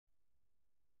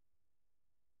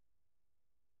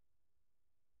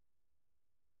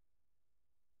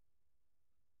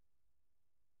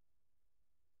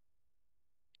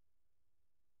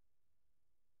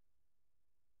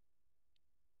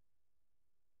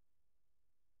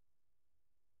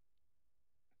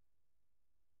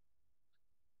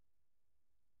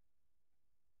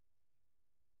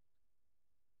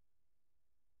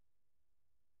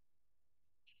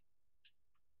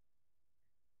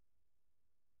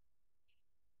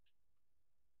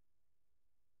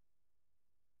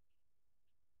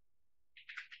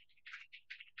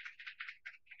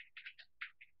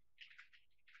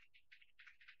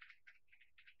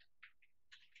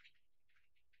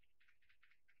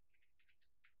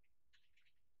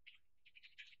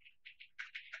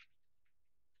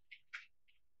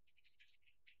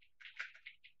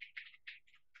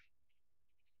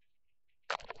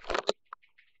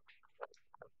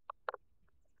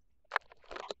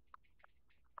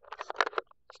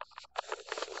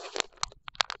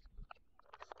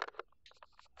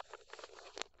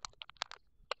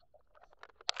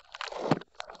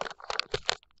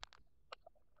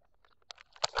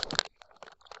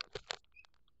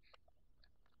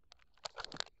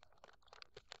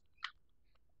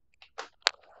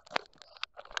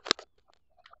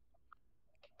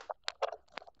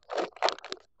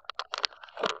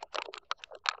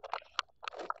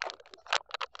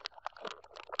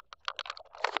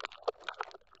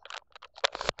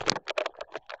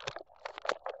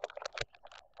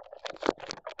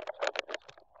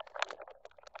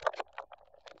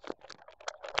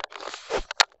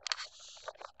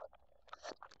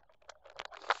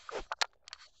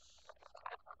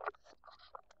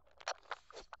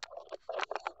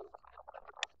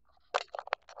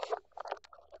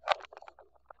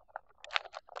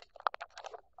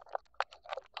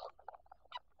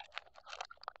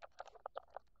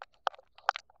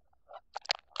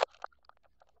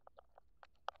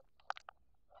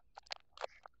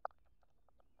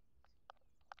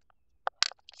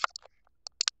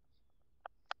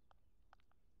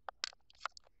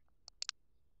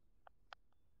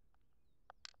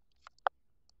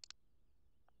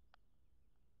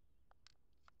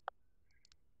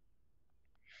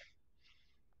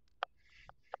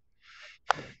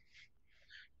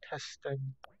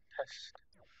Testing, test,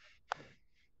 testing,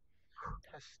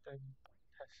 test, testing,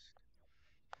 test,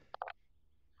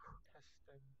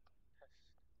 testing, test.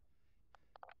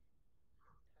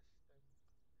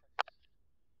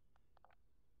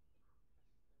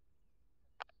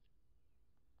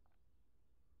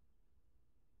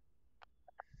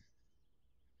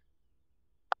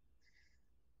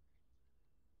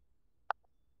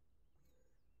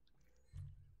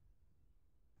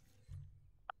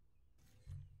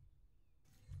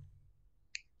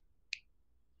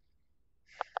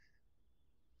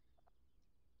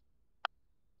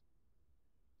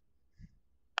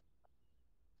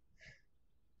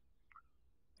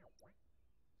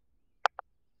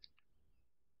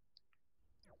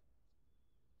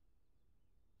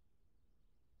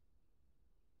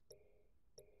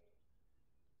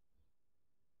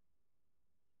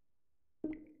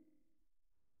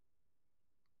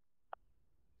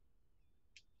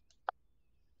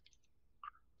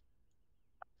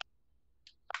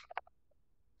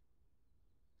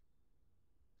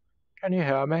 Can you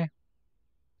hear me?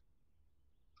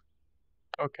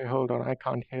 Okay, hold on, I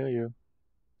can't hear you.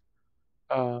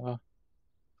 Uh,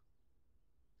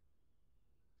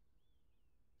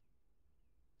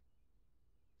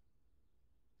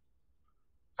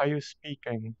 are you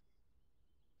speaking?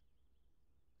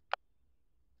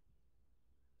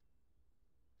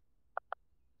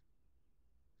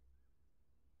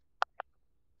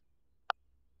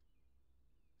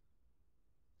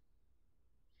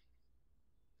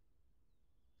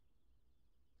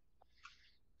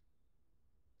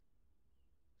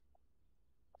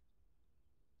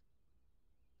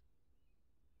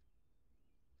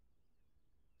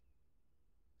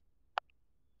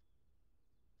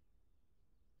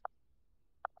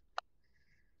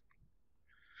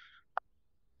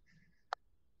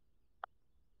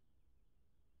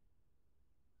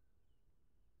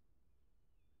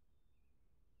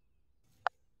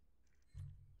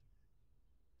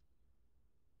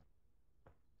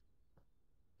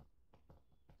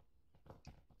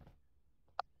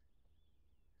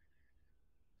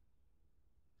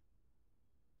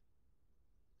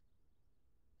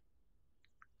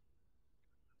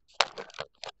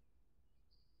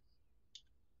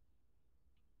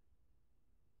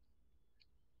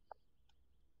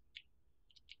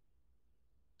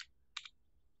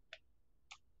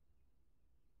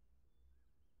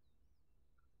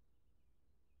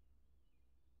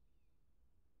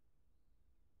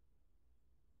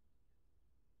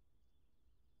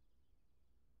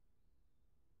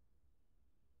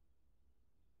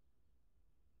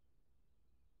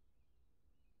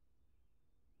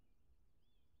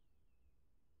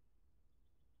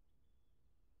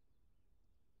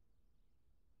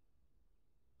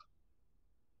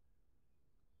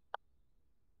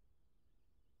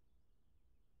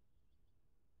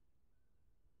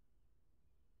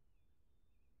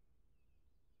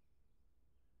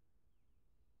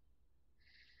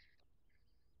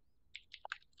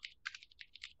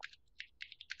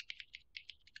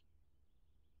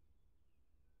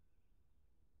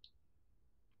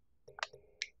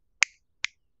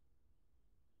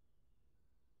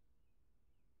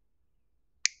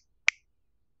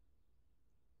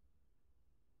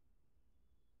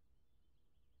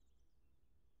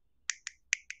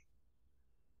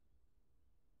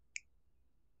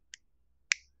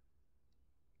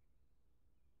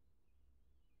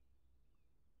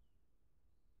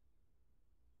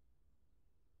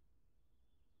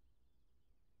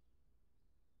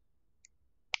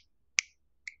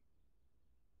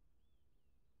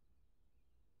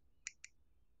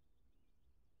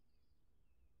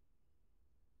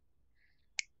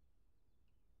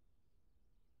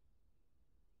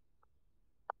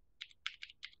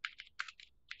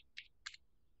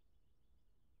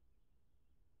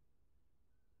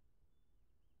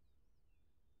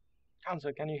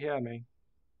 Counselor, can you hear me?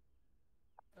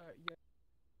 Yeah.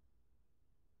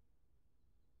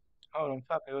 Hold on,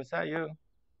 Fuppy, was that you?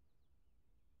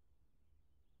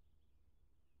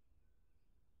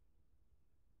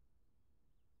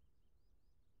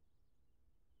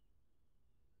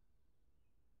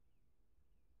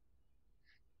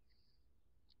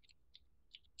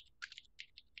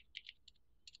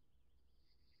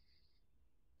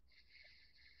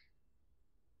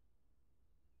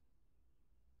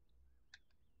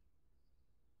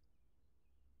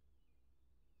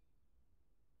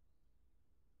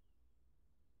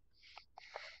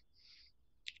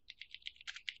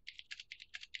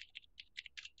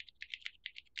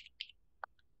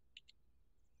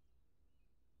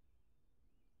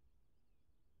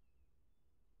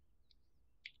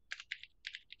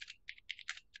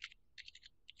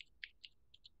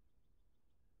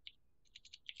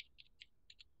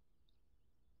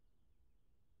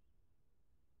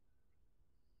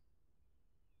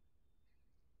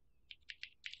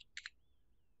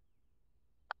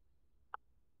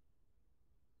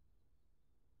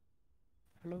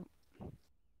 Hello?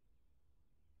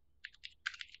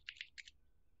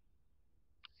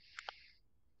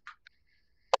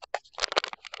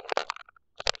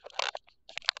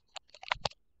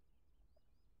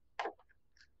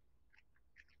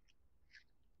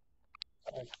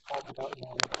 I popped out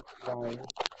my line.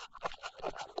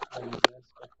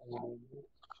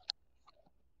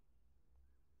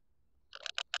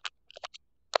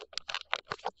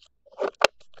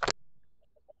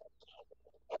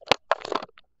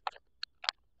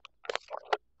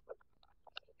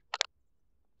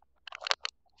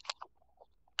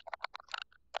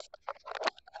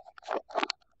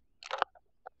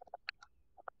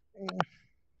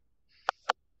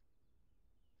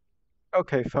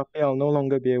 Okay, Fuppy, I'll no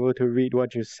longer be able to read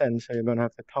what you send, so you're gonna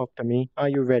have to talk to me. Are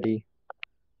you ready?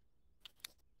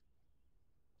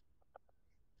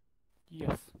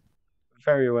 Yes.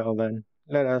 Very well then.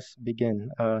 Let us begin.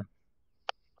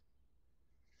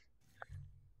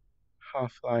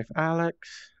 Half-Life Alyx.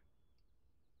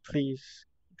 Please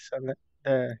select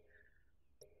there.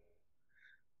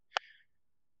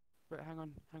 Wait, hang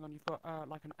on, you've got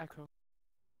like an echo.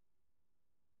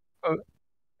 Oh,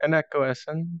 an echo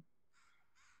SN.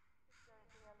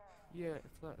 Yeah,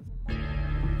 it's like...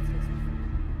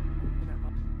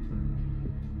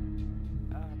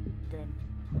 again.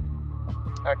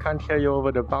 I can't hear you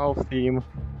over the Valve theme.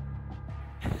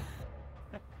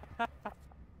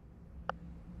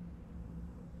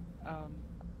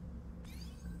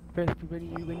 Basically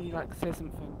when you like say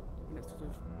something, and it's sort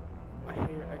of, I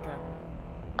hear it again.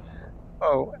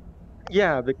 Oh,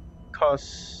 yeah,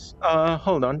 because,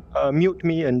 hold on. Mute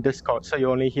me in Discord so you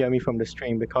only hear me from the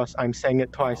stream, because I'm saying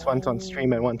it twice, once on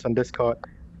stream and once on Discord.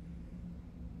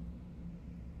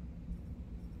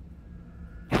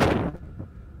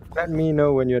 Let me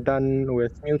know when you're done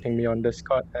with muting me on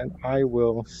Discord, and I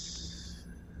will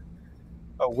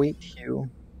await you.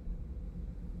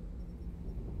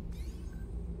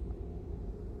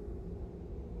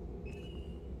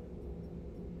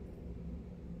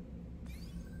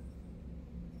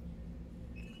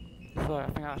 Sorry,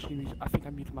 I think I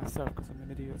muted myself because I'm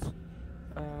an idiot.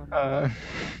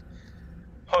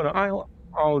 Hold on,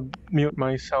 I'll mute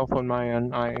myself on my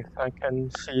end. I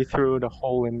can see through the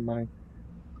hole in my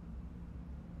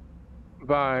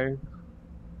vibe.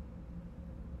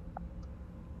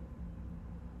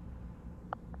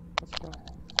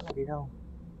 Bloody hell.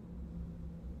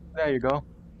 There you go.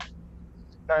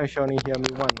 Now you should only hear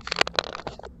me once.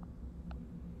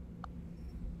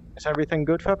 Is everything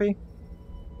good, Fuppy?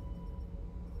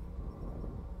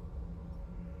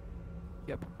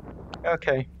 Yep.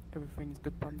 Okay. Everything's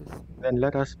good, pandas. Then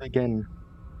let us begin.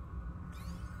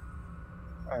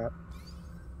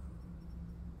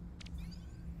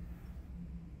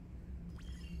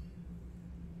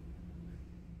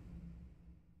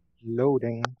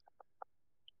 Loading.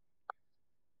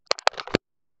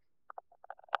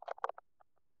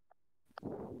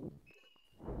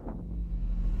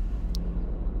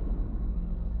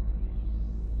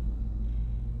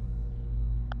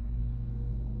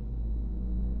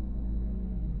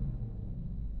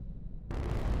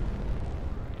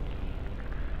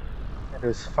 It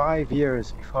is 5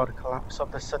 years before the collapse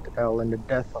of the Citadel and the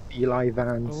death of Eli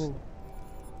Vance. Oh.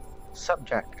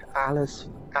 Subject, Alyx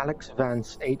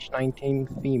Vance, age 19,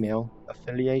 female,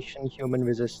 affiliation Human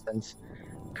Resistance,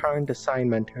 current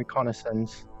assignment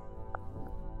reconnaissance.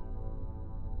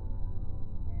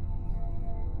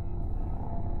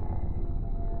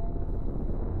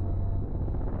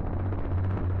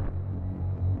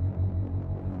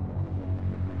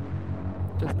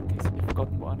 Just in case you've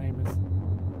forgotten what our name is.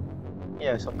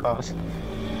 Yes, of course.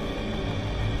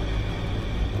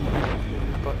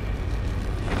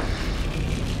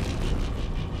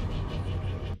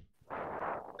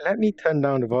 Let me turn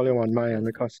down the volume on my end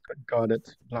because, good God,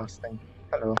 it's blasting.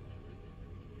 Hello.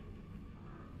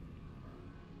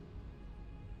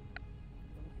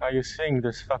 Are you seeing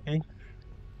this, Fuppy?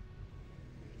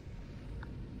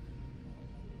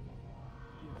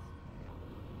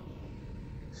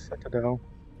 Citadel.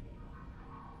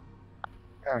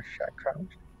 Ah, shit,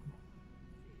 crouched.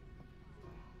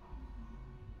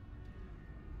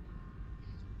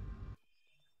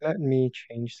 Let me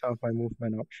change some of my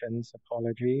movement options.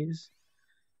 Apologies.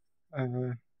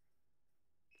 Go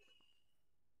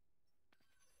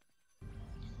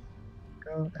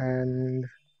and...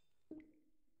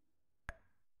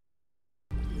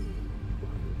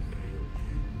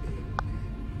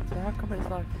 So how come it's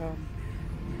like,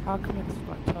 how come it's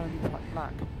like turning like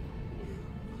black?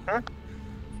 Huh?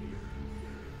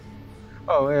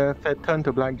 Oh, if it turned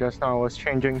to black just now, I was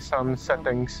changing some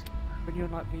settings. When you're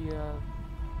like the,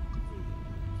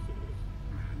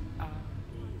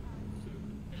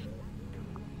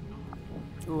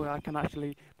 Oh, I can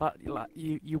actually, but like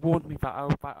you warned me that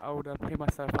I would hear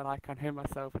myself, and I can hear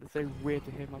myself, and it's so weird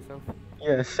to hear myself.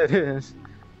 Yes, it is.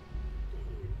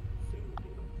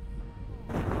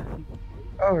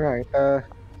 All right.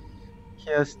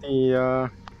 Here's the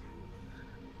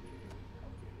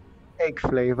egg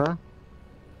flavor.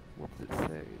 What does it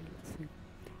say? Let's see.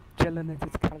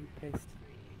 Gelinated calorie paste.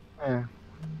 Yeah.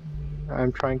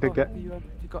 I'm trying to Oh, get. have you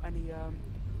got any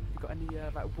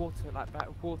that water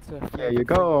There flavor you thing?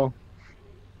 go.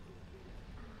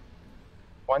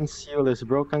 One seal is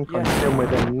broken, Yes. consumed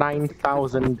within That's the condition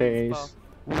 9,000 space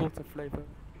bar. days. Water flavor.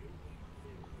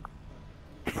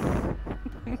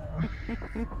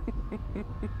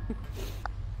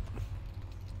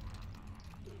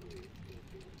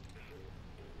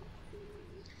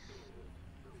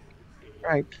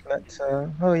 Right, let's,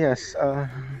 oh yes, oh,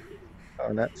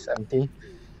 that's empty.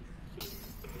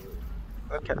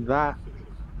 Look at that.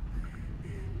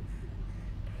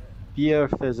 Beer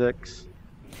physics.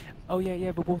 Oh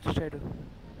yeah, the water shader.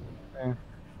 Yeah.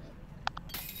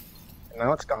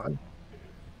 Now it's gone.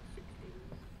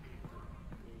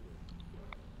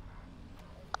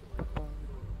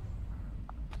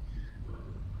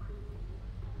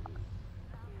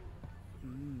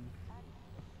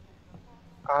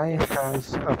 I Yes.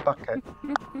 has a bucket,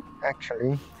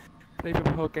 actually. Play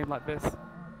the whole game like this.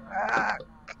 Ah,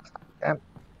 damn,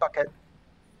 bucket.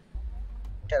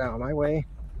 Get out of my way.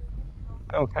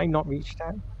 Oh, can I not reach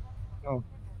that? No.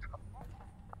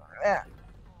 Ah.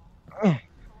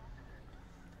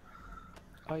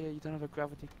 Oh yeah, you don't have a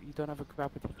gravity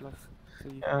glass. So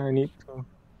you I need to.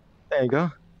 There you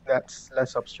go. That's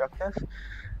less obstructive,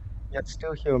 yet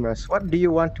still humorous. What do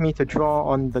you want me to draw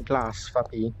on the glass,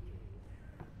 Fuppy?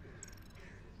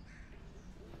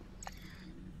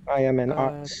 I am an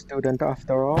art student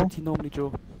after all. what do you normally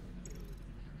draw?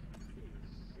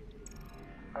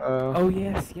 Oh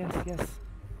yes.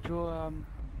 Draw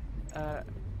the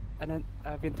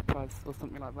Enterprise or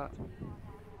something like that.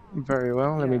 Very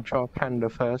well. Let me Yeah. draw Panda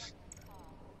first.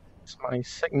 It's my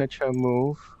signature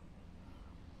move.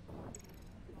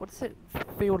 What does it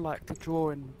feel like to draw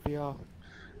in VR?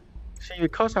 See,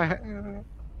 because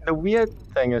the weird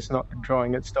thing is not the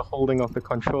drawing; it's the holding of the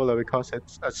controller because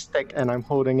it's a stick and I'm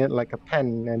holding it like a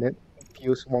pen, and it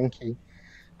feels wonky.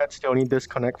 That's the only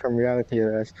disconnect from reality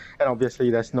there is. And obviously,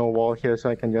 there's no wall here, so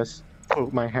I can just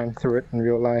poke my hand through it in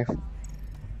real life.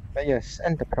 But yes,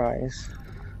 Enterprise.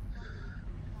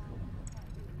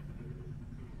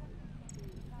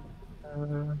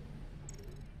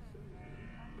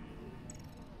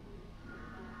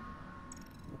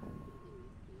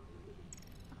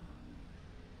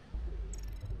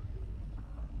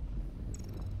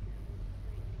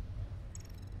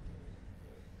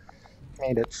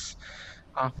 Made its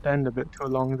after end a bit too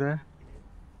long there.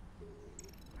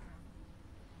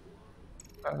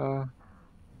 There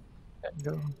you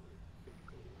go.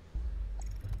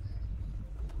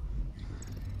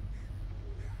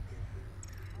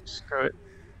 Screw it.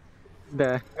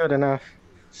 There, good enough.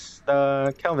 It's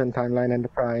the Kelvin Timeline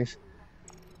Enterprise.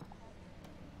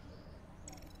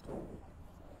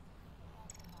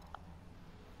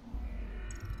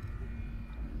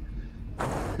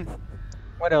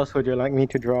 What else would you like me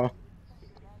to draw?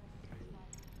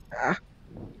 Ah,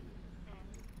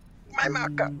 my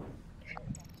marker.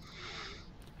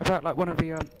 About like one of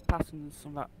the patterns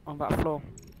on that floor.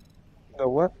 The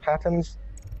what patterns?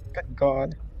 Good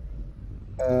God.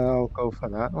 I'll go for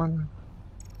that one.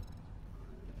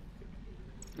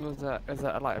 Or is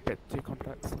that like a bit too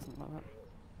complex or something like that?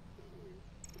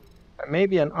 I may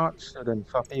be an art student,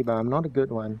 Fuppy, but I'm not a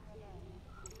good one.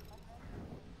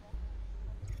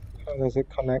 How does it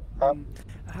connect up?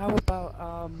 How about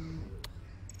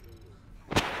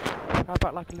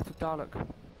like a little Dalek?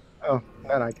 Oh,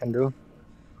 that I can do.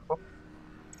 Oh.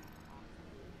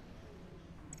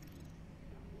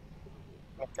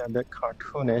 Make it a bit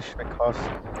cartoonish because,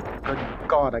 good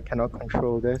God, I cannot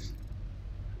control this.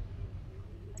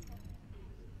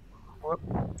 Whoop.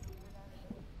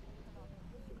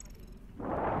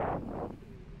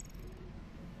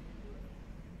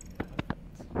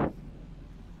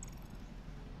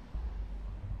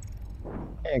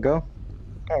 There you go.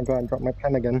 I'll go and drop my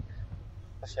pen again.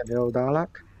 That's your little Dalek.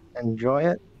 Enjoy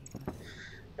it.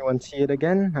 You want to see it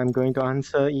again? I'm going to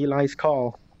answer Eli's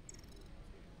call.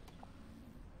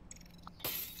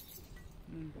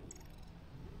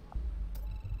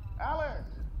 Alyx,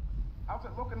 how's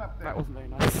it looking up there? That wasn't very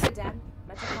nice. Good, Dad.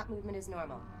 Metrocop movement is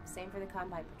normal. Same for the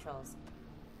combine patrols.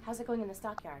 How's it going in the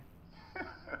stockyard?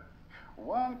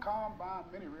 One combine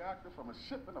mini reactor from a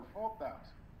shipment of 4,000.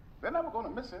 They're never going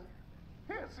to miss it.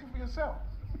 Here, see for yourself.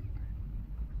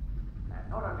 And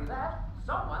not only that,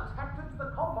 someone's hacked into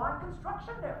the Combine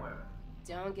construction network.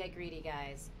 Don't get greedy,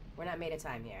 guys. We're not made of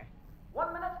time here.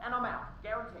 1 minute and I'm out,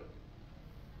 guaranteed.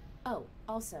 Oh,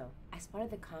 also, I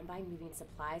spotted the Combine moving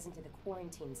supplies into the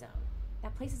quarantine zone.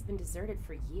 That place has been deserted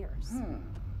for years.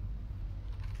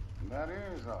 That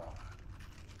is odd.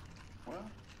 Well,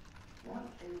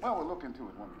 we'll look into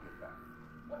it when we get back.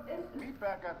 What is it? Meet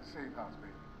back at the safe house,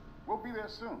 baby. We'll be there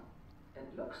soon. It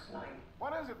looks like...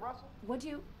 What is it, Russell? Would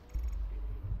you?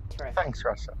 Terrific. Thanks,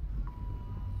 Russell.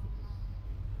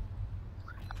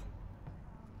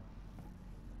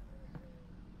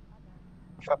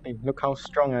 Fuppy, look how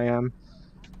strong I am.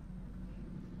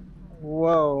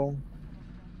 Whoa.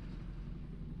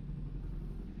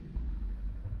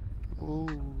 Ooh.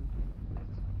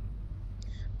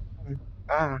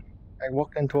 Ah, I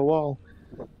walked into a wall.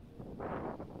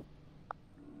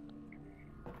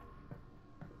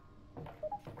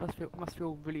 Must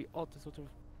feel really odd to sort of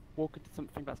walk into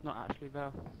something that's not actually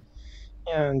there.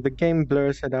 Yeah, and the game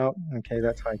blurs it out. Okay,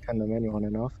 that's how I turn the menu on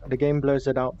and off. The game blurs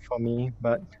it out for me,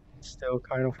 but it's still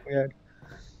kind of weird.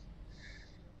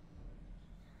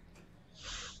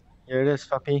 Here it is,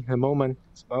 Fuppy, the moment.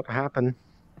 It's about to happen.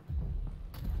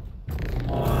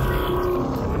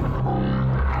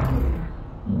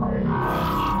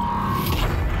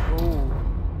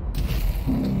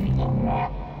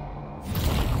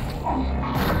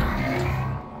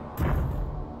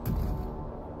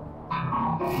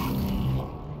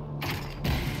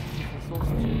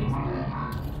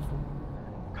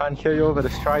 Can't hear you over the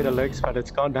stride, Alyx, but it's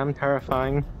goddamn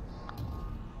terrifying.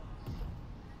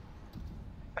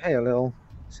 Hey, a little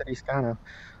city scanner.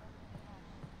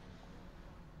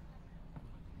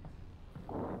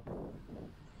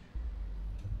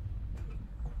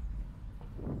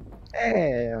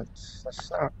 Hey, it's a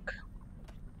suck.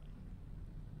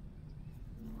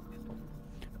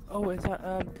 Oh, is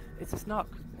that it's a snuck.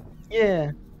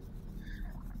 Yeah.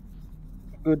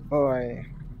 Good boy.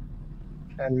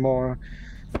 And more.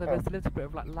 So there's a little bit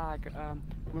of like lag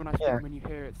when I speak Yeah. when you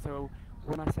hear it. So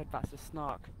when I said that's a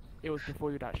snark, it was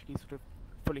before you'd actually sort of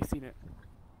fully seen it.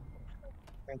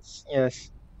 It's, yes.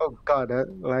 Oh god,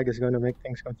 that lag is going to make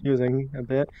things confusing a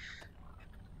bit.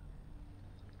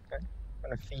 Okay.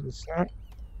 Gonna feed snap.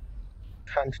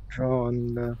 Can't draw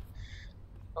on the...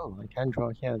 Oh, I can draw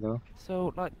here though.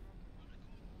 So like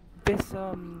this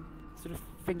sort of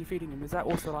thing you're feeding him, is that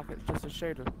also like it's just a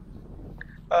shader?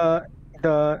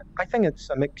 I think it's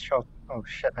a mixture of... Oh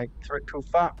shit, I threw it too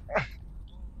far.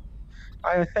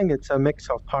 I think it's a mix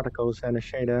of particles and a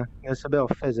shader. There's a bit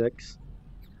of physics.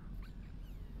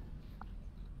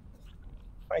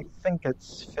 I think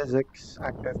it's physics,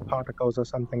 active particles or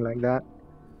something like that.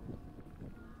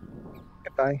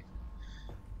 Goodbye.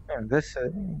 Yeah, this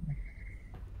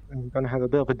I'm gonna have a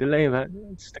bit of a delay, but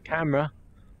it's the camera.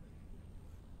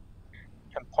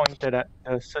 Can point it at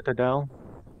the citadel.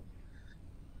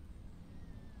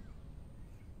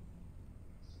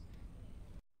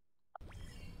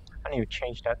 I need to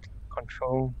change that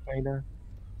control later.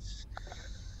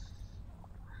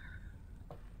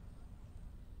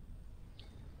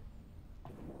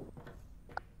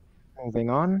 Moving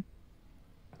on.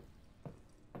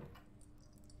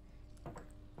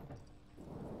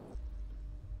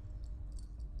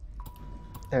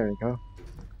 There we go.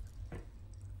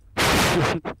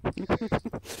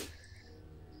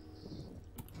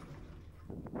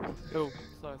 Oh,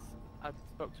 sorry, I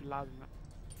spoke too loud in that.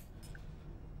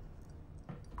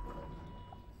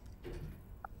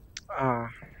 Ah.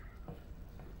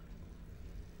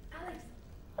 Alyx!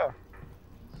 Oh.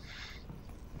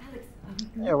 Alyx!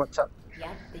 Yeah, what's up?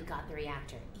 Yep, they got the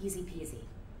reactor. Easy peasy.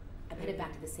 I'm headed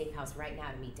back to the safe house right now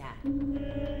to meet Dad.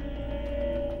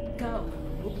 Go!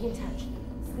 We'll be in touch.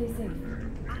 Stay safe.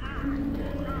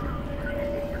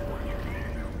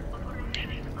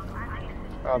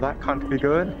 Oh, that can't be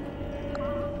good.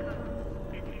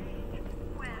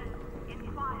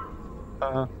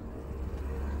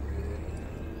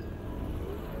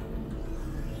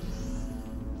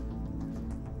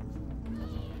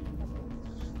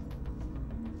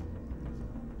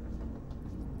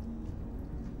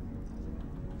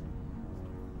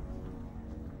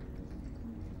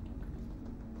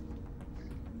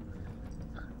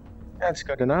 That's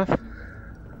good enough.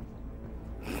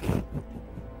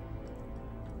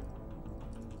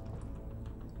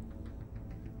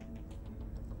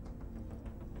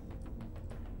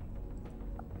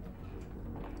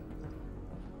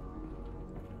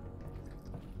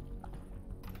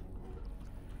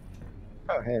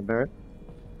 Oh, hey, Bert.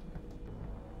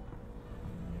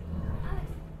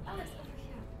 Alyx, over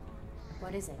here.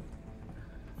 What is it?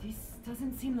 This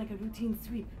doesn't seem like a routine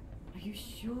sweep. Are you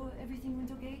sure everything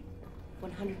went okay?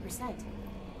 100%.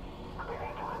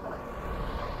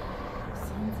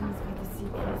 Something's got the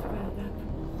CPUs riled up.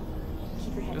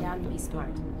 Keep your head down and be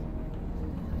smart.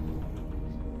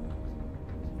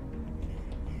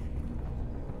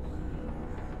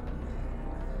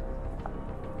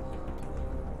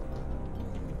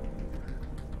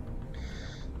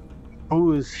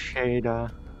 Booze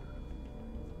shader.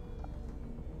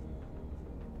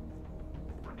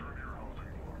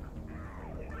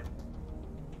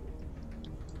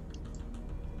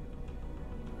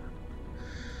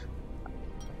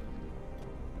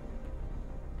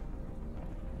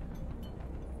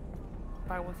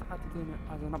 I was had to do it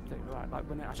as an update, right? Like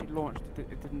when it actually launched, it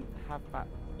didn't have that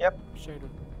Yep. shader.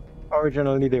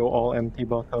 Originally, they were all empty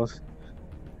bottles.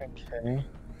 Okay.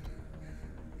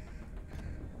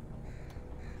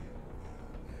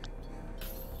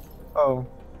 Oh,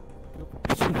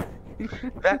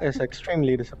 that is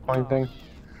extremely disappointing.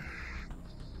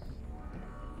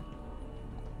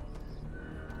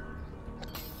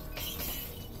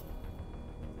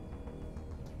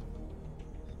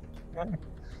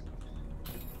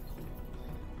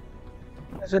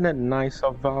 Isn't it nice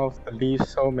of Valve to leave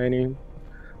so many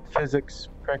physics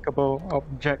breakable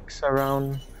objects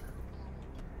around?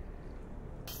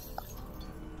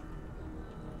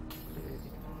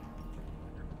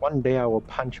 One day I will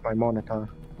punch my monitor.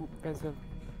 Ooh, there's a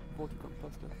Vorticon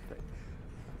poster.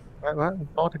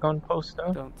 What? Vorticon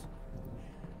poster? Don't.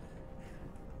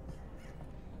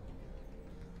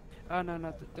 Oh no,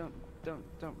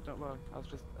 don't worry. I was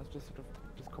just sort of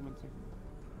just commenting.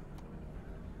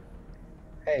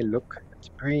 Hey, look, it's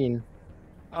green.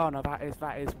 Oh no, that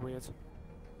is weird.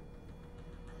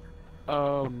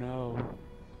 Oh no.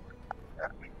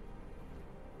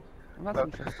 Well, that's Look.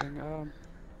 interesting.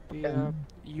 The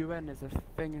UN is a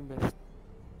thing in this.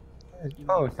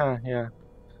 Oh, yeah.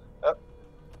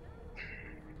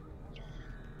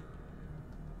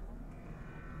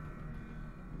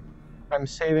 I'm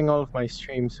saving all of my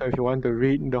streams, so if you want to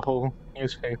read the whole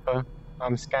newspaper,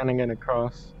 I'm scanning it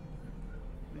across.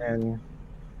 And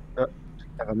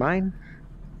never mind.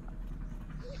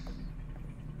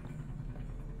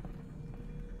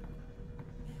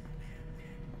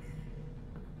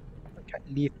 I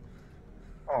can't leave.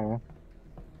 Oh.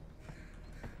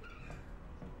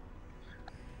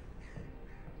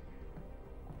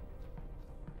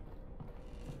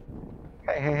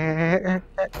 Hey,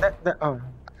 oh.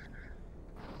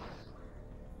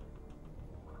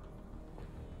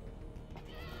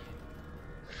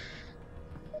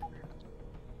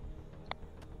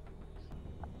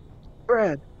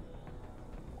 Bread.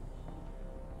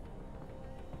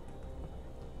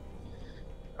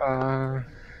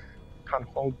 Can't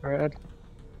hold bread.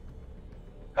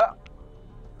 Ah.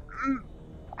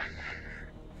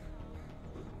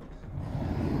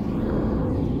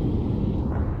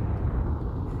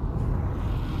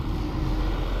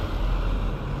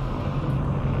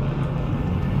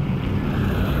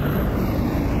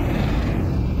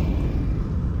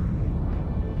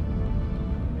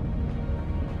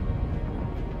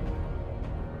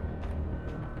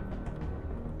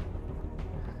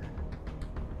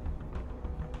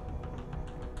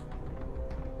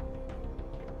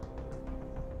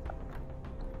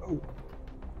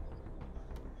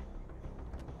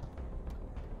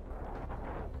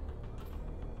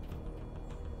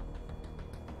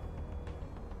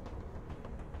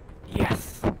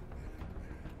 Yes.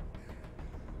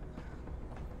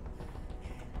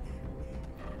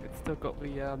 It's still got the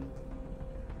Yeah.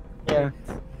 paint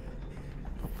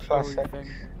Classic. glory thing.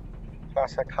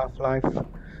 Classic Half-Life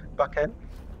bucket.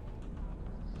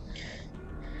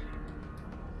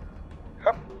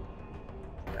 Hup.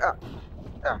 Ah.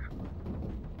 Ah.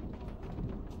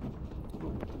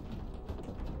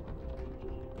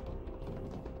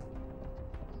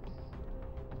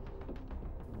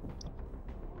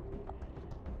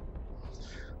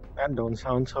 That don't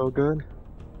sound so good.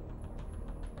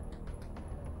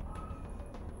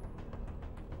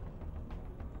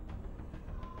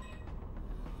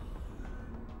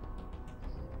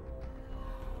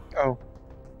 Oh.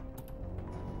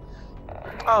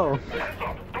 Oh.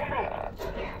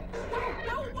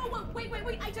 No, whoa,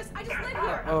 wait, I just live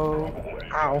here. Oh.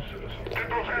 Ow.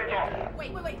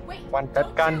 Wait. Want that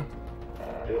Don't gun?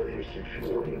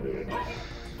 shoot.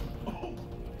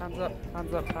 Hands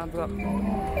up.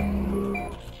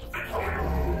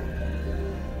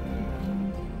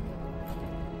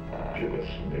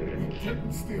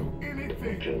 Didn't steal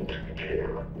anything.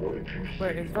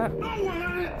 Wait, is that? No one, I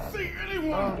didn't see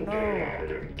anyone. Oh no.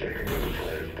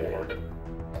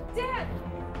 Dad!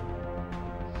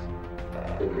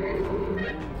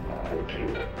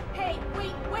 Hey,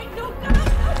 wait, no!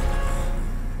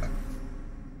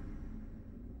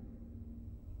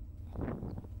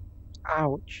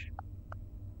 Ouch.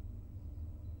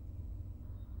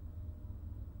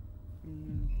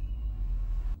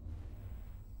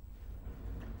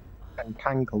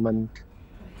 Entanglement.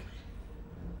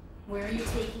 Where are you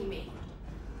taking me?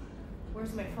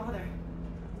 Where's my father?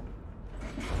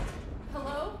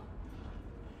 Hello?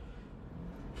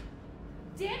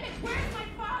 Damn it, where's my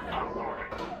father?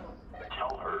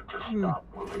 Tell her to stop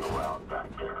moving around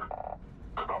back there.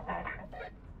 Stop moving.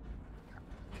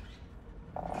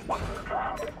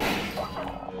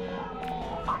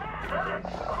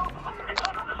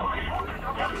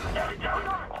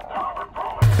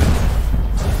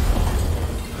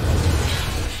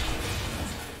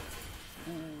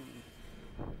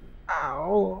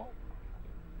 Ow.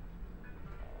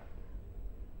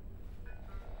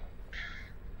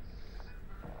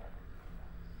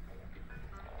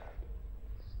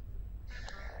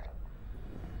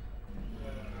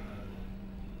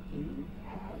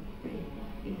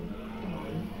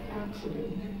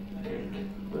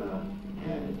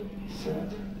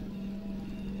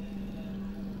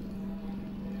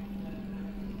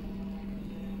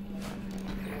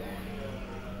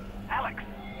 Alyx,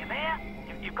 you there?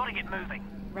 You've got to get moving.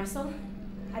 Russell?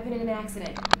 I've been in an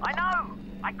accident. I know!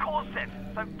 I caused it,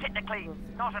 so technically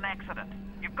not an accident.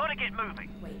 You've got to get moving.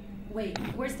 Wait,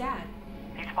 where's Dad?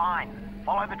 He's fine.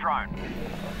 Follow the drone.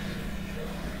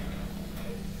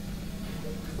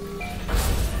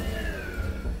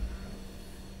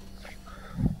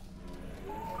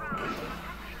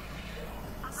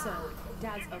 So,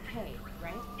 Dad's okay,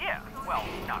 right? Yeah, well,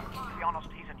 no. To be honest,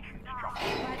 he's in huge trouble.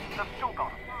 They've still got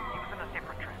him. He was in a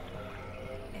separate transport.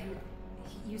 And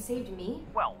you saved me?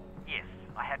 Well, yes.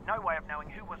 I had no way of knowing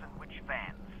who was in which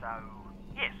van, so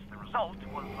yes, the result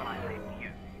was that I saved you.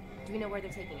 Do we know where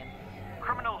they're taking him?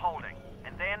 Criminal holding.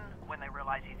 And then, when they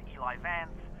realize he's Eli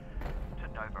Vance, to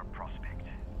Nova Prospect.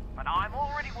 But I'm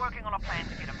already working on a plan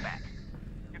to get him back.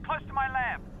 You're close to my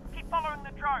lab. Keep following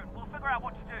the drone. We'll figure out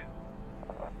what to do.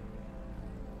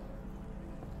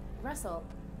 Russell,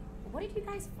 what did you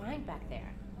guys find back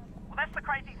there? Well, that's the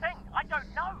crazy thing. I don't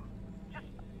know. Just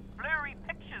blurry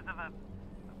pictures of a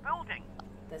building.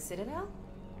 The Citadel?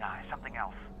 No, something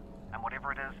else. And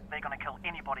whatever it is, they're gonna kill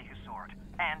anybody who saw it.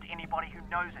 And anybody who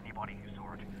knows anybody who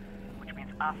saw it. Which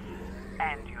means us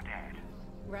and your dad.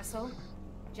 Russell,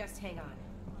 just hang on.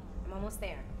 I'm almost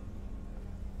there.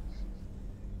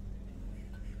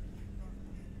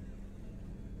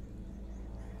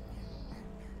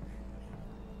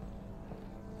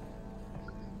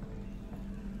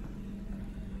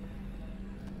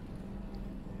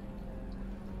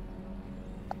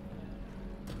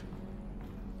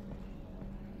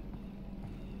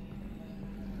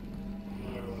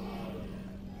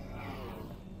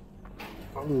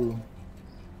 Oh.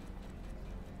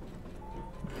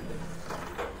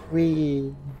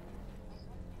 Wee.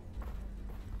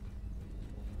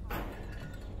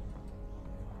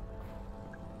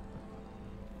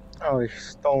 Oh, they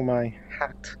stole my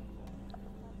hat.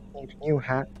 Need a new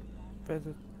hat. There's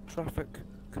a traffic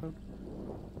cone.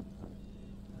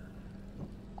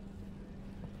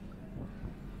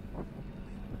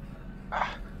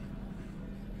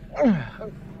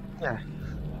 Yeah.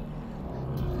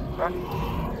 Huh?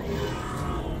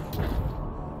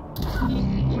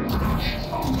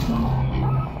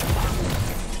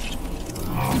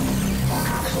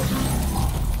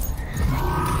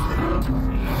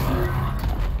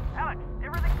 Alyx,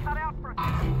 everything cut out for a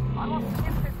second. I lost the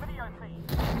instant video feed.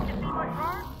 Can you see my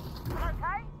drone? Is it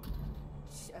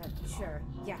okay? Sure.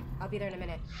 Yeah, I'll be there in a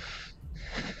minute.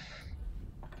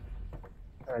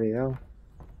 There you go.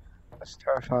 That's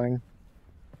terrifying.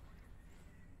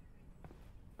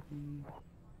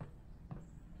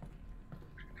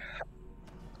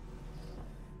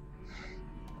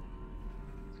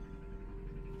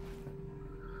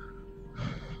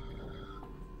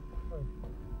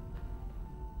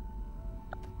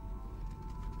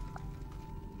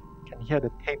 Can you hear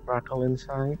the tape rattle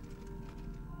inside?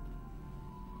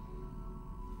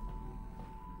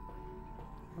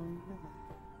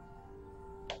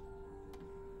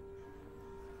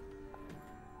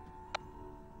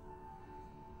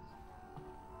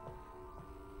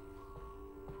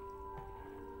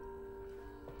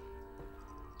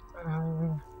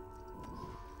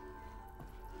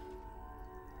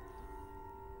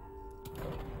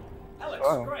 Alyx,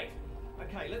 Oh. great.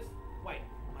 Okay, let's wait.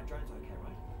 My drone's okay,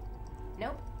 right?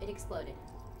 Nope, it exploded.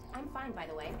 I'm fine, by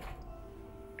the way.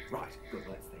 Right. Good.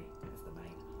 That's the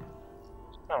main.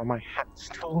 Oh, my hat's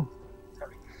still.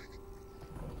 Sorry.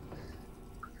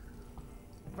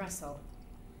 Russell,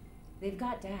 they've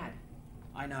got Dad.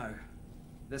 I know.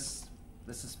 This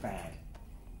is bad.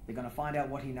 They're gonna find out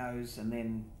what he knows, and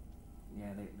then Yeah,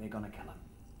 they're gonna kill him.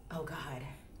 Oh, God.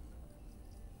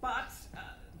 But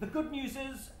the good news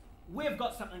is we've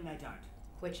got something they don't.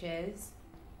 Which is?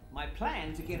 My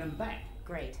plan to get him back.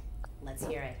 Great. Let's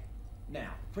hear it.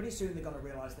 Now, pretty soon they're going to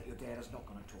realise that your dad is not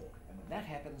going to talk. And when that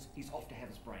happens, he's off to have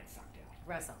his brain sucked out.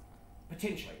 Russell.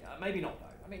 Potentially. Maybe not,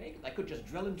 though. I mean, they could just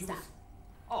drill into Stop. his...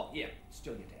 Oh, yeah,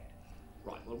 still your dad.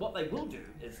 Right, well, what they will do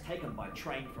is take him by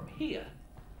train from here.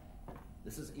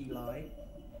 This is Eli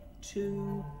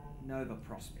to Nova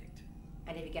Prospect.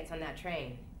 And if he gets on that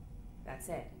train, that's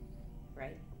it,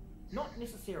 right? Not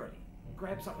necessarily.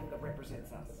 Grab something that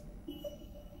represents us.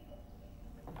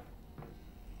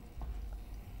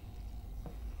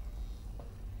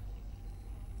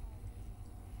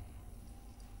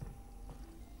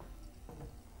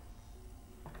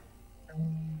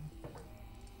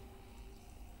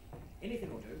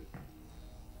 Anything will do.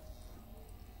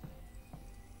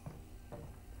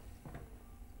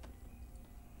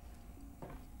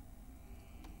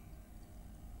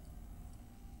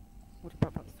 What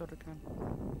about that soda can?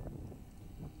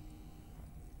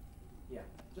 Yeah,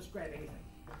 just grab anything.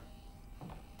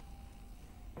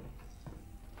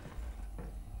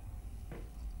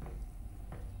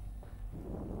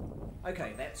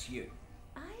 Okay, that's you.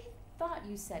 I thought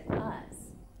you said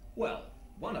us. Well,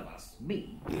 one of us,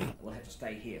 me, will have to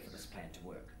stay here for this plan to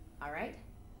work. All right,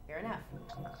 fair enough.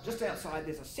 Just outside,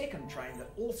 there's a second train that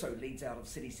also leads out of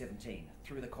City 17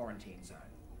 through the quarantine zone.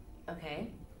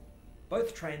 Okay.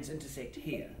 Both trains intersect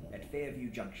here at Fairview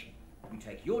Junction. You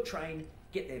take your train,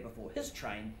 get there before his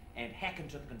train, and hack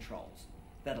into the controls.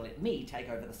 That'll let me take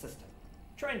over the system.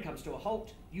 Train comes to a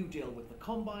halt, you deal with the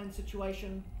Combine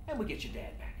situation, and we get your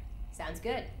dad back. Sounds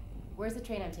good. Where's the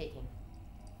train I'm taking?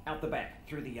 Out the back,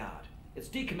 through the yard. It's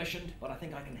decommissioned, but I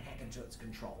think I can hack into its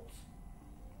controls.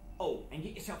 Oh, and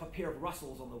get yourself a pair of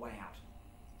Russells on the way out.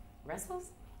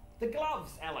 Russells? The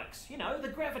gloves, Alyx. You know, the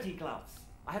gravity gloves.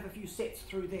 I have a few sets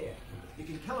through there. You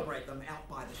can calibrate them out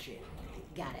by the shed.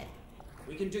 Got it.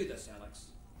 We can do this, Alyx.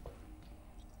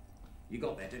 You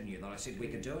got that, didn't you, that I said we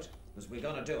could do it? Because we're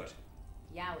gonna do it.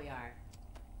 Yeah, we are.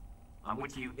 I'm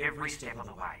with you every step of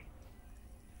the way.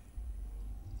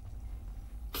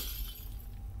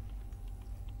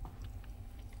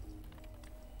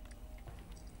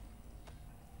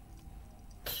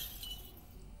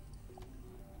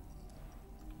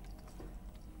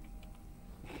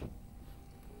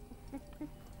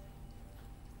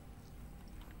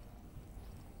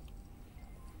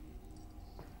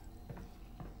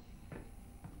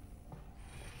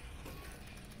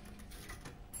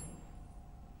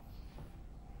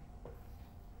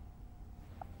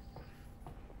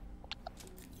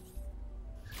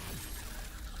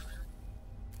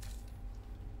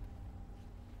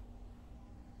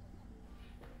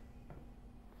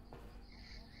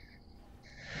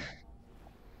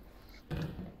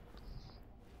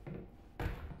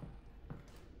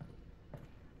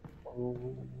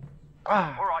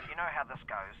 Ah, Alright, you know how this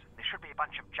goes. There should be a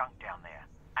bunch of junk down there.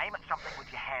 Aim at something with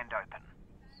your hand open.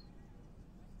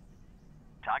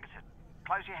 Target it.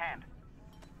 Close your hand.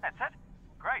 That's it.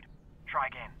 Great. Try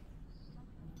again.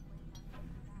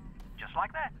 Just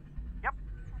like that. Yep.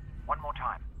 One more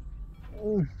time.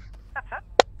 That's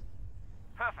it.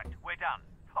 Perfect. We're done.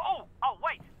 Oh,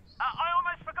 wait. I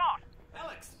almost forgot.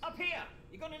 Alyx, up here!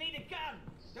 You're gonna need a gun!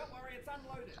 Don't worry, it's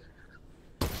unloaded.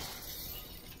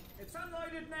 It's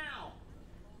unloaded now!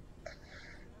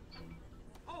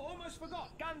 Oh, almost forgot.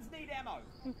 Guns need ammo.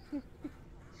 Here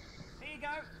you go.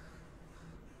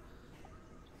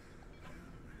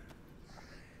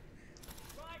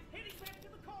 Right, heading back to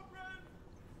the courtroom.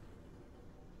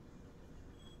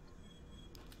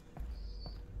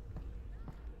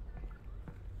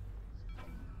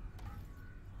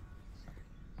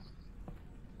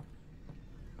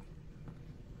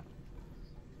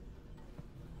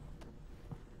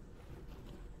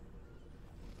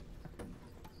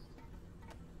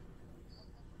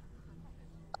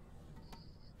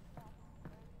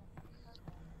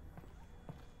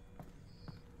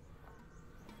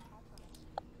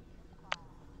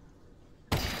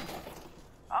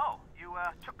 Oh, you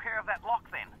took care of that lock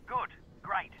then. Good.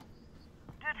 Great.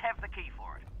 Did have the key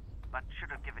for it, but should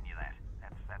have given you that.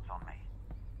 That's on me.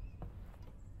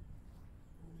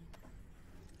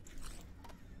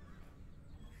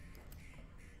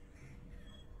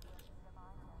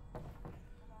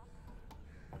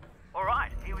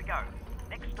 Alright, here we go.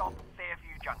 Next stop,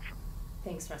 Fairview Junction.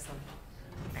 Thanks, Russell.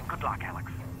 And good luck, Alyx.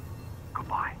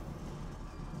 Goodbye.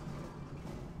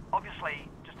 Obviously,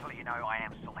 just to let you know, I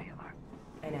am still here,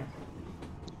 though. I know.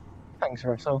 thanks,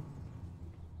 Russell.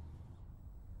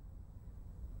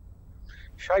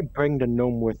 Should I bring the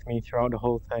gnome with me throughout the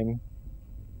whole thing?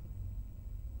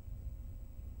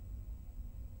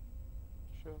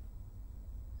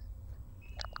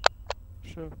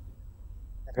 Sure.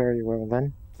 Very well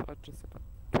then. So I just said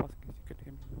to ask if you could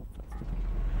hear me first.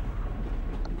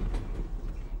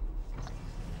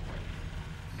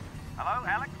 Hello,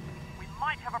 Alyx? We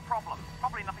might have a problem.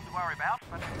 Probably nothing to worry about,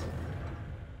 but...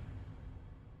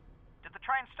 Did the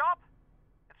train stop?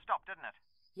 It stopped, didn't it?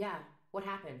 Yeah, what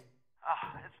happened?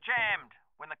 It's jammed.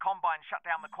 When the Combine shut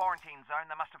down the quarantine zone,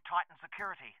 they must have tightened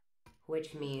security.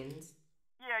 Which means?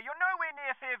 Yeah, you're nowhere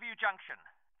near Fairview Junction.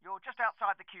 You're just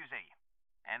outside the QZ.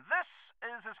 And this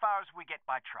is as far as we get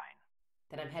by train.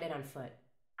 Then I'm headed on foot.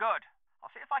 Good. I'll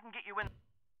see if I can get you in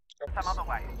some other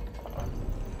way.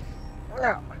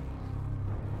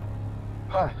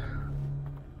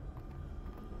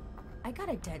 I got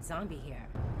a dead zombie here.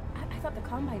 I thought the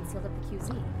Combine sealed up the QZ.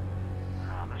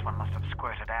 This one must have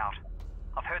squirted out.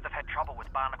 I've heard they've had trouble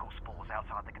with barnacle spores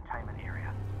outside the containment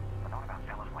area. But not about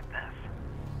fellas like this.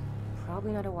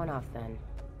 Probably not a one-off then.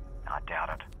 I doubt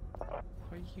it. Why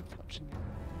are you touching it?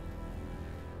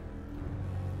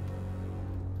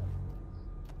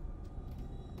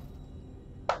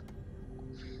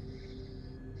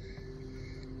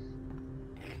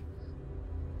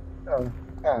 Oh,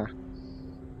 ah.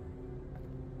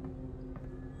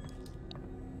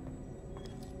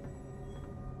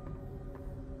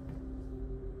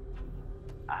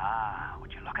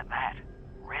 Would you look at that?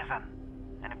 Resin.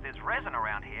 And if there's resin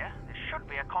around here, there should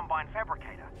be a Combine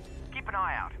fabricator. Keep an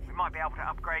eye out. We might be able to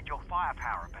upgrade your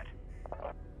firepower a bit.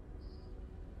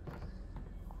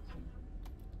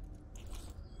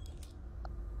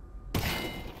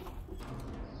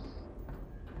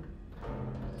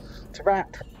 It's a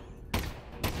rat.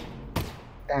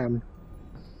 Damn.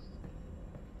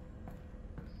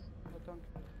 Oh, don't.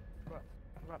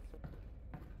 Rats.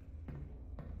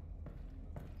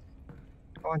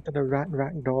 I wanted a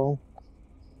rat doll.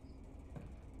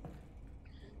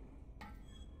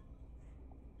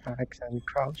 Alyx and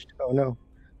crouched. Oh no.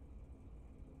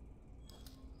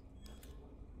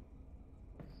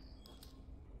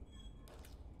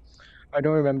 I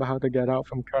don't remember how to get out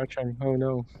from crouching. Oh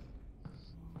no.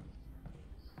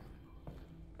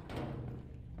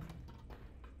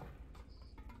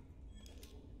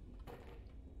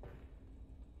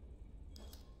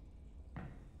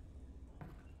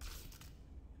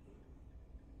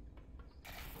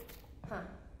 Huh.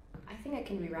 I think I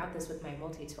can reroute this with my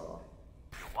multi-tool.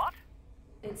 What?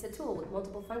 It's a tool with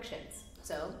multiple functions.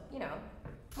 So, you know,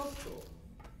 multi-tool.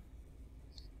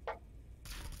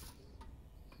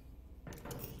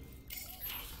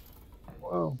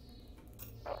 Whoa.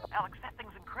 Alyx, that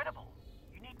thing's incredible.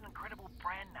 You need an incredible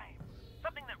brand name.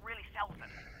 Something that really sells it.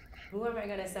 Who am I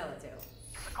gonna sell it to?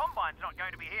 The Combine's not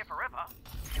going to be here forever.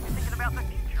 You should be thinking about the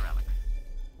future, Alyx.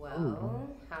 Well,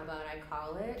 how about I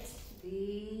call it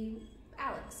the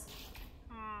Alyx?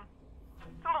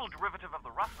 It's a little derivative of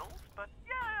the Russells, but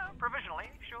yeah, provisionally,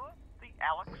 sure. The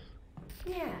Alyx.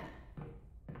 Yeah,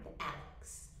 the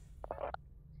Alyx.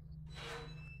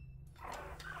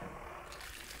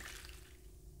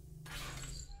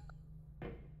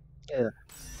 Yeah.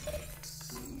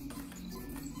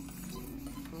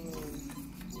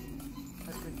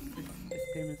 I think this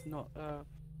game is not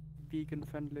vegan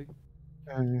friendly.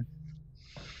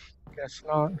 Guess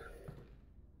not.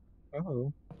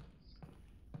 Oh.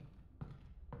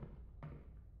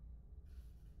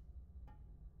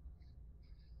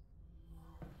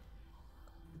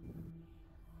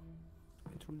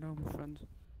 It will know, my friend.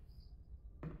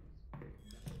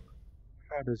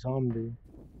 Had a zombie.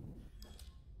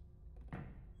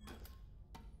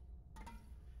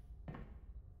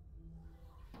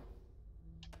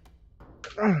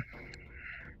 Oh.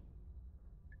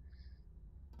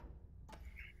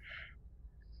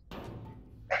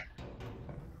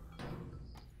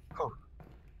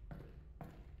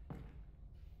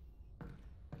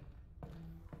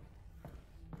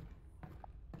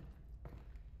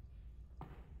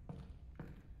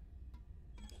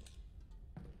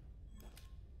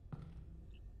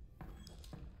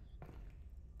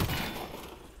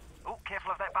 Oh,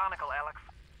 careful of that barnacle, Alyx.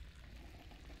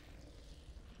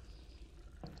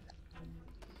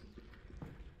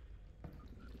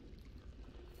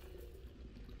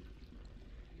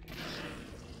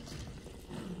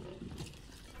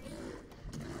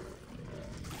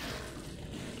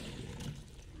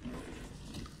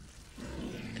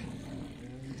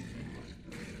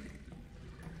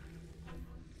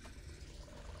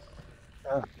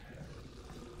 Ah.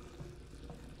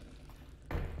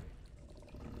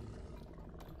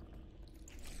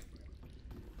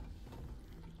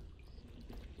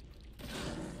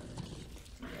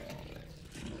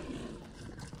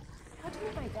 How'd you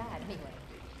meet my dad, anyway?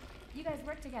 You guys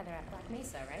work together at Black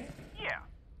Mesa, right? Yeah.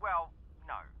 Well,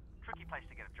 no. Tricky place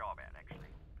to get a job at, actually.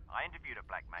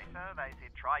 Mesa. They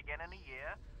said try again in a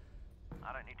year.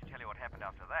 I don't need to tell you what happened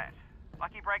after that.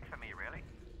 Lucky break for me, really.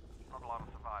 Not a lot of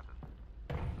survivors.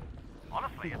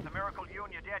 Honestly, it's a miracle you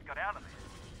and your dad got out of there.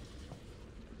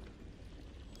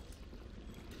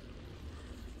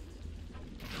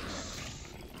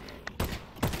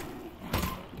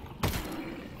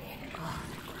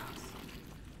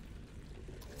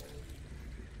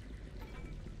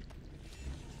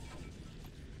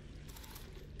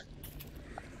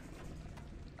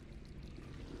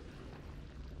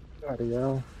 Bloody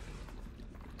hell.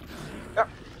 Ah,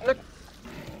 look!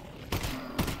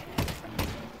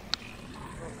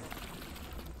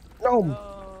 No! No.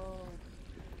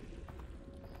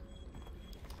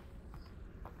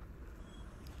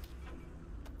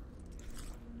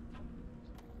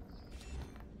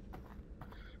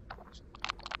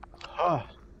 Ah.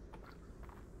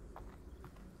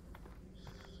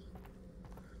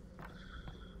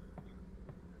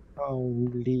 I'll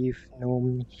leave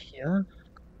Gnome here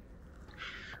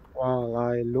while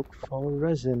I look for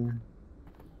resin.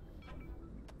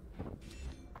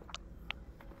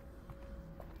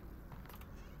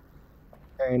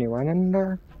 Anyone in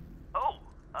there? Oh,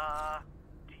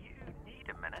 do you need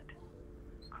a minute?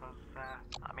 Because,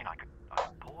 I mean, I could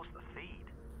pause the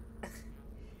feed.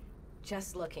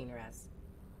 Just looking, Russ.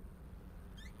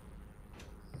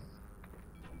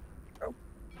 Oh.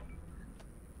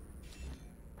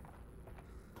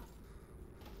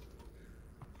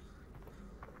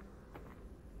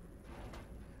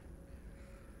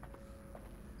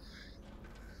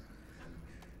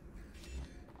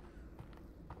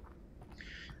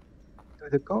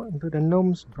 Do the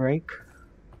gnomes break?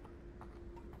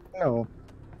 No.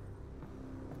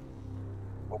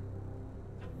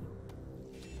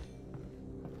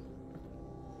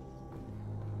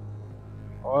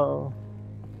 Oh.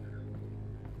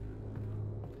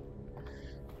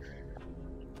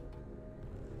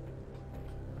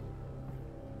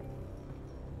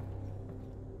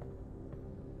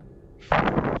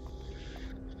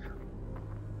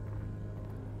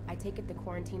 I take it the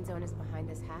quarantine zone is behind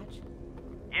this hatch?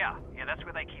 Yeah, that's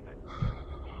where they keep it.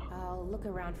 I'll look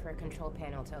around for a control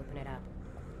panel to open it up.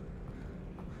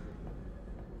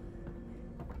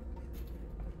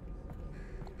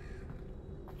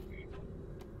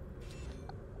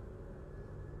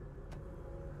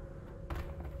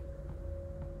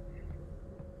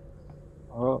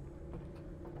 Oh.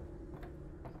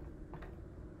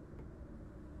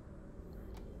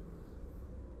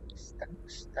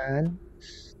 Stand.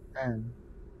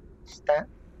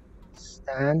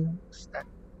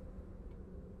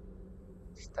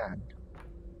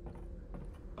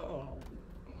 Oh.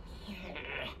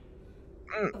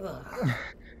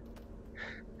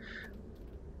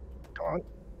 Come on.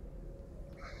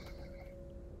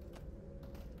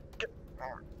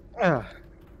 Ah.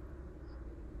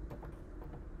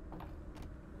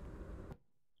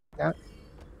 Yeah.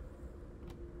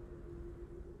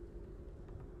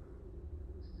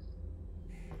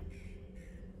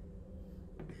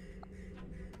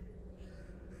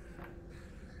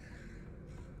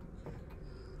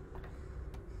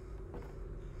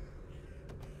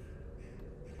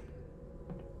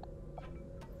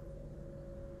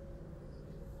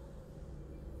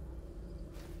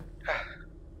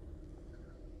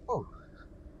 Oh.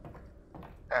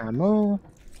 Ammo.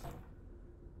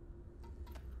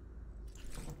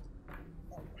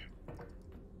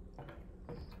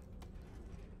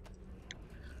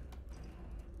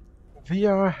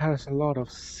 VR has a lot of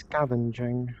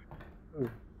scavenging. Ooh.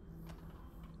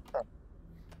 Oh.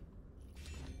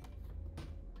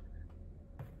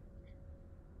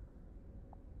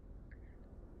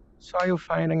 So are you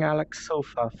finding Alyx so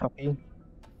far, Fuppy?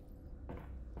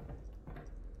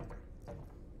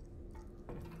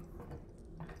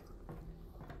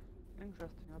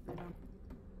 Interesting. I've been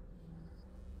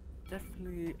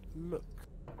definitely looks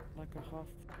like a half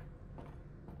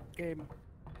game,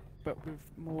 but with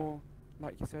more,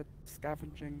 like you said,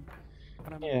 scavenging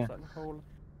elements, Yeah. like the whole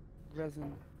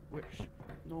resin, which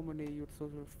normally you'd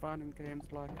sort of find in games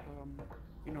like,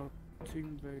 you know,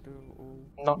 Tomb Raider or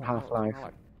Not whatnot, Half-Life. you know,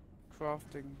 like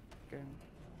crafting games.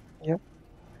 Yep.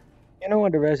 You know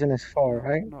what the resin is for, No,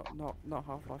 right? not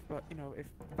Half-Life, but you know, if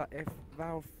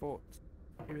Valve thought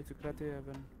it was a good idea,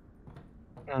 then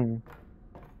Hmm.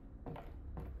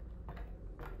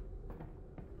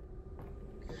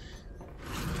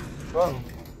 Whoa.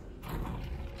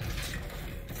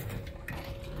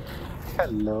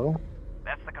 Hello.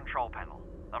 That's the control panel.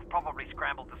 They've probably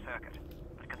scrambled the circuit.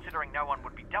 But considering no one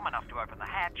would be dumb enough to open the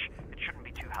hatch, it shouldn't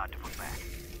be too hard to put back.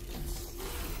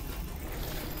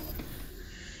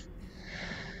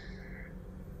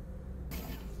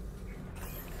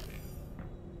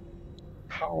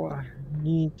 power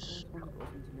needs. I just wondered what was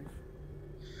underneath.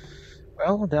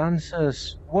 Well, the answer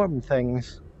is worm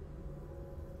things.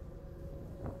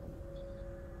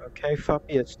 Okay,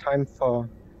 Fuppy, it's time for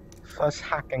first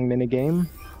hacking minigame.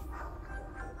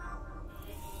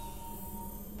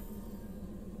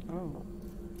 Oh.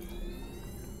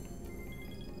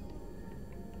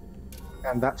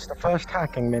 And that's the first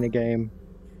hacking minigame.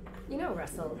 You know,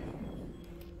 Russell,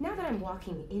 now that I'm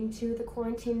walking into the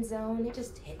quarantine zone, it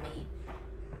just hit me.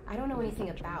 I don't know anything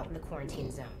about the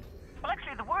quarantine zone. Well,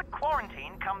 actually, the word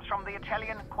quarantine comes from the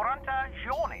Italian 40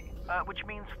 giorni, which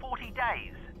means 40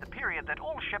 days, the period that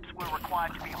all ships were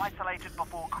required to be isolated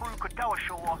before crew could go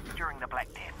ashore during the Black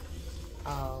Death.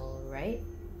 All right.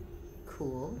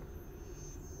 Cool.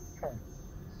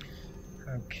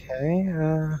 Okay,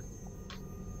 yeah.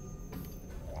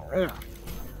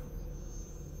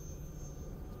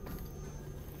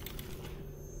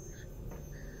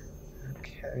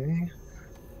 Okay.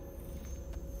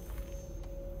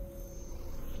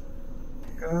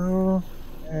 Go,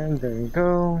 and there you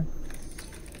go.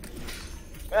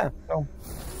 Yeah, go.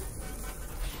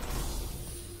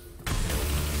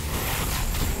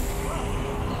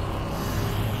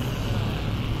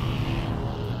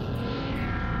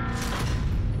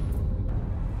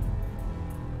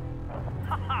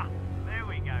 Haha! There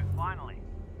we go, finally.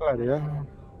 Bloody hell.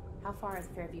 How far is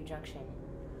Fairview Junction?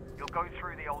 You'll go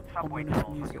through the old subway gonna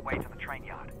tunnels use on your it. way to the train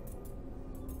yard.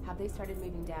 Have they started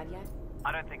moving Dad yet?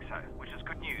 I don't think so, which is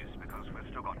good news because we've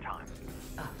still got time.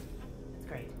 Oh, that's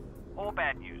great. Or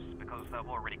bad news because they've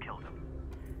already killed him.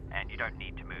 And you don't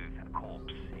need to move a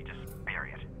corpse, you just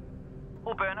bury it.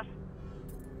 Or burn it.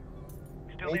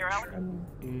 Still there, Alyx?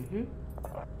 Mm-hmm.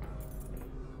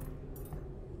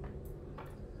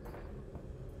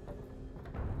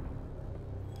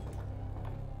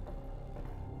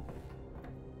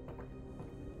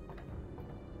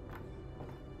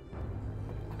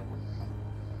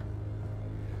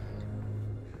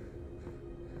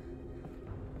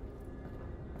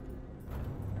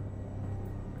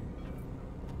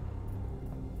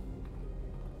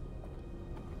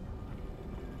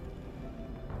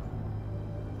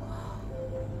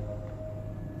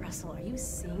 Russell, are you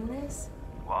seeing this?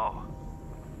 Whoa. All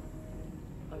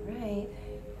right.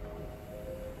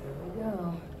 Here we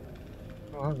go.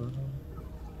 Oh.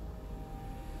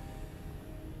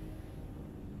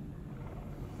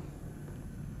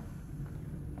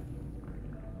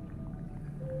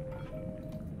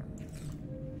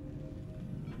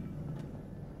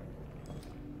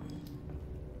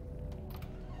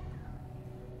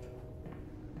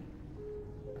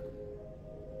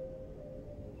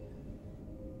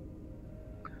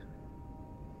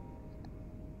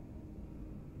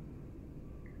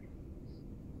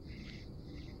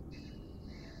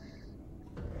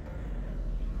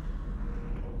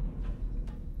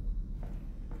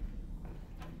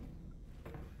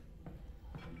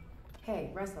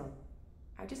 Hey, Russell.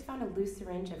 I just found a loose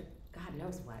syringe of God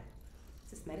knows what.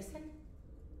 Is this medicine?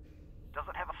 Does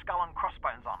it have a skull and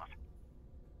crossbones on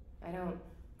it? I don't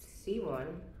see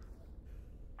one.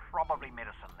 Probably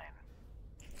medicine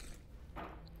then.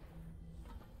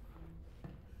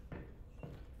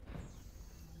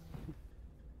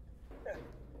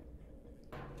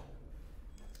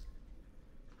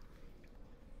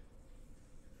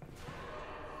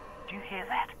 Do you hear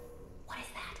that? What is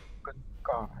that? Good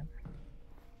God.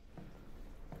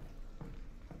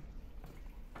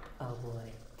 Oh boy.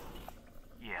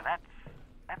 Yeah,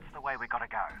 that's the way we gotta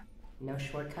go. No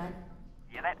shortcut?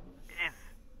 Yeah, that is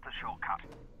the shortcut.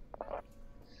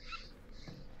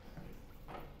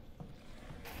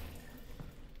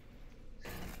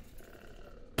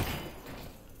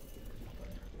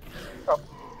 Oh.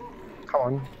 Come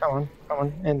on, come on, come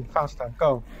on. In faster.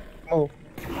 Go. Move.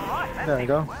 Alright, that There you seems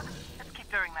go. to work. Let's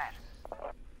keep doing that.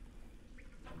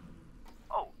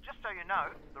 Oh, just so you know,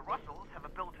 the Russells have a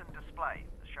built-in display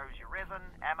that shows you resin,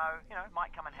 ammo,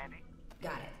 might come in handy.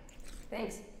 Got it.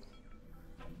 Thanks.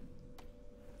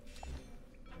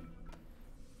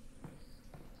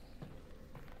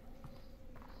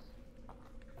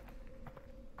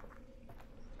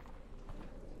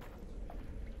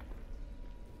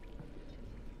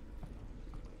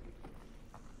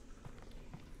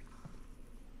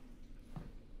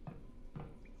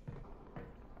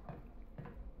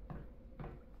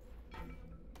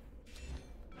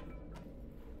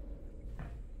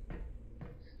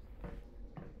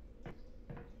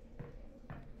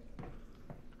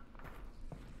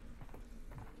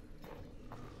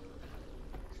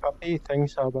 Fuppy,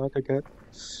 things are about to get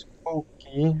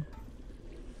spooky.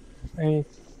 Hey,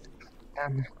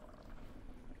 damn.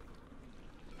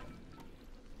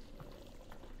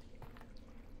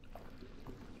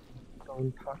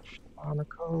 Don't touch the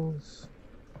barnacles.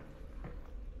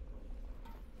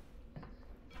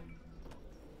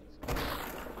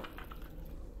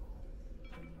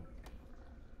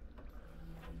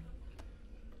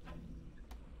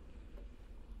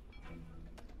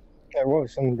 There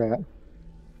wasn't that.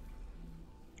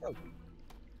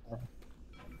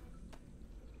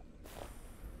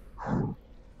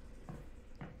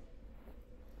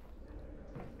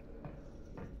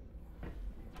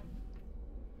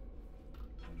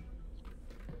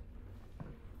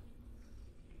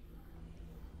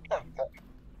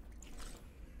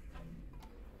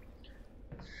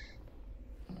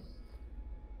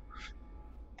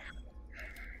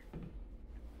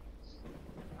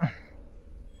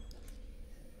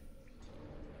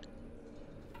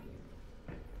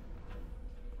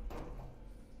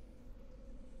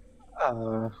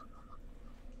 Oh.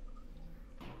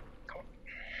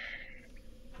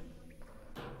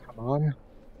 Come on.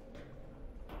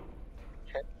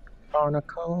 Hit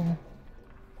barnacle.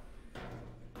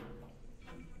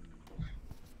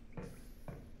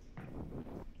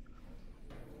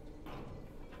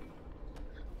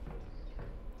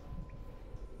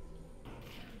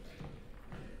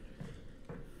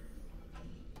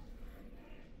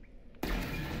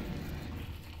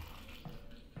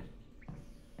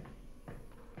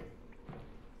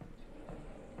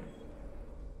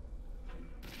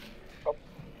 Oh.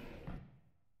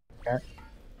 Okay.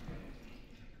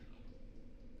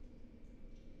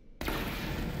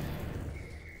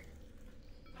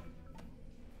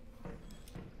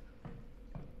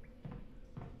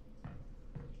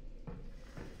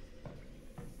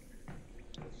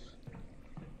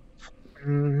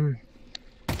 Mm.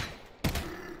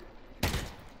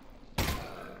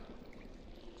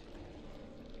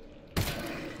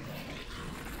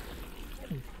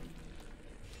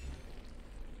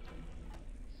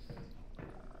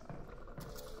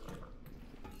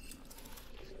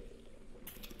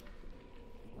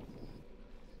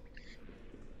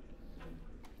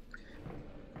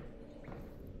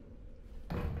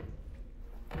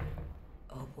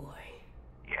 Oh boy.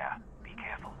 Yeah, be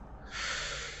careful.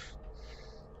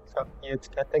 So it's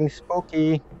getting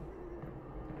spooky.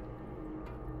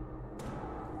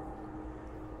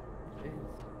 It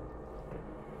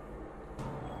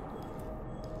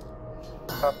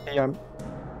is.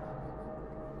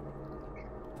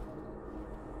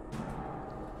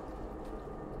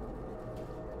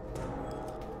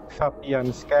 Fuppy,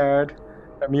 I'm scared.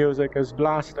 The music is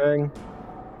blasting.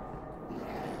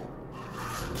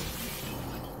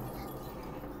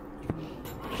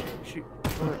 Shoot.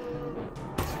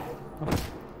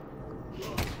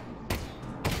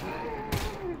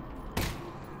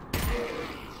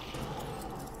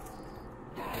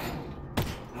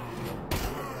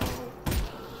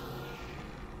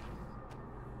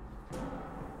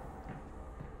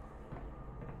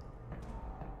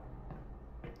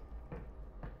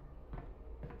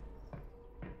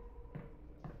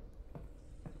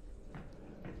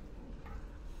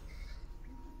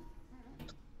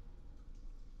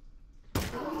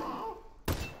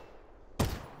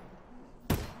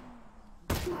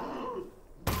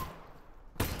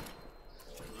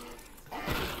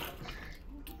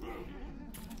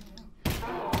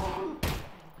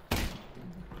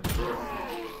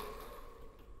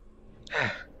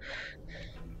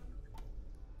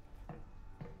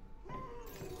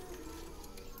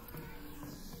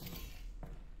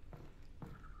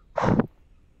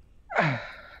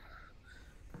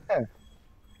 Oh,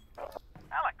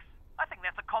 Alyx, I think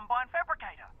that's a combine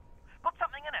fabricator. Put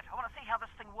something in it. I want to see how this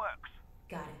thing works.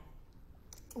 Got it.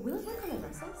 Will it work on the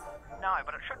vessels? No,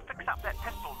 but it should fix up that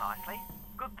pistol nicely.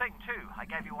 Good thing, too. I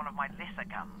gave you one of my lesser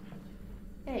guns.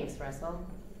 Thanks, Russell.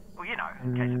 Well, you know,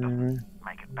 in case it doesn't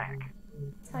make it back.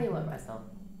 Tell you what, Russell.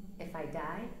 If I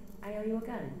die, I owe you a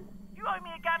gun. You owe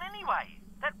me a gun anyway.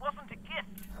 That wasn't a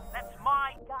gift. That's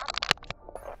my gun.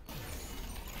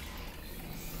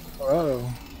 Whoa.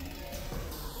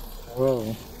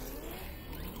 Whoa.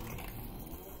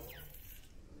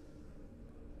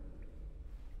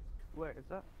 wait, is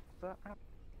that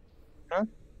Huh?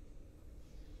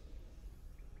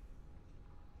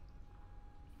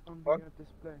 on the What?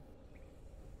 display?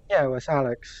 Yeah, it was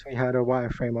Alyx. We had a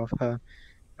wireframe of her.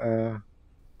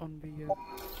 On the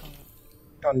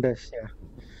On this, yeah.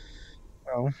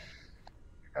 Well,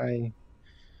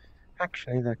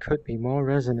 actually, there could be more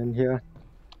resin in here.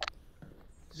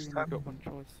 you only got one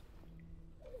choice.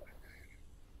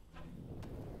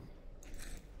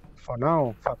 For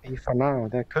now, Fuppy, for now,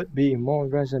 there could be more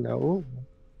resin. Oh,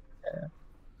 yeah.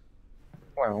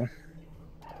 Well,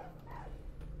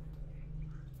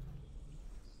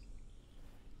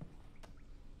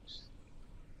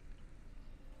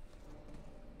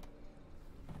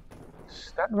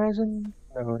 that resin?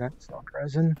 No, that's not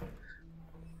resin.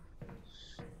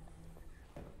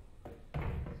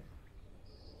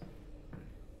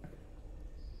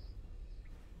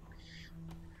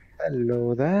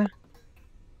 Hello there.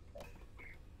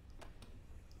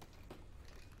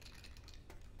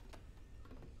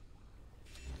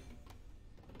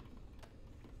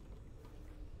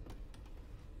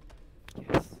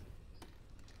 Yes.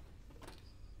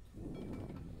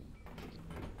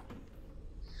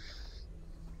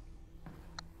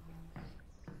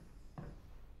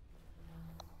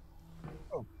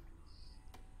 Oh.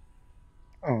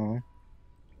 Oh.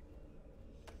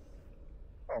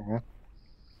 Oh.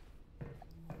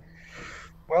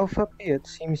 Well, Fuppy, it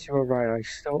seems you were right. I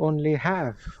still only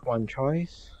have one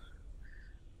choice.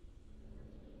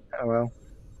 Oh well.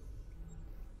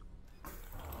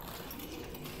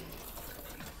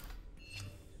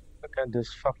 Look at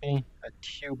this, Fuppy. A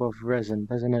tube of resin.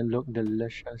 Doesn't it look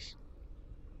delicious?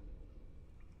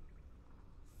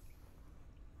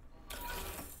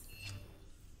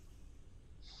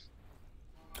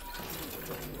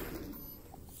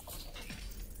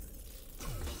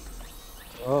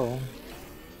 Oh.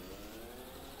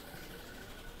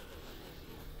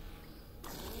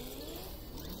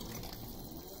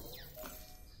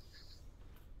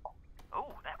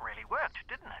 Oh, that really worked,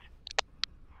 didn't it?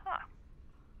 Huh.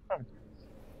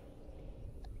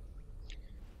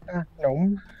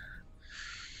 No.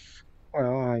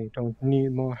 Well, I don't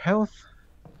need more health.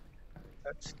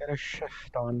 Let's get a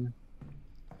shift on.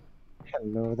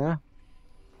 Hello there.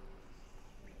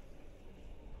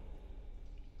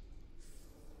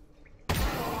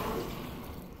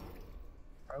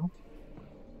 Oh.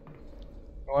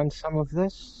 You want some of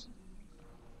this?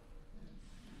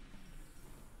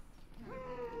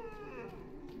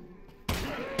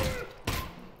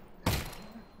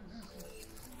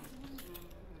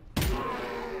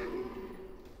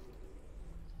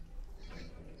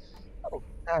 Oh,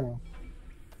 ammo.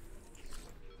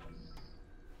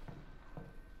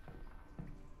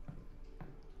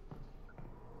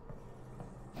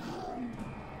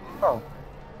 Oh.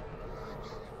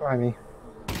 Blimey.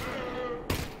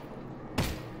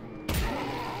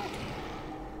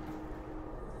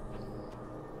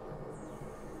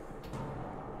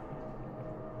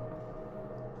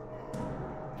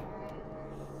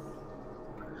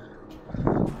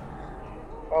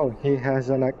 Oh, he has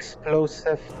an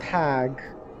explosive tag.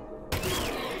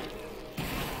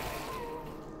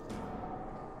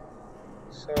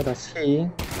 So does he.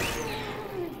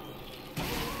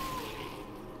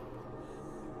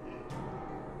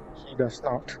 He does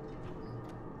not.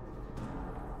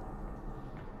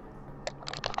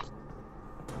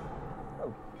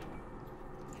 Oh.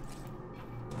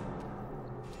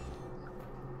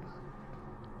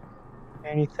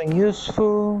 Anything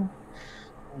useful?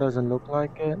 Doesn't look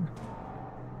like it.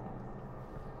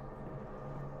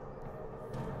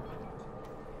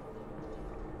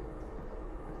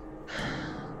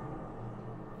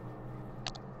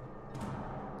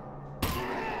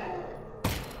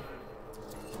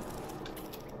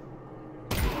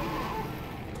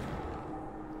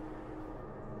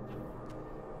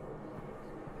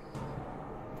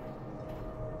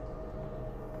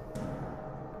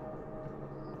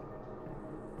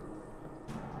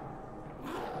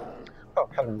 Oh,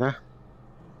 hello there.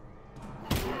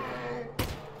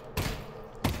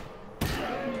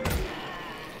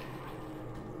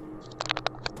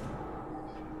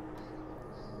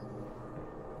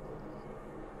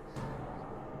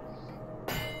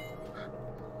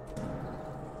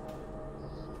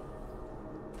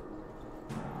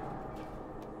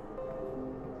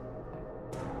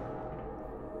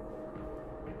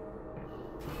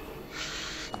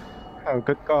 Oh,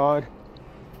 good God.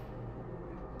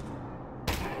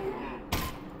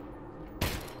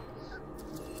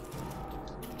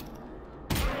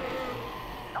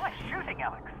 Nice shooting,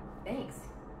 Alyx. Thanks.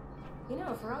 You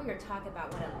know, for all your talk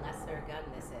about what a lesser gun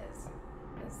this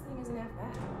thing isn't half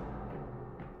bad.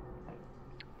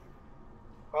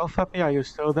 Well, Fuppy, are you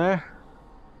still there?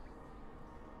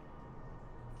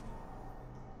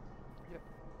 Yep.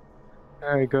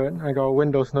 Very good. I got a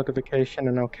Windows notification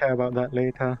and I'll care about that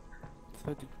later.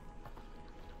 So did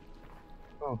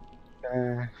Oh,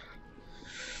 there.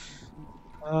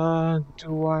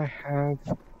 Do I have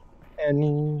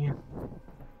any...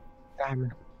 Damn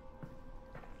it.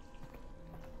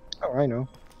 Oh, I know.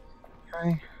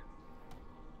 Okay.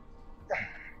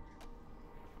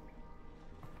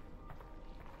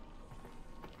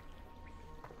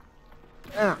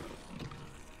 Ah.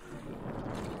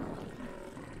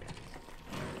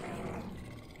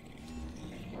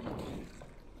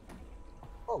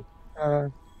 Oh,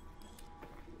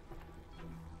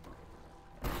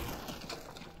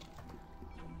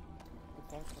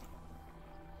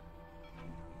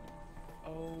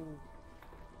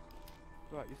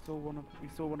 we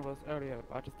saw one of us earlier.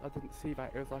 I didn't see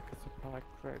that it was like a supply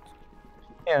crate.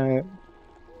 Yeah,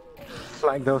 it's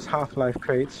like those Half-Life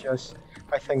crates, just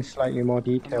I think slightly more And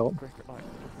detailed. not cricket like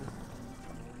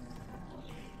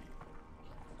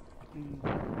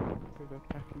with a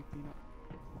packing peanut.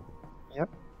 Yep.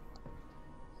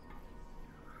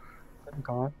 Good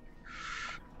God.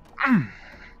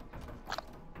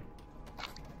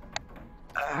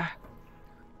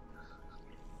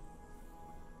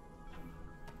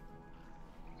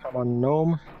 Come on,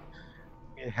 gnome.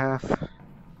 We have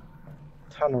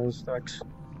tunnels to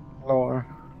explore.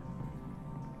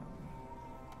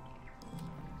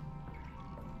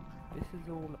 This is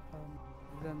all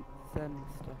Zen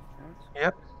stuff, right?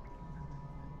 Yep.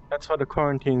 That's what the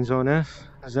quarantine zone is.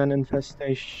 Zen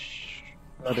infestation.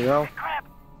 Bloody hell. Crap!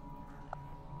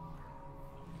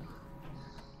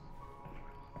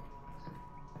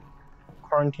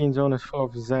 Quarantine zone is full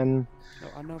of Zen. No,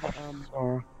 I know that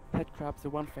Or head crabs are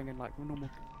one thing in like normal.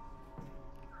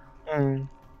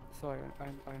 Sorry, I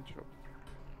interrupted.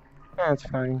 that's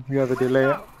fine. We have a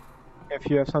delay. If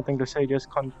you have something to say, just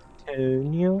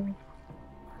continue.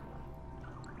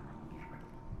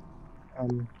 Oh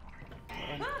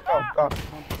God.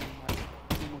 One thing in like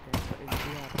normal games, but in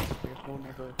VR, that would be a whole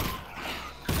nother.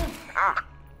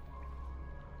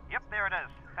 Yep, there it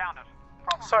is. Found it.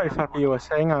 Probably Sorry, just Fuppy, you were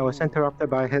saying I was interrupted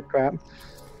by a head crab.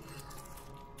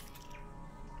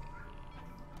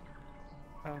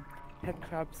 Head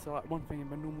crabs are like one thing in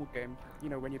the normal game, you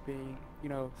know, when you're being, you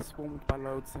know, swarmed by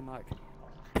loads in like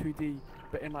 2D,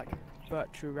 but in like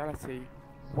virtual reality,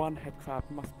 one head crab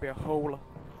must be a whole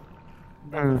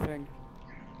another thing.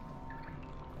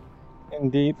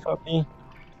 Indeed, Fuppy.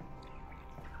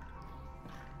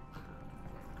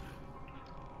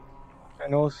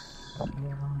 And also,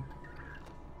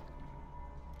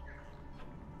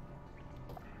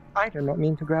 I did not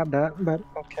mean to grab that, but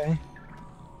okay.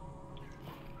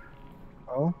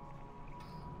 Oh,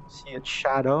 see its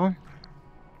shadow.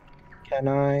 Can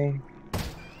I?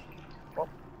 Oh,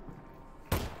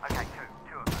 Okay,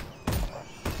 two of them.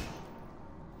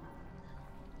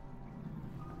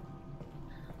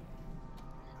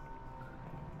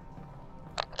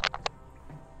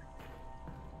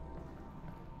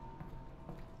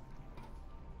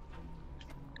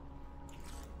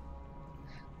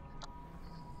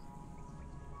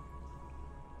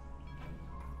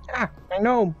 I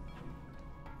know.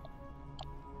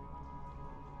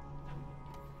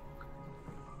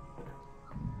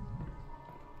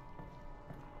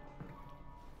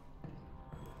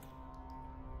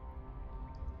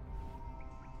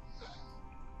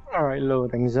 Alright,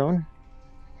 loading zone.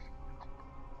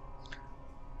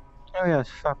 Oh yes,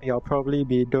 Fuppy, I'll probably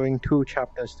be doing 2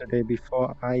 chapters today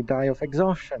before I die of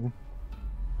exhaustion.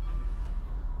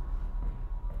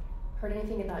 Heard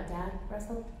anything about Dad,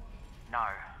 Russell? No.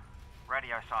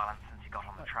 Radio silence since he got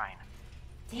on the train.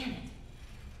 Damn it.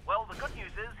 Well, the good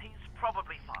news is he's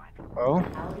probably fine. Oh?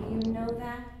 How do you know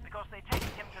that? Because they're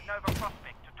taking him to Nova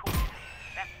Prospect to torture him.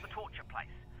 That's the torture place.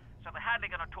 So they're hardly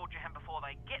going to torture him before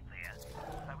they get there.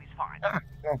 So he's fine.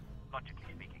 No. Logically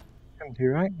speaking. Can be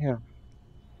right, yeah.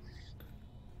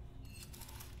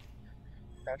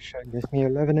 That should give me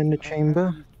 11 in the chamber.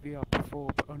 I've used VR before,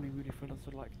 but only really for lots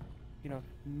of like, you know,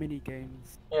 mini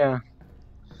games. Yeah.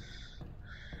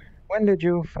 When did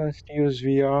you first use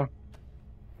VR?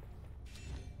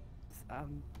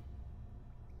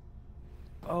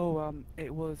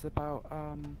 It was about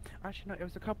actually no, it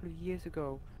was a couple of years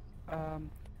ago.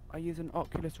 I used an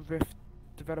Oculus Rift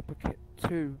developer kit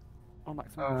 2 on like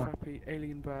some crappy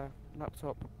Alienware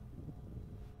laptop.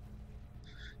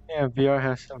 Yeah, VR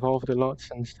has evolved a lot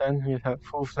since then. We've had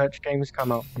full-fledged games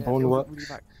come out. Yeah, Boneworks. really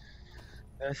like,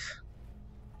 Yes.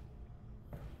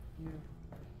 yeah.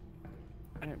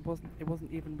 And it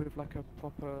wasn't even with like a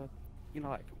proper, you know,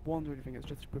 like wand or anything. It's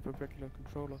just with a regular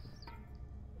controller.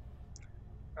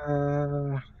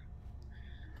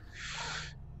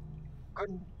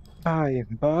 Goodbye,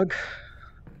 bug.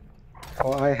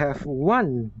 For I have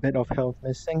 1 bit of health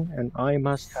missing, and I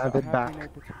must have it back. Been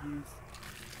able to use,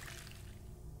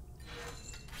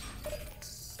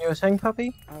 You were saying,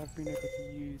 Puppy? I've been able to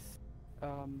use,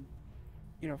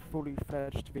 you know, fully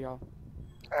fledged VR.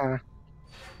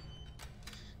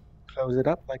 Close it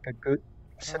up like a good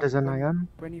citizen I am.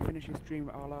 When you finish your stream,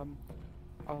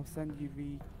 I'll send you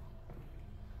the.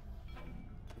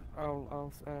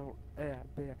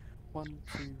 Yeah. 1,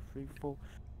 2, 3, 4.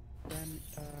 When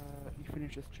you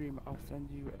finish the stream, I'll send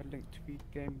you a link to the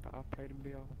game that I've played in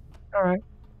VR. Alright.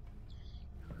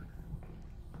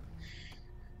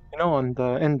 You know, on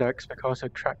the index, because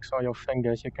it tracks all your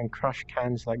fingers, you can crush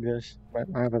cans like this. But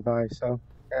I have a Vive, so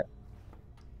yeah.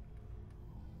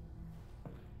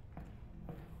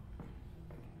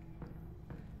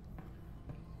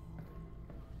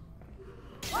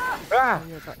 Ah!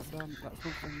 Yeah, that's one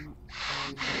thing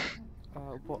I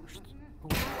watched. Oh,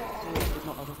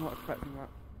 I was not expecting that.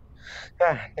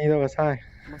 Yeah, neither was I.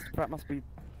 That must be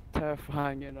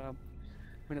terrifying in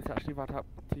when it's actually right up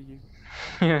to you.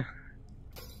 Yeah.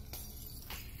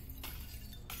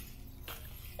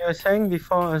 You were saying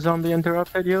before a zombie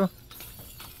interrupted you?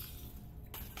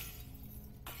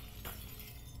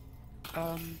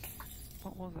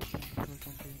 What was it then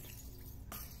before zombie?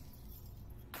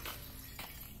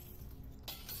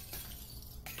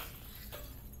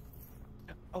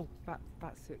 Oh,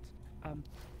 that's it. I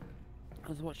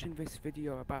was watching this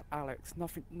video about Alyx.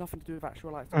 Nothing to do with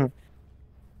actual like sort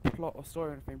of plot or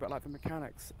story or anything, but like the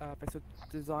mechanics. They sort of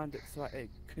designed it so that it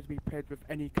could be played with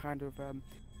any kind of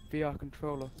VR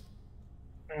controller.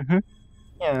 Mm-hmm.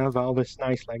 Yeah, Valve is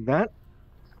nice like that.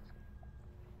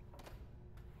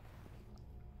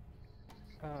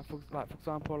 For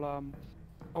example,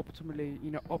 optimally,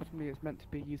 optimally it's meant to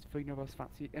be used for those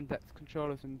fancy index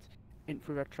controllers and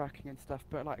infrared tracking and stuff.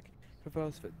 But like for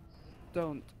those that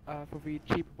don't, for the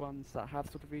cheaper ones that have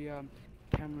sort of the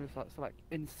cameras that's like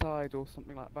inside or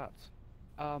something like that,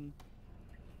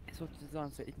 it's sort of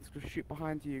designed so it can sort of shoot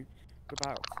behind you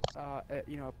without it,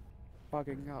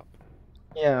 bugging up.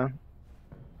 Yeah.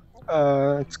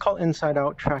 It's called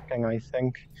inside-out tracking, I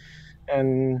think.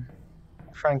 And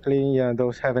frankly, yeah,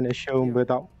 those have an issue Yeah.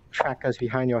 without trackers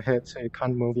behind your head, so you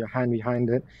can't move your hand behind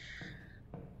it.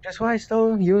 That's why I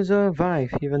still use a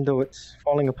Vive, even though it's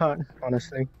falling apart,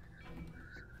 honestly.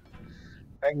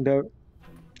 Like come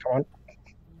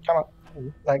on,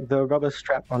 like the rubber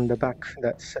strap on the back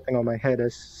that's sitting on my head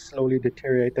is slowly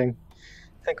deteriorating.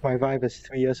 I think my Vive is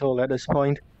 3 years old at this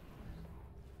point.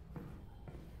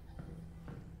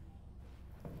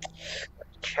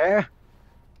 Chair?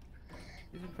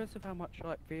 It's impressive how much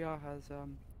like VR has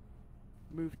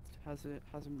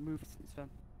hasn't moved since then.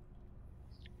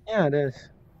 Yeah, it is.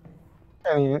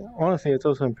 I mean, honestly, it's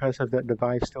also impressive that the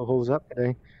Vive still holds up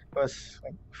today. It was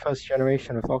like first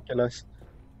generation of Oculus.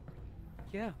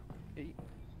 Yeah.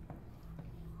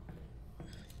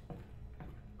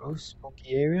 Oh,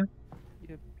 spooky area.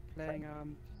 You're playing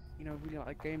really like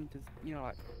a game to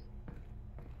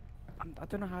I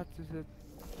don't know how to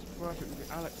describe it. Really.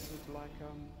 Alyx is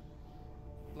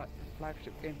like the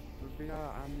flagship game for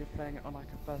VR, and you're playing it on like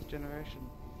a first generation.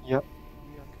 Yep.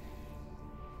 VR.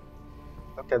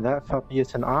 Look at that, Fuppy,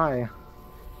 it's an eye.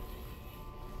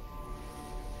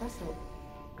 Russell,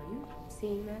 are you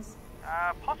seeing this?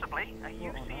 Possibly. Are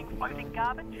you seeing floating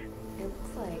garbage? It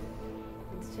looks like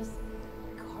it's just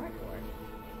cardboard.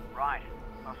 Right.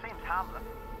 Well, seems harmless.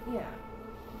 Yeah.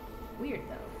 Weird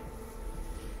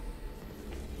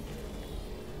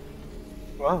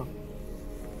though. Wow.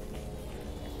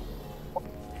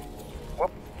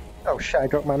 Whoop. Oh shit, I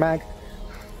dropped my mag.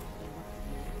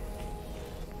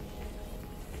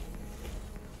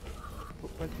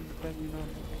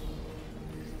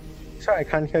 Sorry, I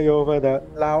can't hear you over the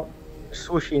loud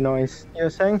swooshy noise. You were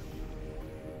saying?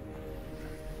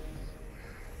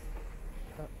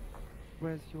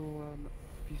 Where's your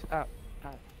views?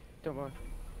 Don't worry.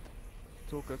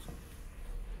 It's all good.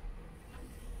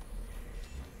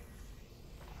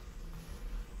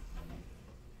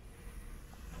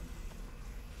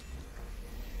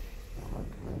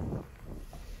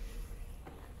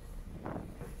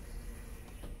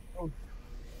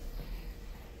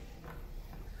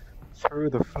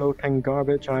 Through the floating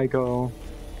garbage I go.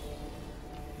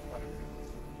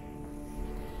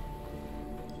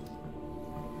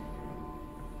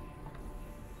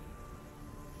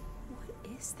 What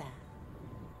is that?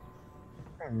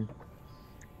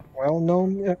 Well,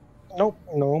 gnome. Nope,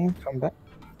 gnome, come back.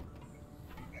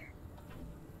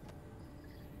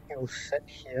 You'll sit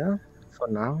here for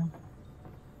now.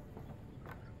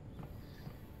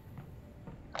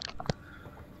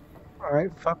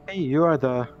 Alright, Fuppy, you are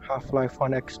the Half-Life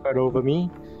 1 expert over me.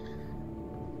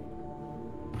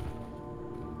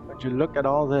 Would you look at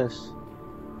all this?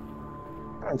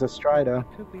 It's a Strider.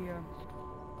 Could be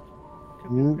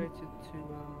related to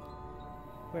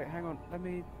wait, hang on. Let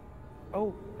me.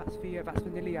 Oh, that's the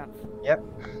Lilianth. Yep,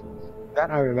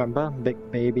 that I remember. Big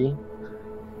baby.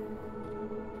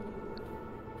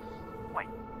 Wait,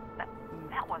 that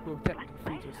one's Well, Black technically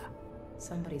Vader. fetus.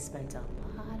 Somebody spent a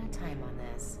lot of time on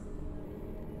this.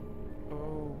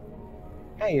 Oh,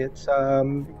 Hey, it's I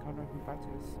think I know who that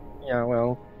is. yeah,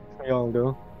 well, we all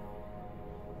do.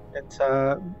 It's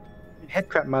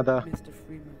Headcrab Mother. Mr.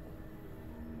 Freeman.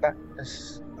 That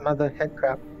is Mother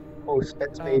Headcrab who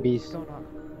spits babies. Donna.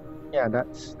 Yeah,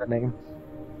 that's the name.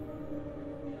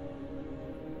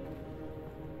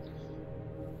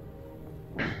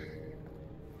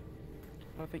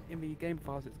 I think in the game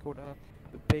files it's called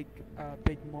the big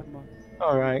mama.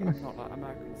 Alright. I'm not like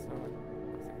American, so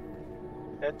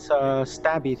It's a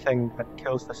stabby thing that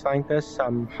kills the scientists,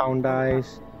 hound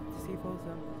eyes.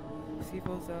 see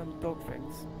those dog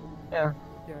things? Yeah.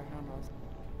 Yeah, hound eyes.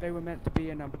 They were meant to be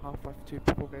in Half-Life 2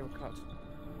 before they were cut.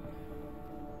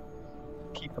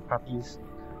 Keep the puppies.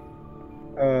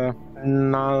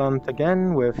 Nalant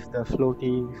again with the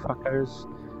floaty fuckers.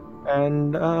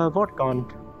 And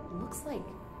Vortgond. Looks like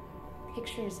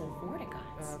pictures of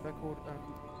Vortigons. They're called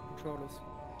controllers.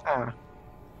 Ah.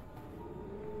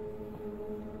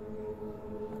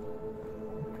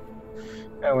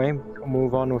 Anyway, we'll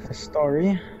move on with the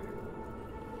story.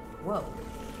 Whoa,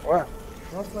 What?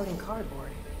 more floating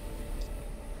cardboard.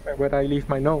 Where would I leave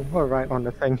my note? Oh, right on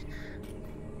the thing.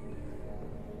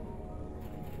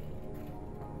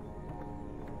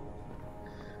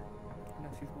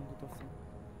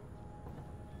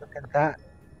 Look at that.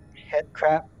 Head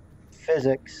crap.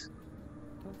 Physics.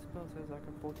 Don't suppose there's like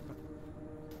a 40.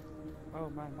 Oh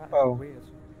man, that is Oh. weird.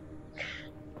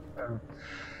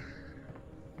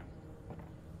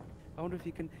 I wonder if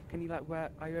you can you like wear,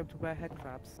 are you able to wear head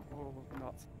crabs or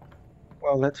not?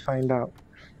 Well, let's find out.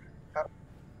 That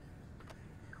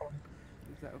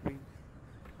would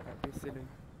be silly.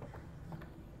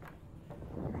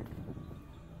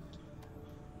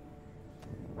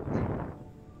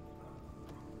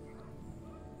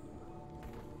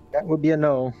 That would be a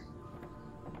no.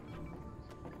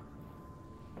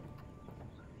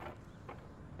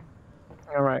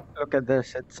 Alright, look at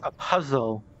this. It's a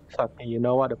puzzle. Fucking, you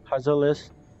know what a puzzle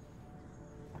is?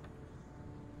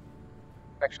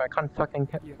 Actually, I can't fucking...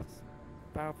 Yes.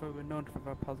 Valve were known for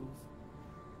their puzzles.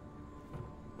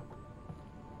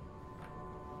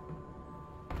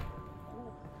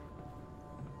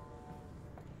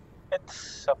 It's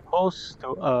supposed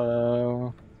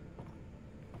to,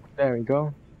 there we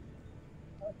go.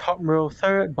 Top row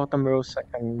third, bottom row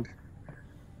second.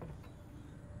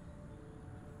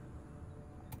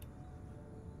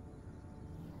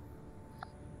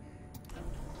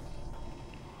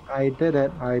 I did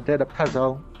it. I did a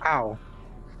puzzle. Ow.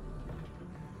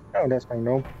 Oh, that's my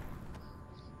no.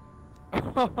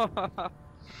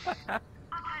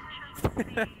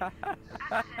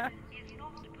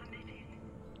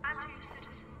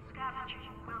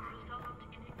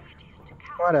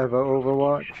 Whatever,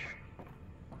 Overwatch.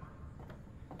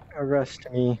 Arrest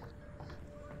me.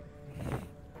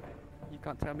 You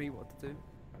can't tell me what to do.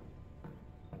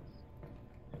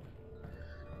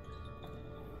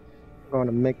 I'm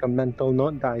gonna make a mental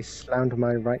note that I slammed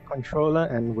my right controller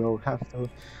and we'll have to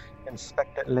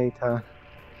inspect it later.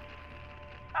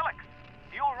 Alyx,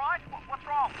 you alright? What's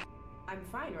wrong? I'm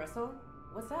fine, Russell.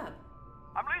 What's up?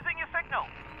 I'm losing your signal.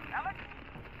 Alyx?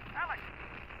 Alyx?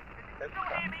 If you still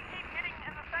hear me, keep heading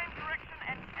in the same direction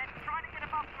and trying to get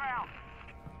above ground.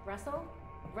 Russell?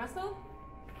 Russell?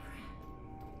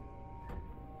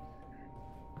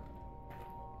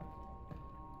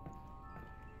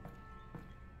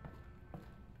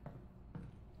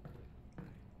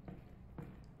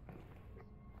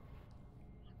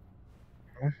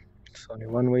 There's only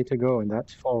one way to go, and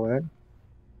that's forward.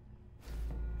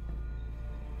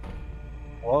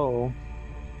 Whoa.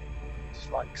 It's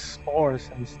like spores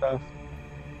and stuff.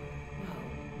 Whoa.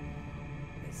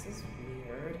 This is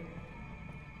weird.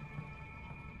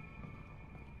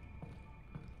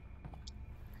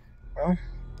 Well,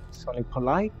 it's only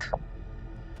polite.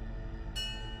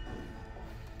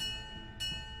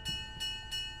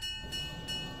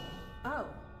 Oh,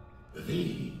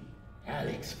 The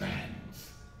Alyx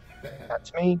fans.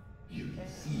 That's me. You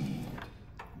received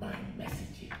my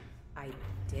messages. I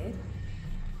did?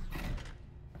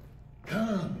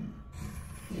 Come,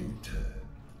 intern.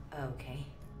 Okay.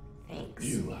 Thanks.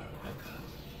 You are welcome.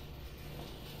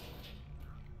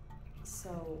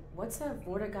 So, what's a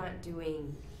Vortigaunt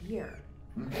doing here?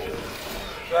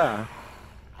 Yeah.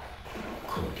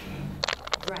 Cooking.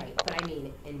 Right, but I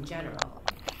mean, in general.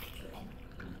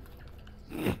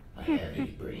 I have a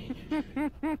brain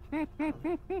injury.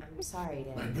 I'm sorry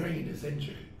My to... brain is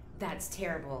injured. That's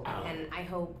terrible, Ow. and I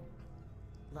hope...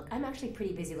 Look, I'm actually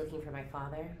pretty busy looking for my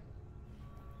father.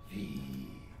 The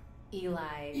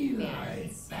Eli Eli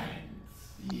Vance.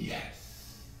 Vance.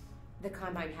 Yes. The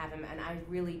Combine have him, and I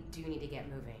really do need to get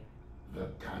moving. The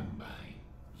Combine.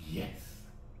 Yes.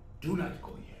 Do not go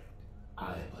yet.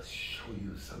 I must show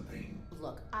you something.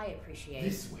 Look, I appreciate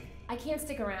This way. I can't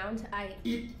stick around.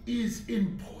 It is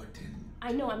important.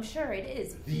 I know, I'm sure it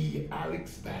is. The Alyx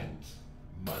Vance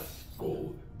must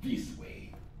go this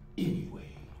way.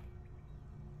 Anyway.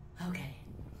 Okay.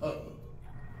 Oh.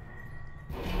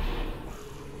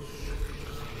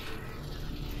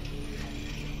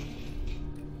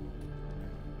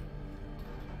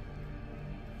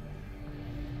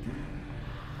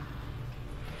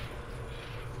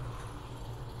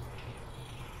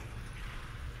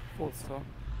 so.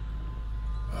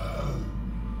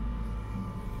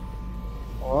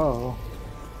 Whoa.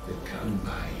 The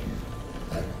Combine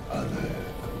and other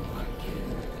again.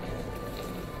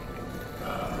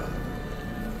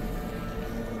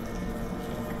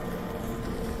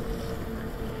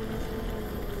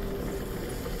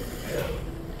 Hell,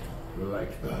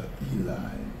 like the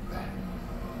Eli van.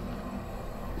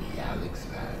 The Alyx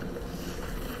van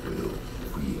will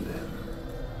free them.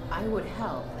 I would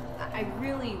help. I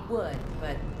really would,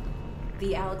 but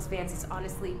the Alyx Vance is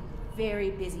honestly very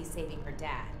busy saving her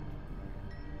dad.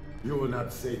 You will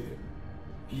not save him.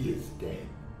 He is dead.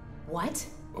 What?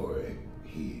 Or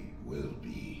he will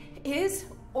be. Is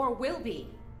or will be?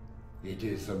 It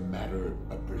is a matter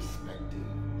of perspective.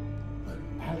 But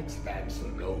Alyx Vance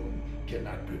alone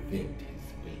cannot prevent his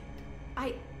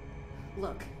fate.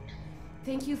 Look,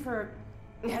 thank you for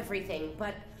everything,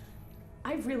 but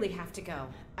I really have to go.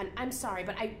 And I'm sorry,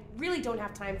 but I really don't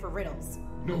have time for riddles.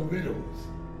 No riddles.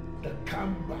 The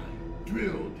Combine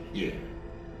drilled here.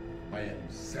 I am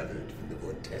severed from the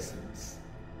vortessence.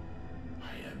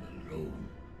 I am alone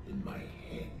in my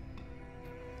head.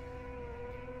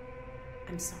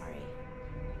 I'm sorry.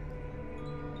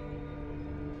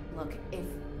 Look,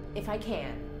 if I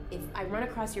can, if I run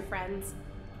across your friends,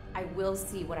 I will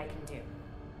see what I can do.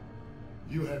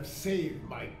 You have saved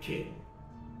my king.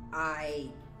 I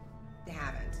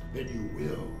haven't. Then you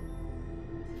will.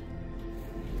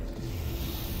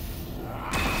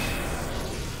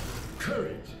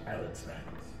 Courage, Alyx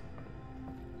Vance.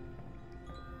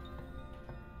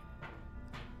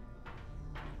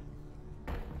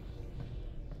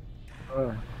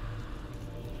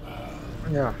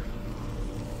 Yeah.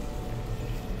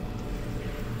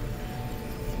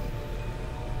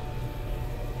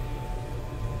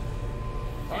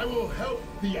 I will help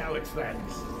the Alyx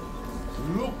Vance.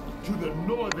 Look to the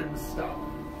northern star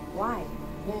Why?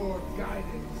 for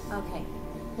guidance. Okay,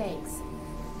 thanks.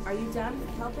 Are you done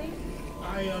helping?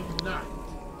 I am not.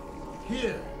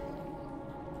 Here.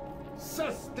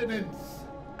 Sustenance.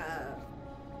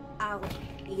 I'll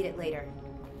eat it later.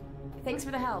 Thanks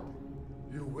for the help.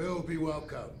 You will be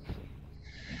welcome.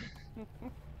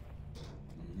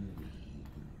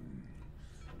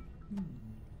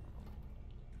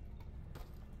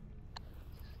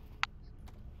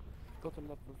 Gotta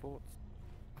love the thoughts.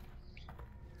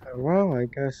 Well, I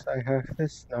guess I have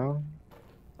this now.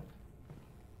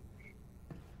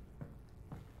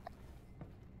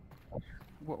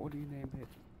 What would you name it?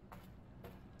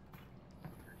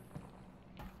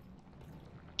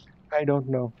 I don't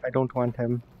know. I don't want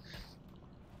him.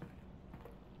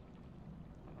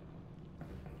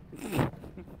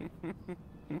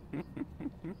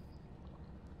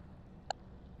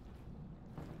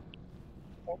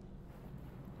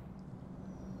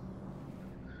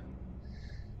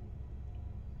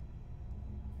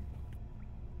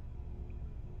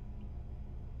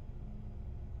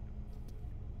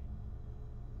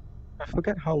 I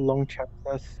forget how long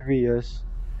chapter 3 is.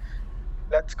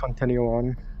 Let's continue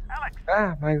on.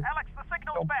 Alyx! My... Alyx, the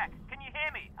signal's back. Can you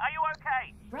hear me? Are you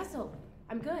okay? Russell,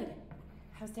 I'm good.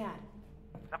 How's Dad?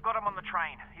 They've got him on the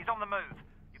train. He's on the move.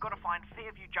 You've got to find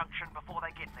Fairview Junction before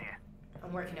they get there.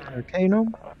 I'm working on it. Okay, no?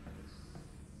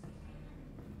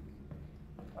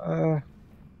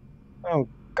 Oh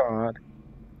god.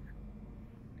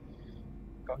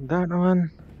 Got that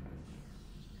one.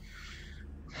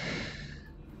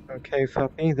 Okay,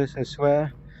 Fuppy, this is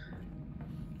where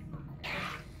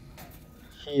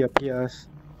he appears.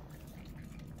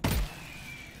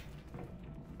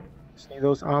 See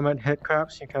those armored head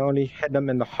crabs? You can only hit them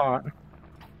in the heart.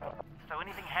 So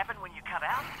anything happened when you cut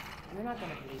out? You're not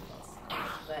gonna believe this,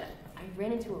 but I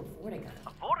ran into a Vortigaunt.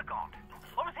 A Vortigaunt?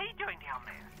 What was he doing down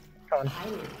there? Come on,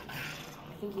 Hiding.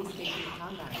 I think he's taking the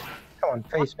combat. come on,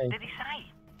 face me. What did he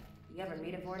say? You ever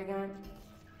meet a Vortigaunt?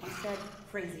 He said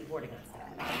crazy Vortigaunt stuff.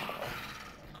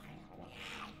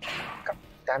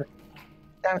 Damn it.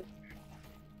 Damn it.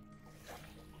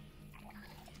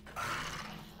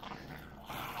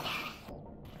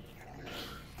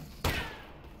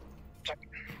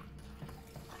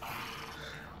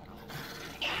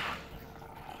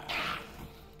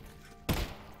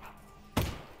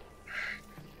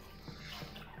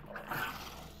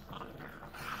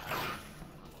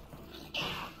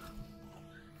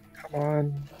 Come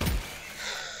on.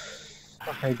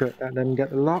 Okay, good. That didn't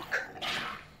get the lock.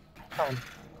 Come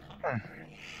on.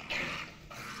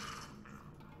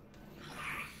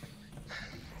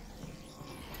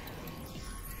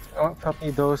 Oh,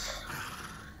 Fuppy, those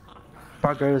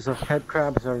buggers of head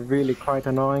crabs are really quite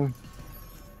annoying.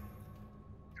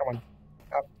 Come on.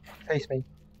 Up. Face me.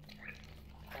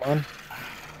 Come on.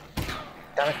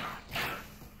 Damn it.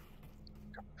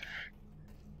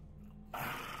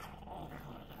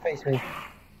 Face me.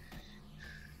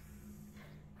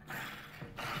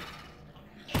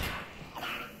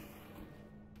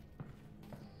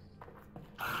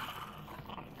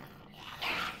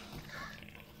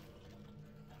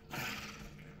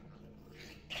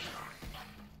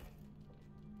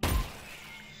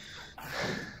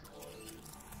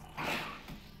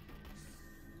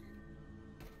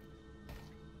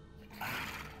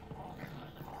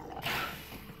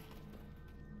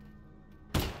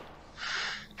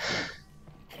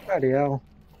 Bloody hell.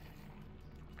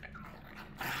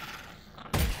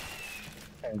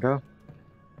 There we go.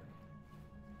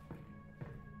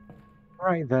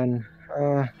 Right then,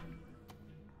 oh,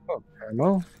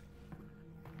 ammo.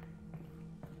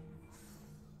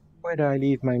 Where did I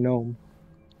leave my gnome?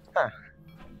 Ah.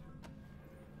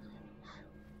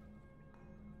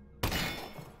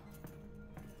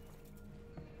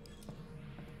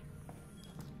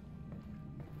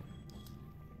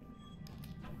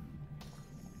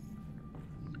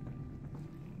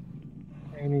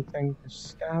 Anything to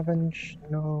scavenge?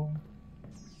 No.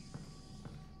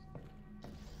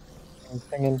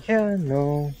 Anything in here?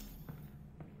 No.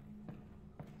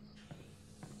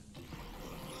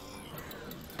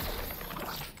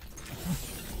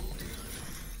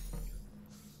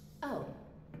 Oh,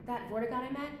 that Vortigaunt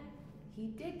I met? He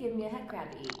did give me a head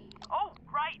crab to eat. Oh,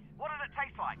 great! What did it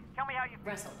taste like? Tell me how you...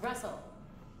 Russell.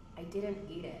 I didn't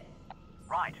eat it.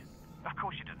 Right. Of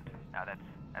course you didn't. No,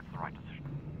 that's the right decision.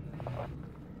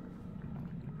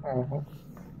 Oh.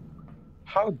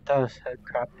 How does head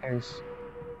crab taste?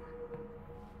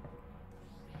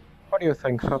 What do you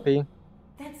think, Fuppy?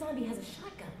 That zombie has a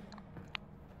shotgun.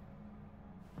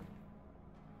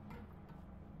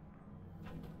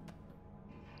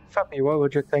 Fuppy, what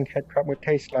would you think head crab would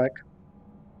taste like?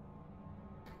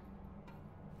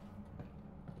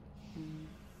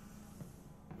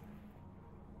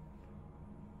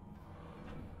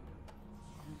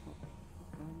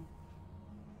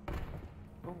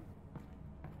 Oh.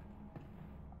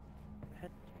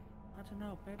 Head, I don't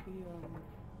know, maybe,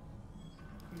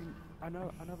 I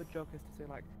know the joke is to say,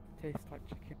 like, tastes like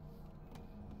chicken,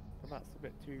 but that's a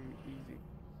bit too easy.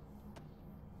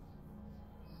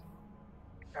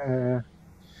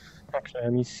 Actually,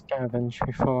 let me scavenge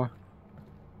before.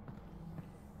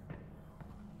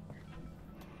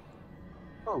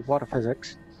 Oh, water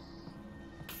physics.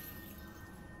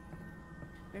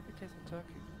 Maybe it tastes like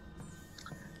turkey.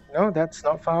 No, that's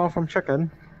not far from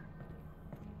chicken.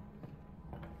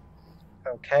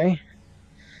 Okay.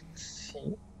 Let's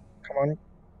see. Come on.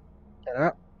 Get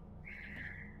up.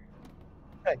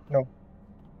 Hey, no.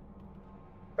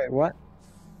 Wait, what?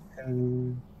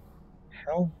 And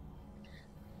hell?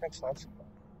 That's not.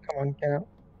 Come on, get out.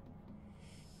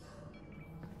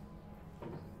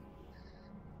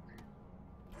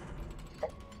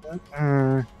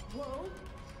 Whoa.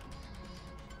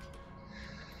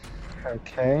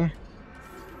 Okay.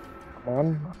 Come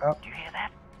on, up. Do you hear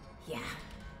that? Yeah.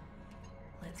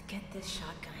 Let's get this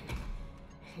shotgun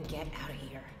and get out of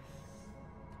here.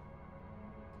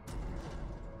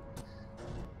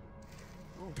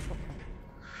 Oh, shotgun.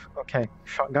 Okay,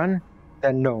 shotgun,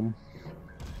 then gnome.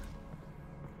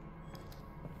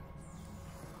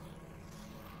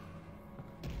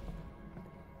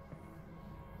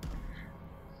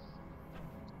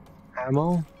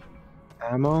 Ammo.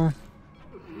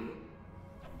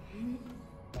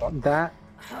 Not that.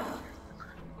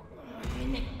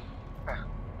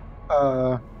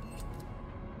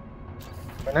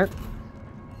 Minute.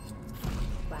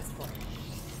 Last one.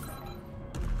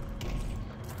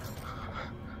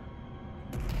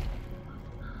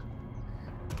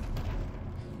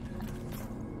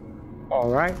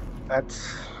 Alright,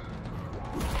 that's...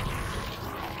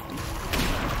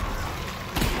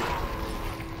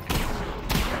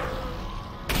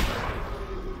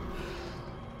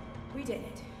 We did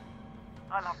it.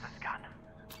 I love this gun.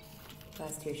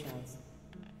 Last 2 shells.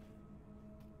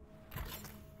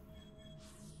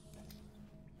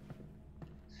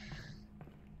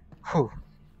 Whew.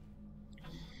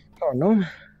 Oh no,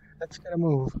 let's get a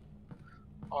move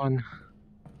on.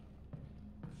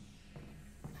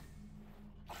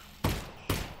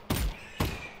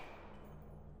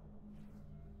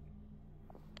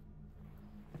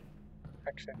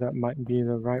 Actually, that might be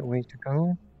the right way to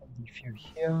go. I'll leave you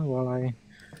here while I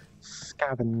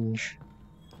scavenge.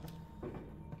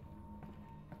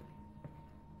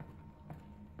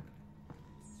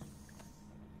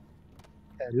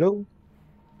 Hello?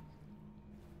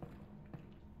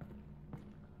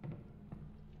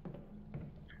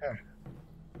 Huh.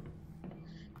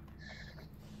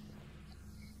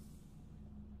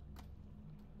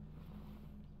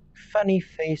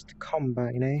 Funny-faced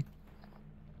combine, eh?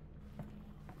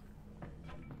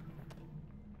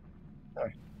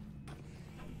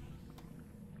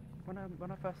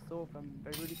 when I first saw them,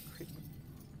 they really creeped me.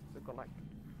 They've got like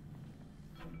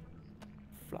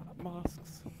flat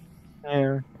masks.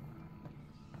 Yeah.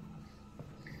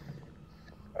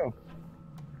 Oh.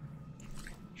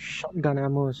 Shotgun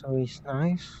ammo is always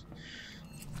nice.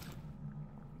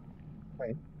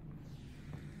 Wait.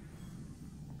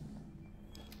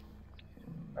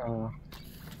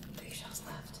 3 shots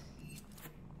left.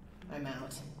 I'm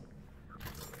out.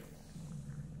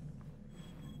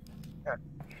 Yeah.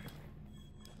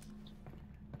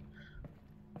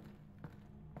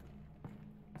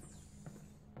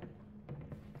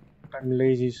 I'm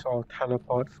lazy, so I'll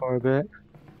teleport for a bit.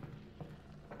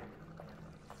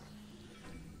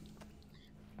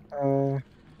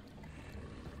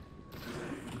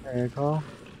 There you go.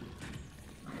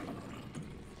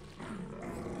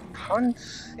 Can't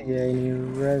see any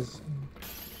resin.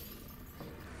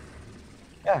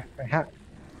 Yeah, I have.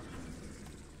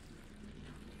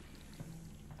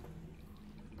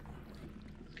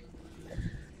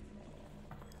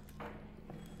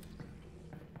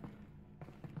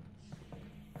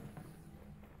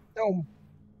 No.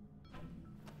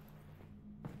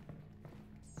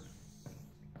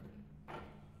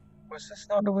 Was this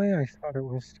not the way? I thought it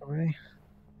was the way.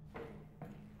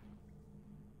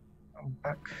 I'm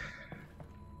back.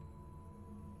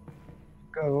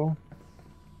 Go.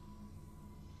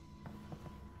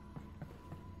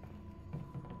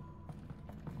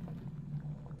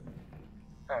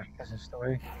 Ah, this is the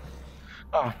way.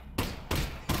 Ah.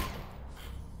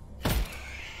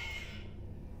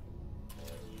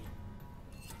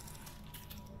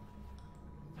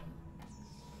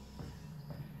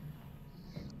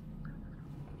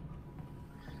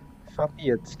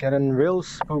 Fuppy, it's getting real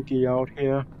spooky out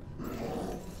here.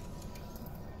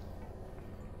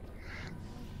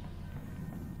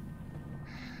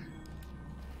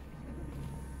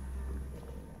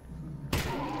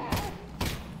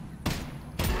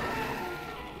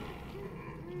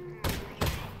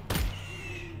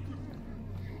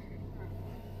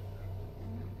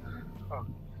 Oh,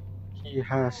 he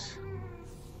has.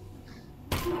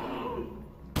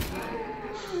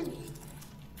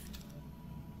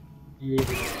 Yeah.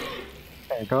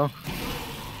 There you go.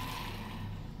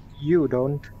 You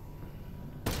don't.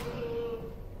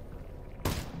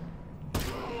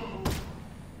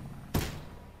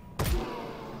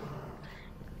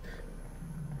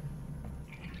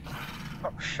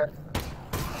 Oh shit.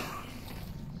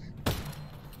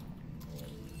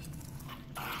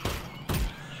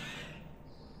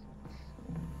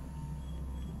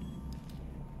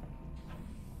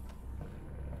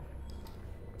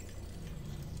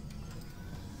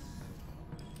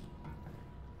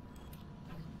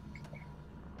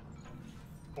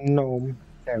 Gnome.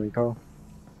 There we go.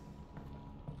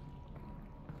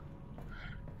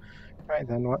 Right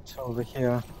then, what's over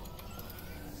here?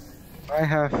 I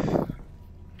have...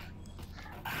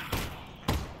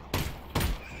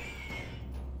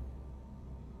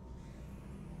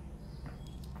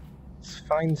 Let's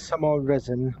find some more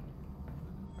resin.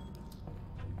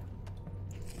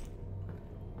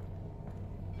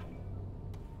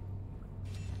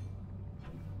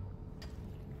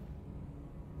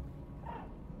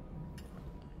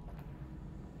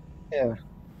 Yeah.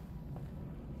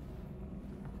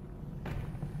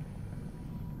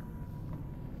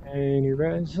 Any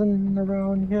resin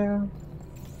around here?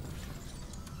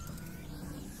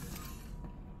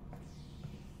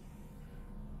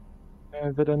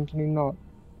 Evidently not.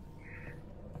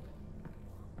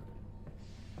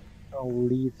 I'll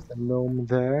leave the gnome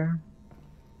there.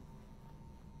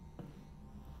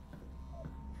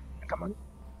 Come on.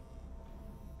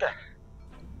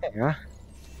 There you are.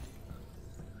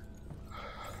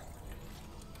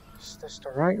 Is this the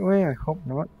right way? I hope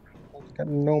not. Let's get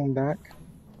the gnome back.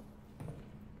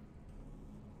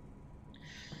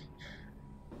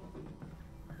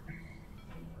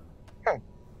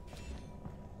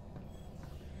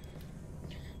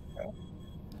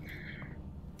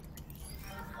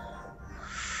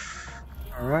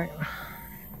 Alright.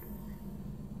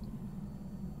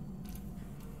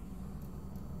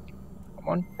 Come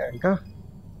on, there you go.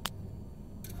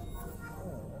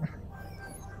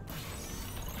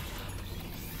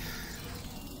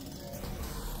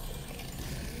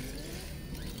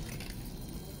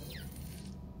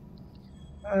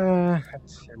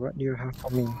 Let's see, what do you have for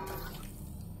me?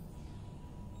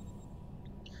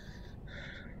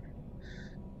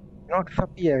 Not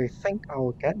Fuppy, I think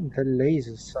I'll get the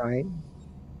laser sight.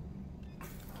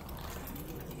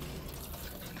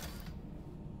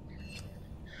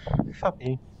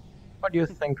 Fuppy, what do you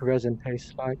think resin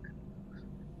tastes like?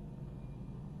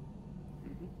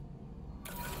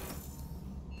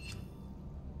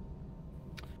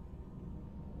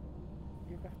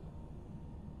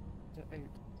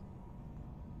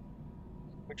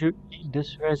 Would you eat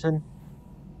this resin?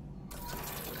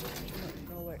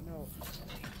 No, wait, no.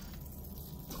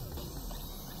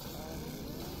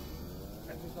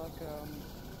 It was like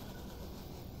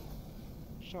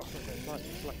chocolate, it's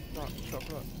like dark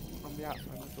chocolate on the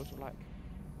outside and sort of like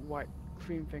white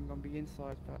cream thing on the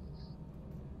inside, but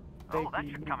Oh, that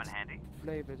vaguely should come in mint handy.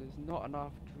 flavours is not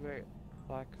enough to create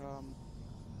like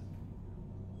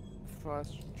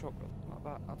fries chocolate like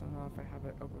that. I don't know if I have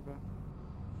it over there.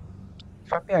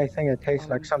 Fuppy, I think it tastes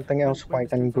like something else When white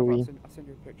this and turns over, gooey. I'll send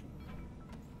you a picture.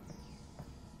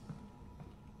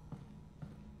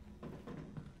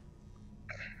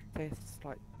 Tastes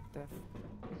like death.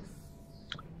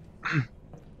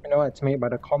 You know, it's made by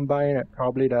the Combine, it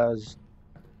probably does.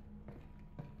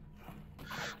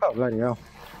 Oh, bloody hell.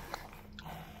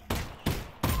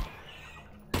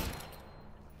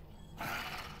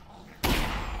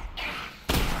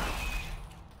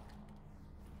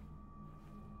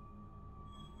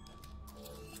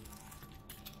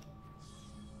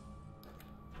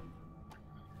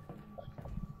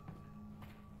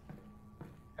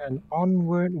 And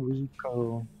onward we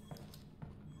go.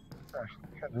 Ah,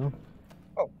 hello.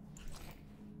 Oh.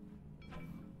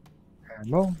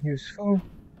 Ammo, useful.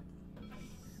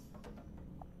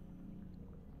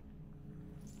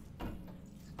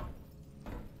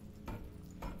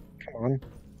 Come on.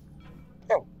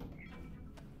 Oh.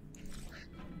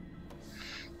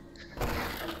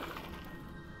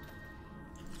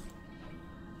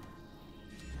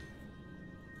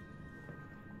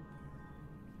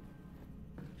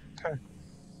 Huh.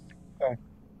 Oh.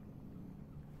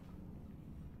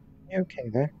 You okay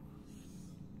there?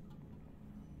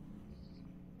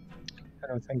 I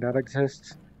don't think that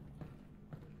exists.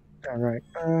 Alright,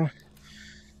 3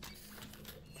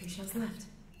 shells left.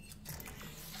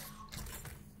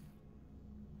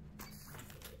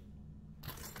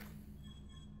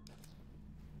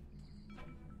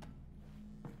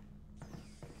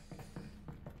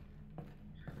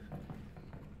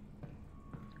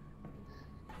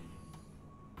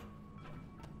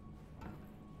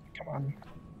 come on.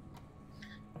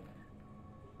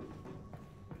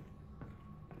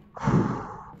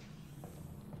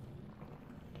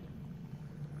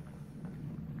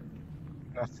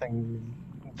 Nothing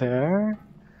there.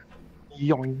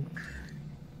 Yoink.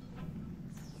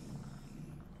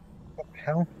 What the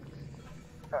hell?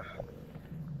 Ah.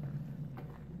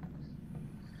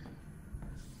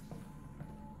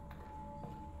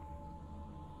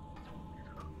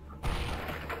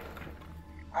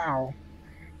 Ow.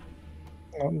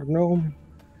 Not the gnome.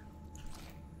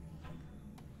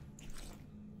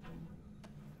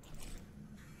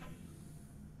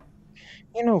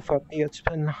 You know, Fuppy, it's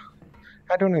been...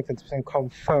 I don't know if it's been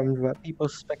confirmed, but people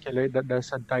speculate that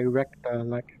there's a director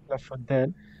like Left 4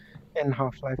 Dead in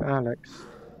Half-Life Alyx.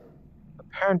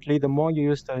 Apparently, the more you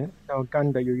use the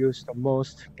gun that you use the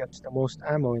most gets the most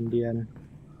ammo in the end.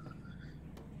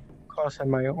 Because in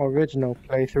my original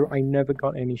playthrough, I never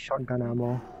got any shotgun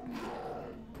ammo.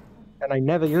 And I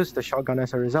never used the shotgun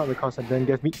as a result because it didn't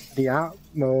give me the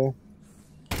ammo.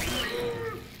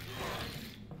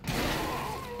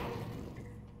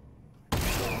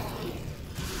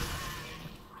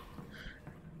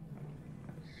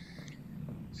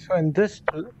 So in this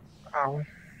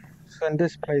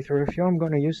playthrough, if I'm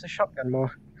gonna use the shotgun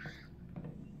more.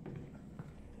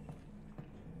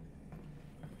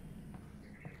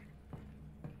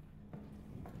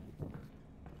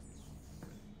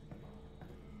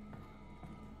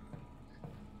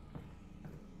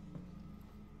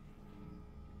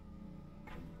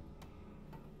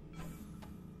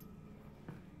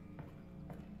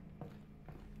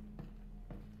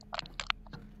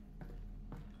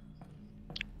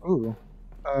 Ooh.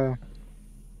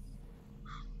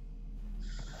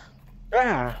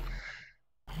 Ah!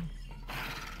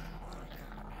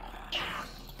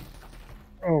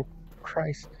 Oh,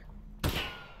 Christ.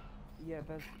 Yeah,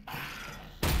 there's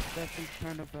some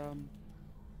kind of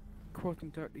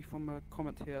quoting directly from a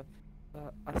comment here.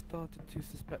 I started to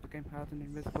suspect the game had an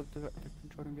invisible director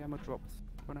controlling the ammo drops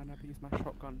when I never used my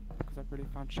shotgun because I really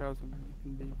found shells in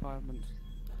the environment.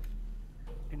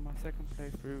 In my second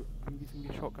playthrough, I'm using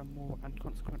the shotgun more and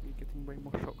consequently getting way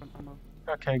more shotgun ammo.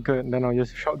 Okay, good. Then I'll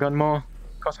use the shotgun more.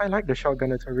 Because I like the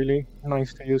shotgun, it's a really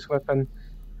nice to use weapon.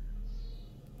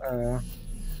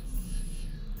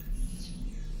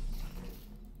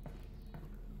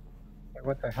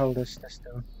 What the hell does this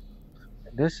do?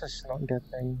 This is not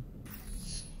getting...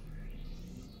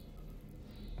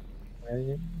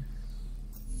 Right.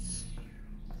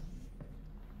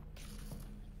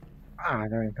 Ah,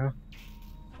 there we go.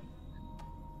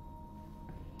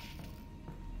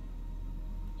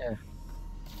 Yeah.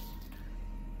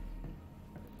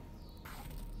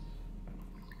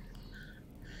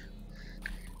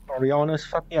 I'll be honest,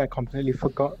 Fuppy, I completely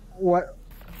forgot what.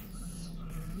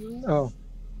 Oh.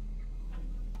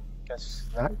 Guess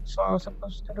that's what I was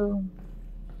supposed to do.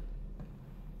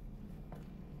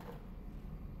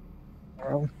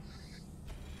 Well.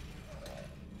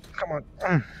 Come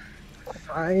on.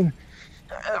 Fine.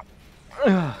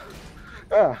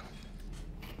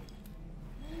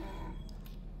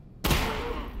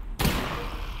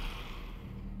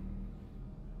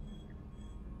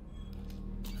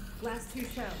 Last 2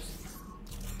 shells.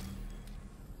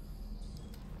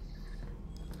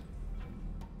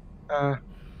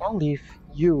 I'll leave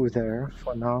you there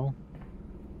for now.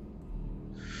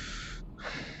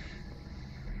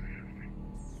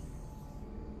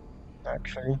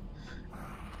 Actually.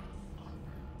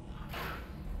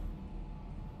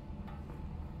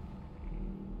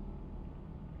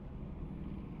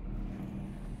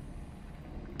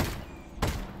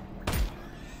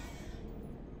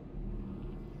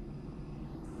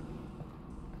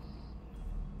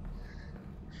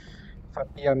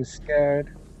 Fuppy, I'm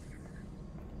scared.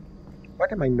 Where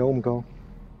did my gnome go?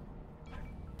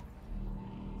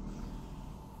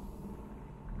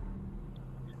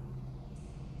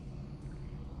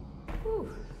 Whew.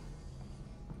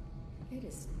 It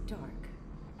is dark.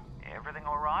 Everything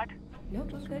all right?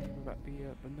 Nope, I'm good. About the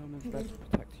gnome is there to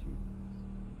protect you.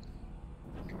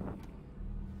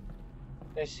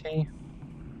 Is he?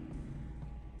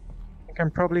 You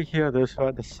can probably hear this,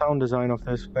 but the sound design of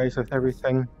this place with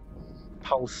everything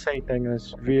pulsating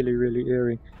is really, really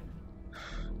eerie.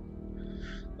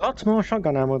 Lots more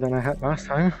shotgun ammo than I had last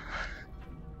time.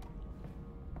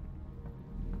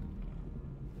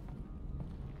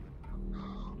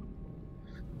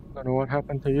 Don't know what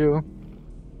happened to you.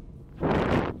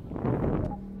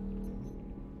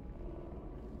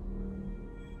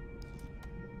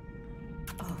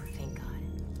 Oh, thank God.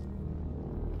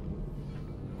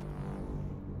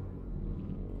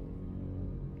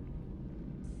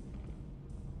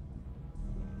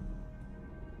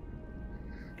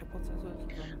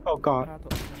 Oh God.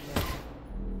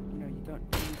 You know, you don't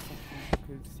need something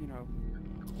because, you know.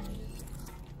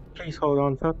 Please hold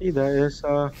on, Fuppy. There is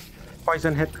a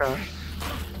poison head crab.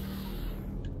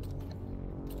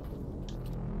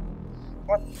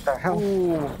 What the hell?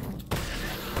 Ooh.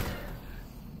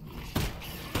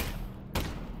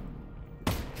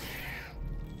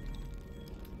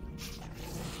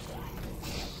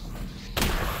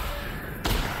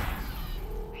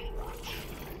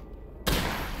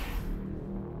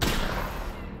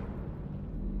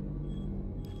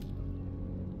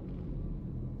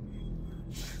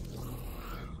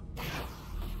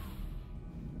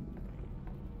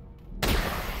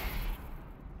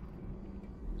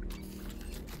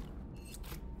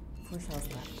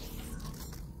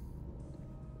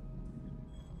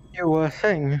 You were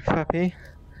saying, Fuppy.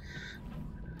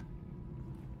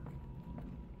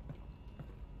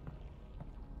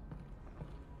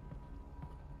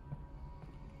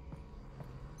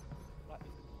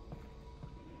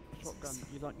 Shotgun.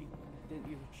 You didn't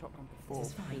use a shotgun before.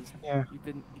 It's fine. Yeah. You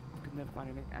could never find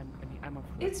any ammo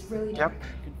for it. It's really Yep. dark. You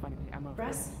couldn't find any ammo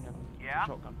Russ? for it, you know, Yeah?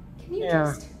 shotgun. Can you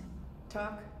Yeah. just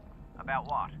talk? About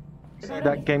what? See,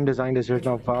 that game design decision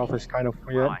of Valve is kind of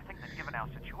weird. Well, I think that given our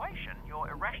situation, your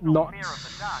irrational Not fear of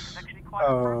the dark is actually quite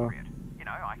appropriate. You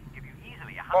know, I can give you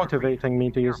easily 100 motivating me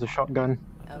to use the reasons shotgun.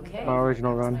 Okay. My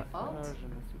original that was run. my fault.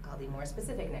 I'll be more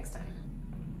specific next time.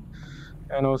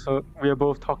 And also, we are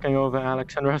both talking over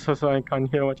Alyx and Russell, so I can't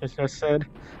hear what you just said.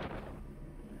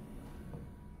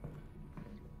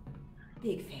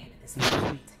 Big fan of this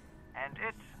movement. And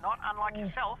it, not unlike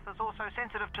yourself, is also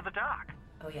sensitive to the dark.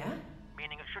 Oh yeah?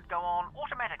 Meaning it should go on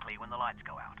automatically when the lights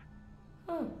go out.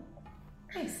 Oh,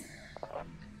 nice.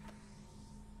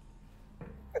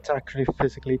 It's actually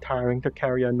physically tiring to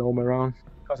carry a gnome around,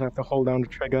 because I have to hold down the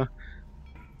trigger.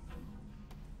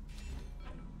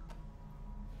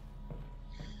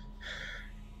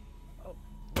 Oh,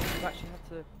 you actually have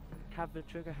to have the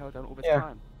trigger held down all the Yeah.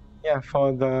 time. Yeah,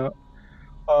 for the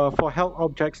for held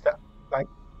objects that like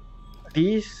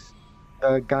these,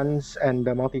 the guns and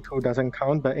the multi-tool doesn't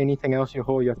count, but anything else you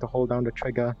hold, you have to hold down the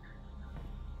trigger.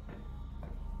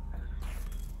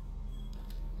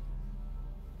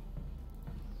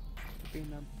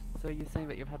 So you're saying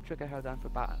that you've had trigger held down for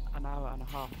about an hour and a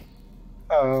half?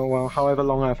 Well, however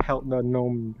long I've held the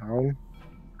gnome down,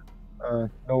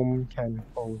 gnome can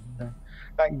hold down.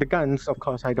 Like the guns, of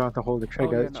course, I don't have to hold the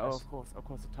trigger. Oh, yeah, it's no, just, of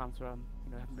course, the times where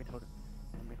you know, haven't been holding.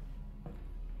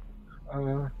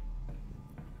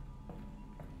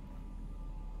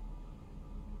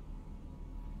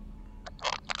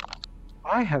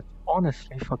 I have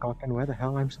honestly forgotten where the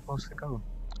hell I'm supposed to go.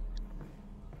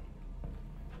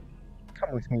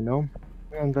 Come with me, Gnome.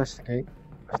 We'll investigate.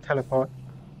 Let's teleport.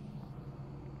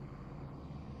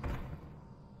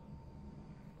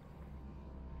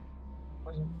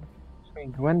 So we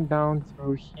went down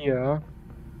through here.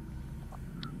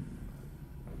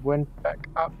 Went back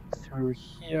up through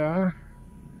here.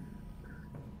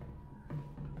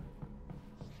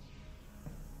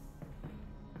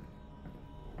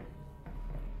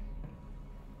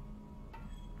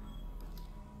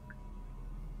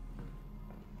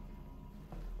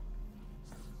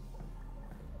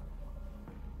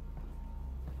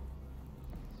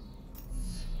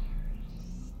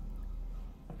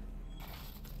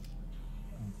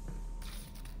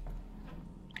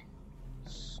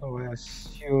 So I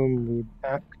assume we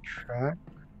backtrack.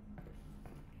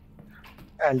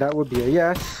 And that would be a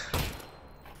yes.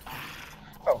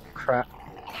 Oh, crap.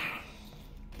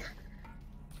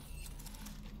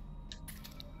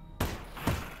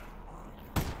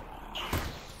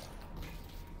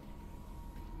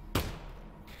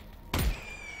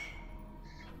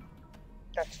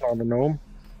 That's not a gnome.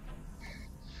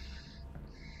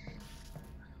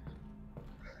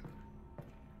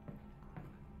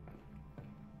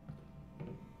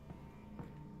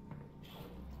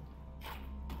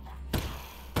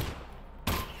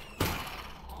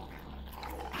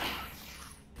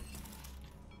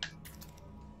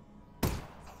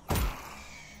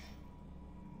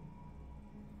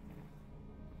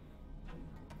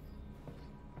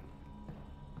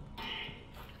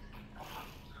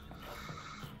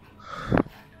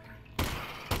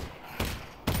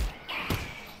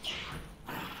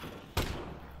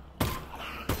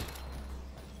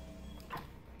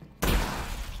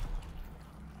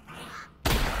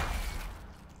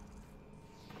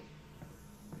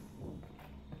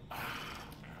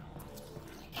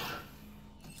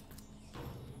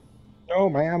 Oh,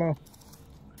 my ammo.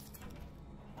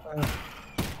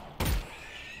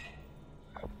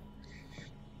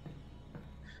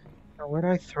 Now where'd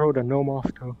I throw the gnome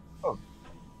off to? Oh,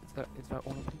 Is that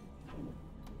all of them?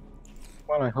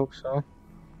 well, I hope so.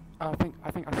 I think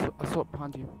I saw it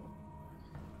behind you.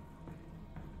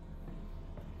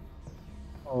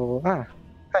 Oh,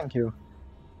 thank you.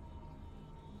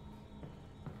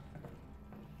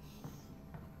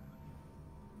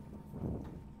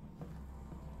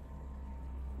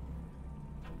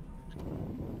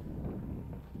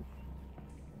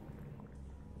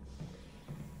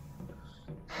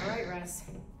 All right, Russ.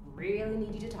 Really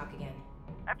need you to talk again.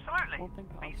 Absolutely. One thing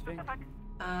that I Be was thinking.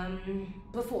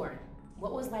 specific. Before.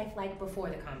 What was life like before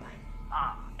the Combine?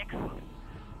 Ah, excellent.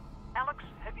 Alex,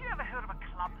 have you ever heard of a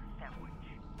club sandwich?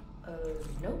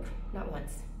 Nope. Not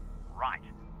once. Right.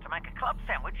 To make a club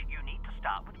sandwich, you need to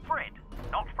start with bread.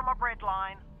 Not from a bread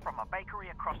line, from a bakery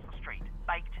across the street.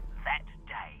 Baked that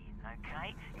day,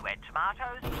 okay? You add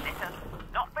tomatoes, lettuce,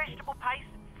 not vegetable paste,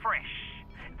 fresh.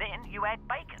 Then you add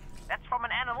bacon. That's from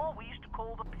an animal we used to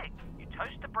call the pig. You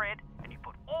toast the bread, and you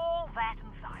put all that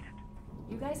inside it.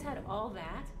 You guys had all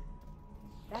that?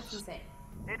 That's insane.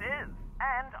 It is.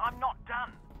 And I'm not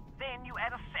done. Then you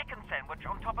add a second sandwich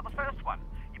on top of the first one.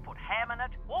 You put ham in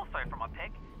it, also from a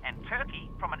pig, and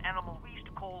turkey from an animal we used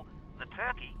to call the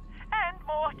turkey. And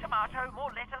more tomato,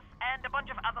 more lettuce, and a bunch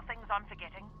of other things I'm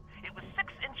forgetting. It was 6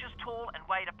 inches tall and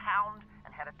weighed a pound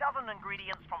and had a dozen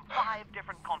ingredients from 5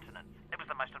 different continents. It was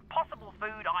the most impossible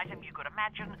food item you could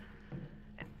imagine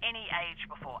in any age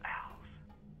before ours.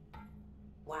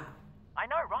 Wow. I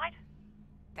know, right?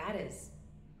 That is...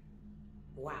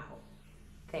 wow.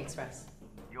 Thanks, Russ.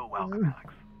 You're welcome,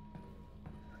 Alex.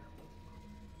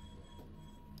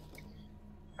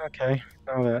 Okay,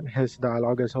 now that his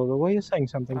dialogue is over, were you saying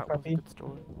something, That was a Fuppy? good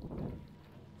story.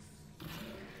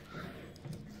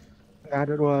 That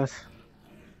it was.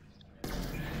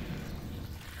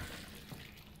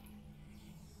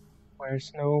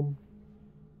 Where's gnome?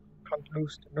 Can't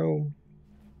lose the gnome.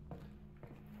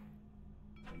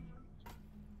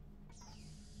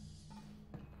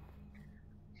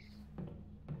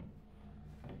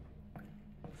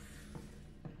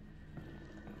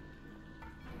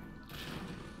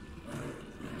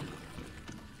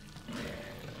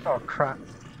 Oh crap.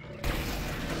 Anyway,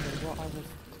 what I was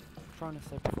trying to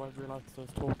say before I realised I was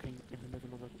talking in the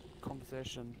middle of a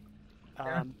conversation.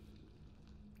 Yeah.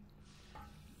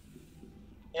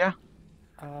 Yeah.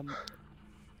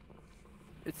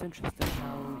 It's interesting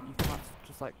how you can't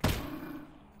just like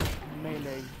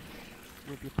melee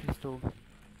with your pistol.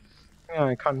 Yeah,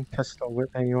 I can't pistol whip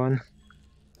anyone.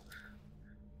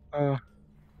 Wait,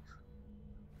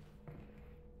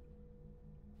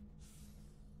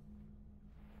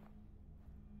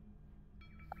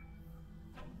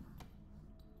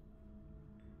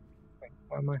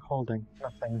 what am I holding?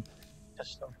 Nothing.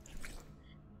 Pistol.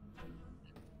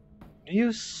 Do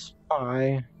you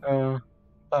spy a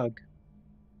bug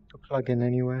to plug in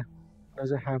anywhere?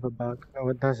 Does it have a bug? No,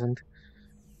 it doesn't.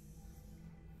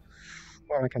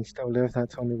 Well, I can still live.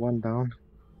 That's only one down.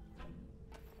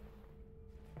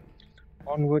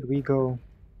 Onward we go.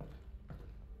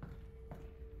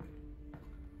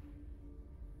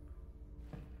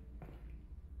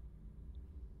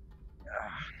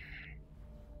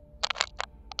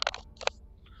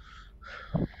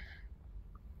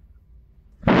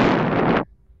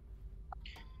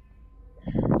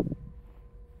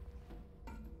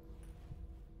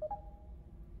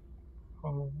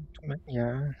 Oh,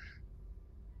 yeah.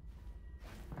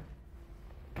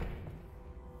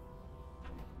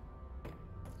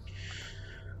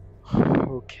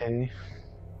 Okay.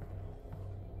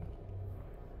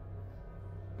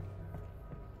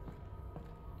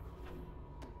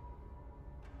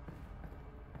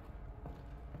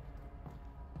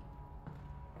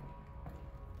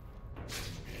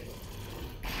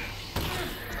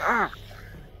 Ah!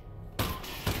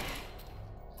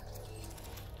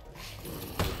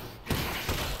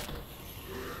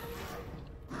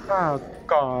 Oh,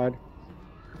 God.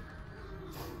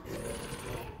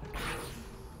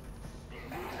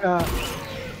 Come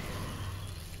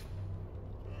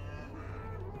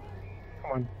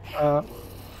on.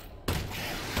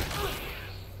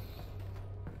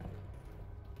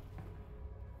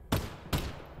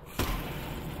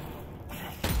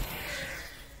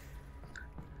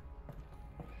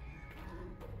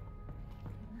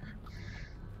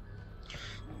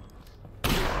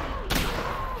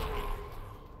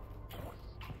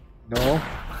 No.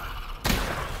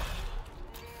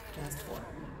 Just 4.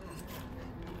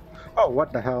 Oh,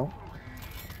 what the hell?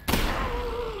 Out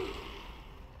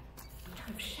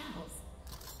of shells.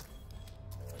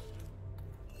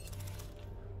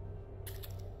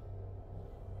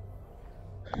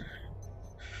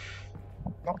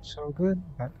 Not so good,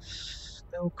 but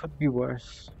still could be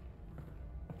worse.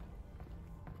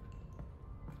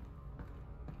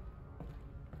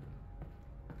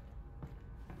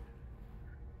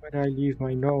 Where did I leave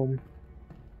my gnome?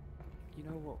 You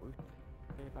know what we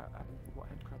say about what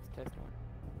headcrabs taste like?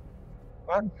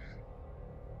 What?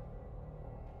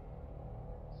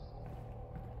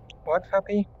 What,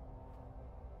 Fuppy?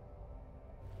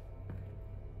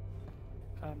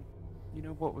 You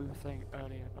know what we were saying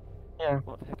earlier about Yeah,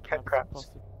 what cat headcrabs crabs.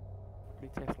 possibly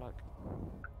taste like?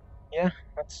 Yeah,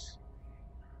 that's...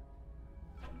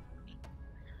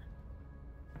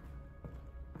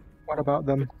 What about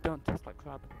them? They don't taste like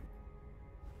crab.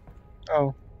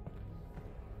 Oh.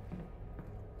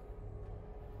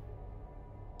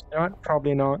 You know what?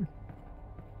 Probably not.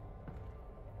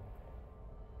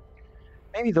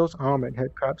 Maybe those armored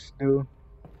head crabs do.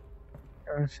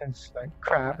 Since, like,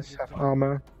 crabs have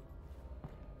armor.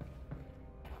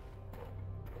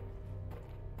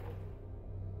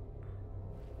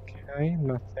 Okay,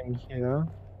 nothing here.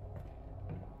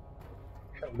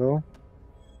 Hello.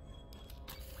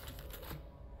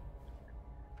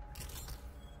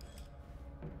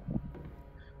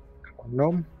 Come on,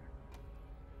 gnome.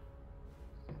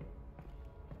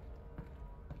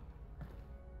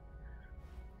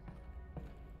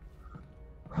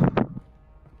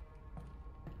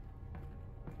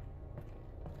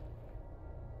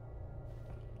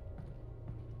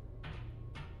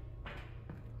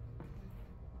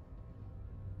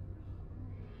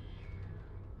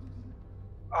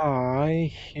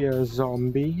 I hear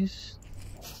zombies.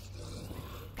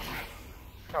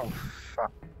 Oh,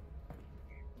 fuck.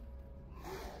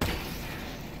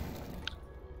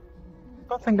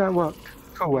 Don't think that worked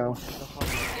too well.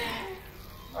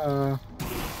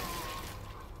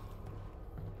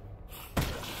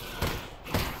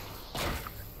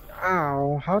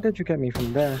 Ow, how did you get me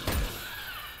from there?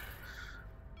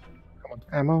 Come on,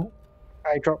 ammo.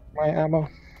 I dropped my ammo.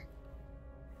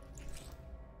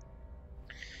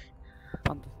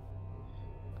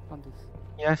 Thunders.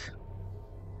 Yes.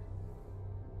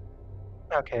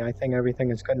 Okay, I think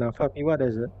everything is good now. Fuppy, what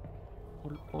is it?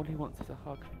 All he wants is a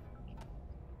hug.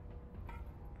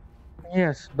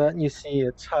 Yes, but you see,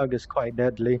 its hug is quite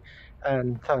deadly,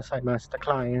 and thus I must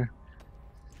decline.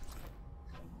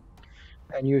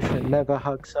 And you should never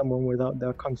hug someone without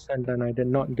their consent, and I did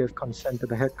not give consent to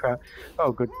the head crab.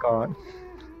 Oh, good God.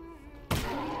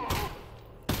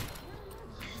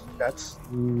 That's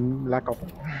lack of...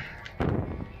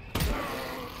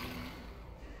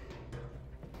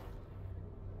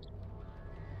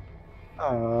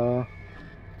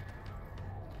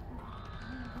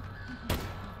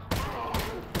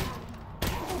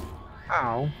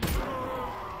 Ow.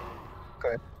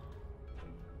 Good.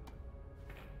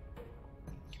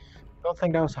 don't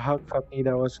think that was a hug puppy.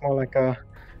 That was more like a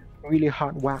really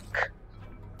hard whack.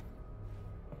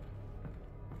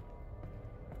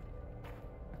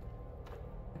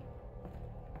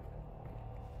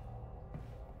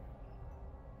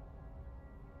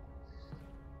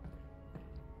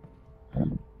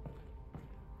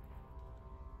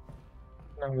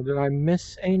 Now, did I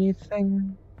miss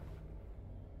anything?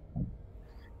 I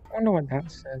wonder what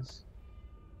that says.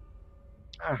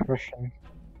 Ah, Russian.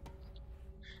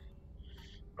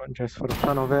 Not just for the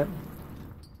fun of it.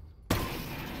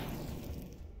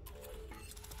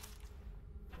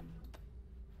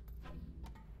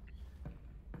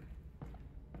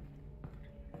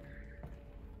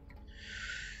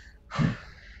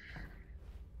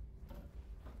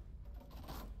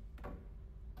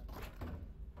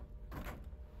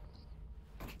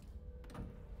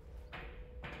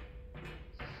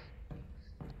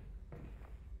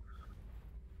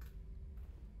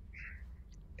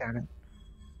 Damn it.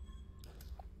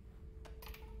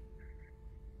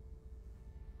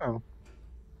 Oh.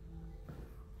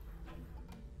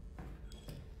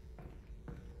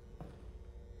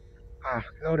 Ah,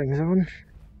 loading zone.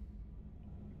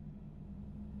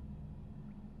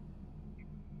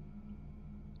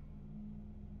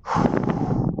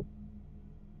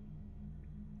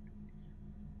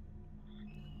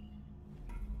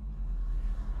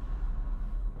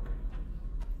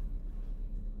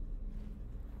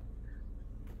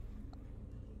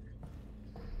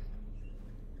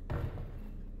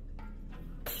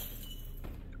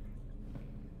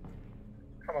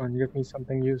 Come on, give me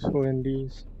something useful in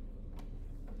these.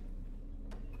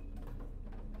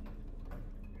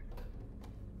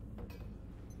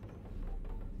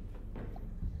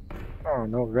 Oh,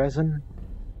 no resin.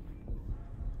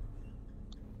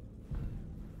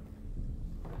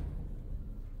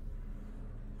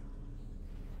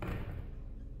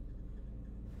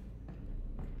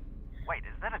 Wait,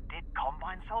 is that a dead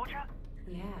Combine soldier?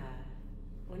 Yeah.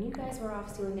 When you guys were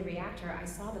off stealing the reactor, I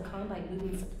saw the Combine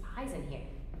moving supplies in here.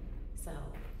 So,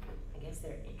 I guess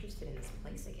they're interested in this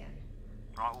place again.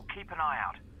 Right, we'll keep an eye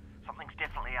out. Something's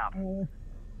definitely up.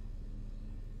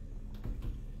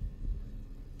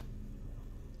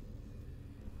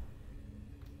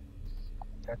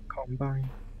 That Combine.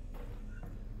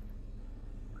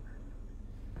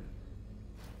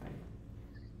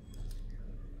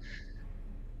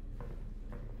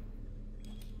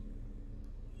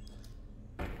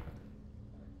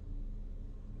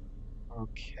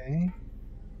 Okay.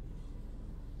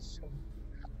 So.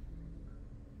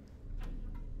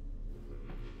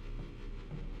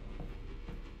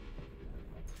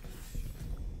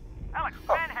 Alyx,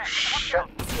 Oh, manhand, watch shit. out!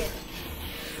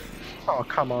 Oh,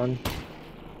 come on.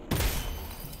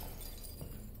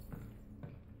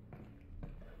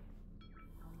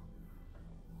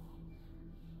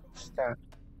 What's that?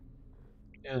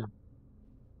 Yeah.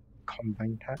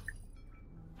 Combine tech.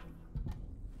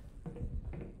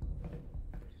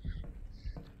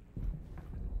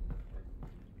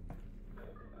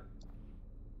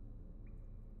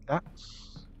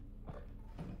 That's...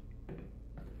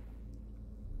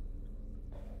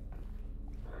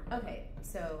 Okay,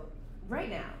 so right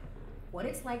now, what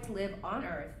it's like to live on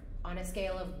Earth on a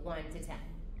scale of 1 to 10.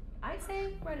 I'd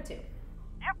say we're at a 2. Yep,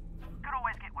 could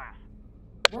always get worse.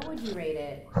 What would you rate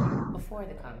it before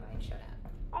the Combine showed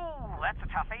up? Ooh, that's a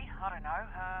toughie. I don't know.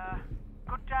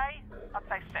 Good day? I'd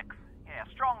say 6. Yeah,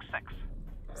 strong 6.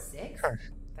 6? Huh.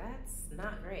 That's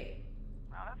not great.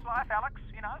 Well, that's life, Alyx.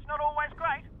 You know, it's not always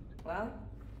great. Well,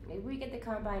 maybe we get the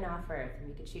Combine off Earth and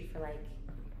we could shoot for like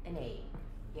an 8,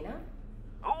 you know?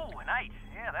 Ooh, an 8.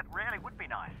 Yeah, that really would be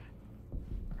nice.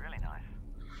 Really nice.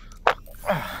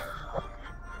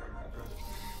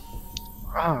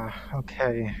 Ah,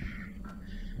 okay.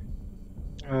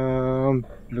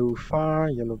 Blue far,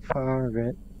 yellow far,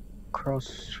 red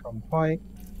cross from white.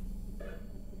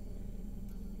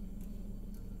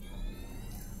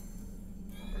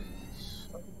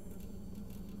 So.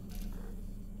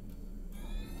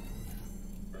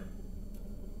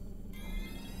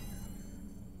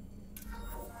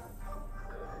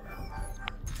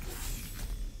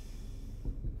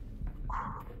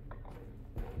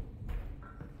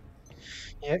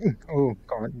 Yeah. Oh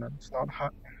god, that's not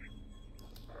hot.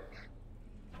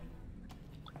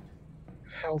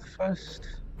 Health first.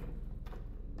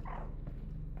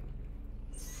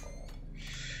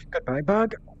 Goodbye,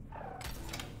 bug.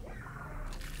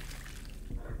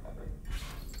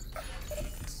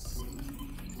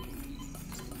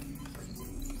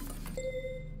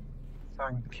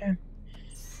 Thank you.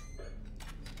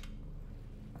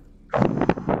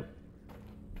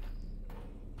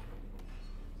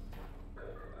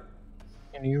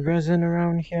 You Any resin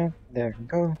around here? There we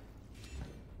go.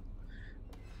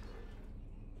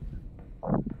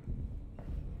 Oh,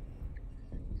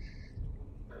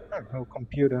 no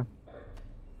computer.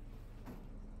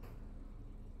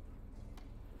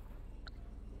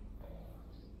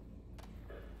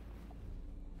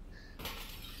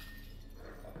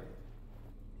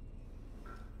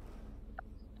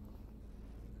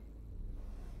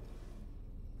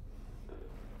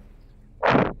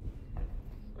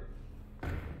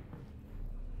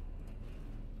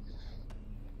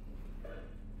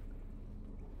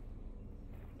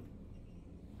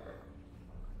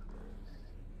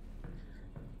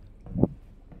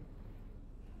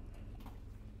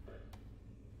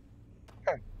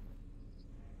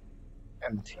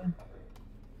 Empty.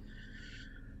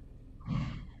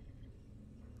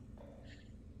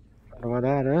 Wonder what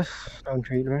that is. Don't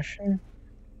read Russian.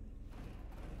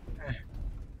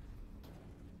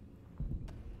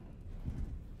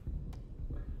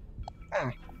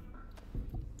 Ah.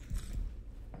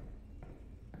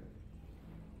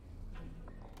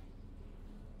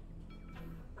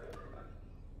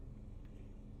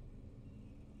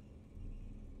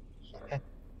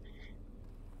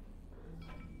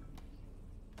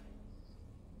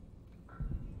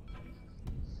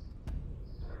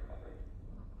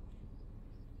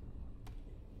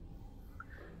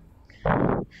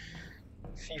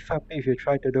 See, Fuppy, if you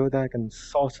try to do that, can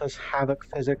Saucer's Havoc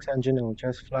physics engine, it'll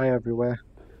just fly everywhere.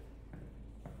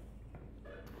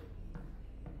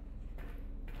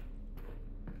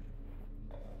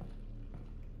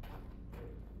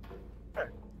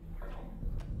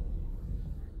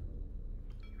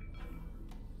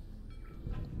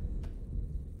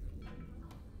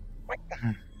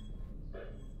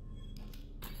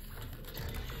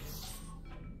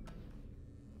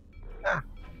 Ah.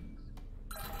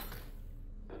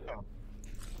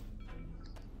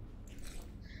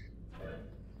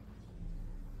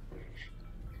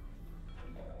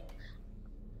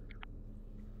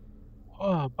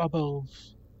 Oh,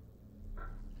 bubbles.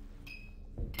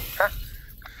 Huh?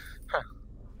 Huh.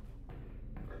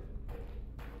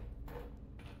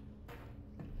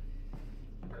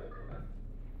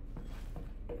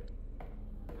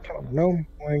 Come on, no,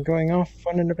 we're going off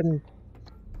on an event.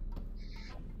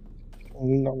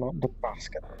 No, not the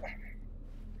basket.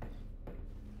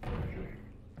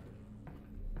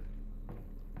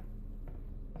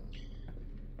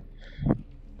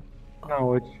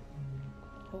 Now it's...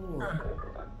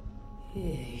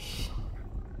 Yeesh.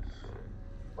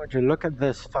 Would you look at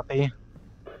this, Fuppy?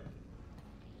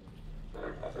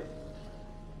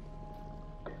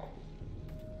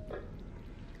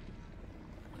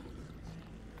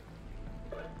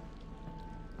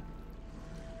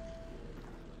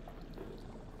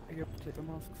 Are you able to take the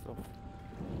masks off?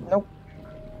 Nope.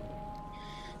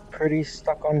 Pretty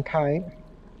stuck on tight.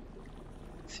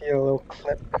 See a little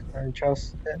clip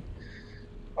adjusted.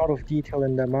 A lot of detail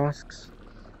in the masks.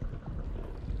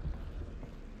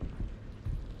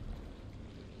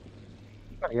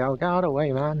 Bloody hell, get out of the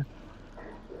way, man.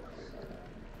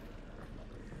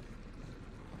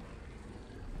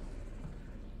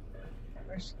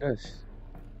 Where's this?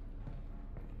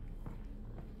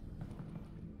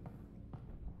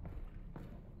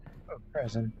 Oh,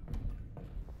 present.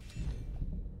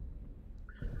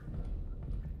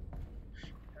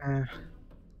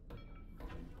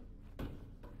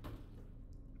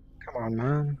 Come on,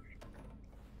 man.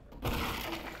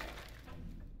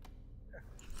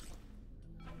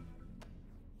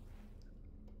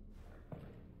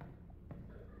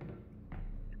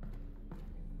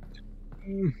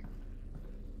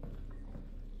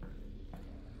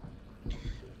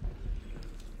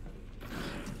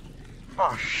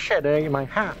 Oh shit, it ate my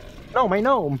hat. No, my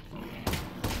gnome!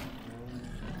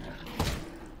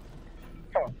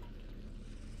 Come on.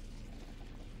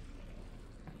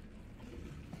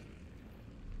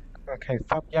 Okay,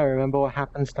 fuck yeah, remember what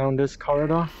happens down this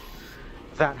corridor?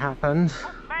 That happens.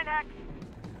 Maniac!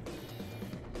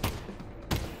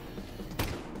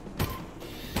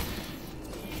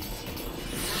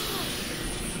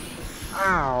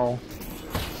 Ow.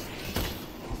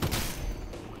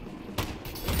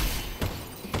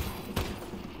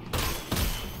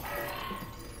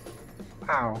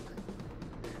 Ow.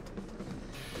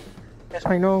 Yes,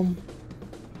 my gnome.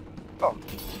 Oh.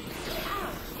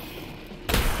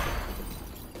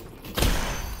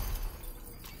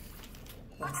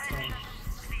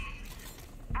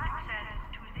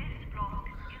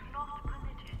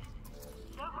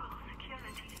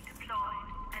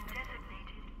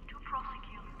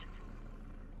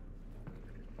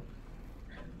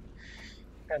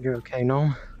 Are you okay,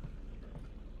 gnome?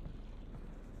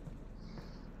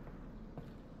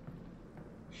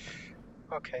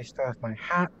 Okay, still have my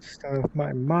hat, still have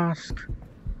my mask.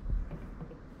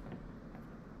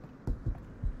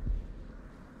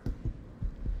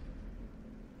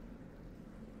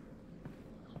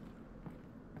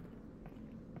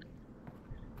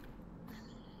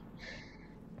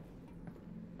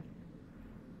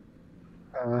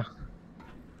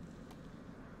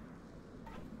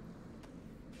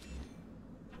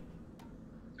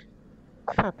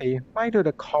 Fuppy, why do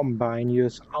the Combine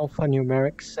use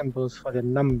alphanumeric symbols for the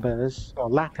numbers, or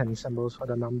Latin symbols for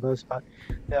the numbers, but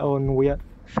their own weird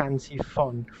fancy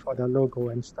font for the logo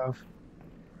and stuff?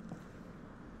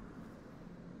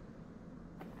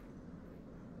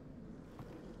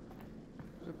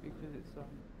 Because it's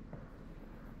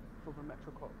for the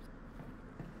Metro Cops.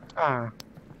 Ah,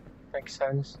 makes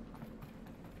sense.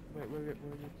 Wait, where did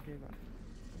you hear that?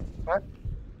 What?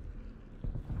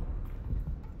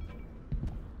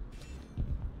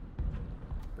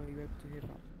 Were you able to hear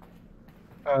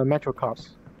that? Metro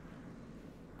Cops.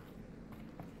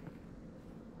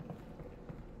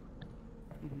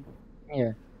 Mm-hmm.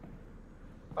 Yeah.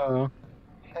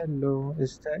 Hello,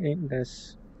 is there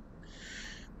there's...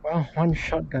 Well, one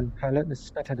shotgun pellet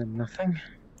is better than nothing.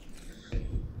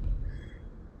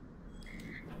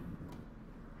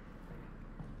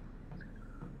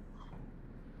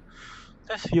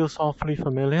 This feels awfully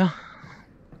familiar.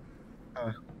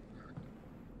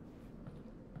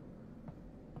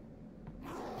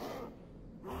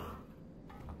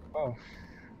 Oh.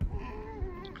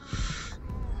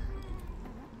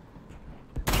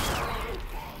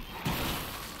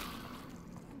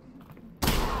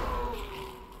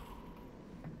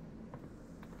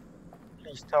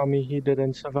 Please tell me he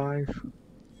didn't survive.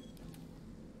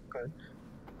 Good.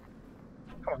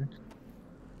 Come on.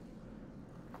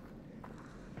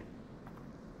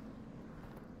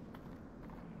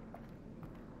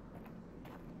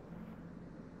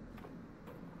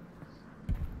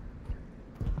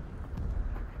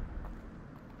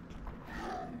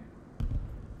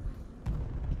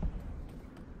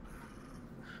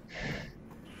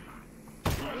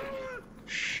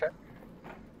 Shit.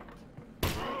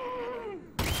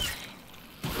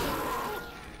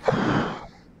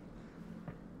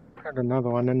 Got another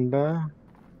one in there.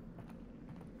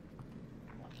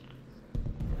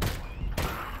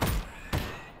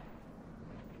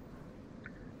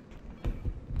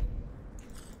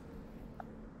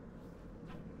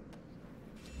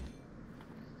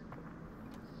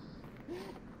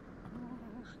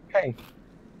 Hey.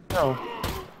 No.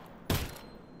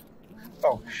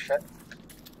 Oh, shit.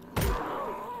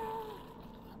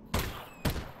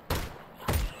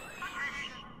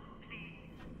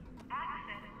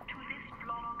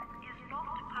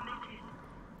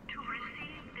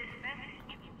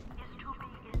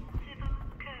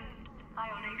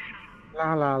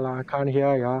 La la la, can't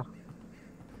hear ya.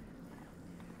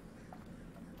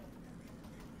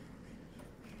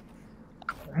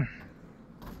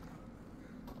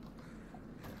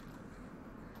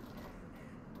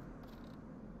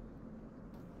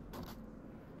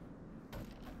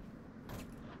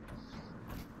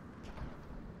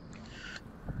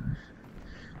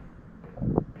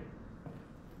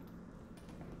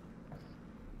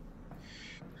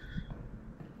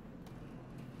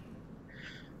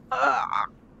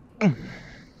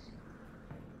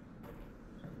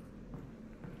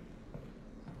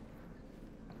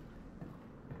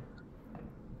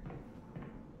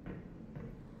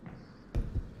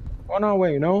 On our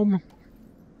way, gnome.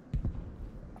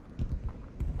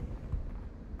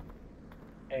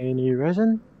 Any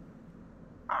resin?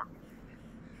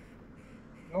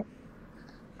 Nope.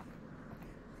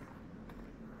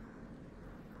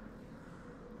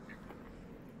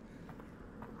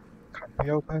 Can't be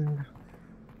opened.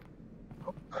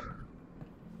 Nope.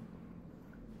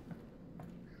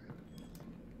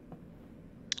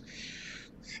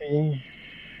 See.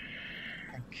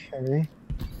 Okay.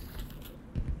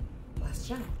 Last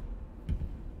shot.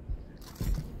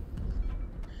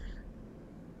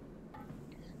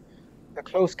 The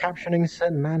closed captioning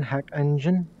said manhack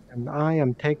engine, and I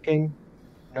am taking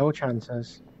no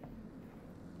chances.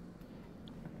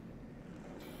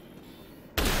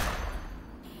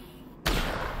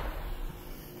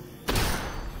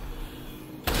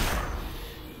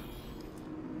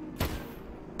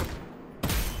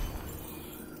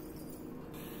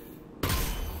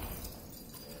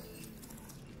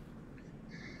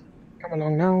 Come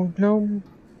along now, gnome.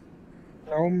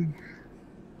 Gnome.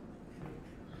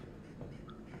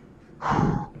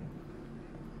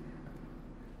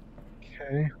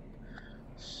 Okay.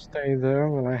 Stay there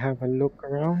while I have a look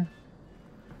around.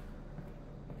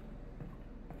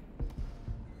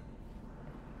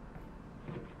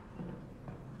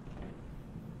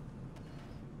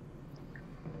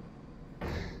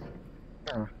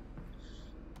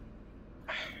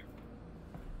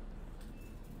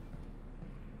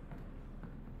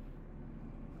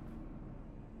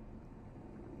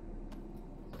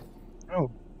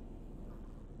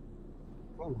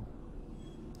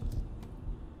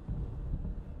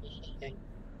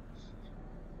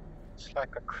 It's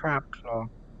like a crab claw.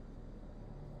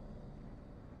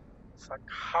 It's like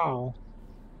how?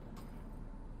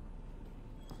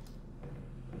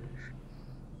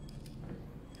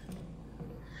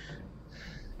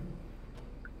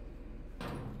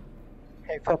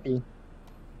 Hey, Fuppy.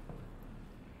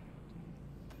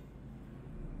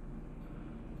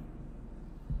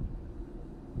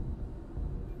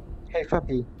 Hey,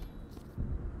 Fuppy.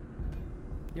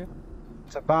 Yeah.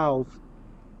 It's a valve.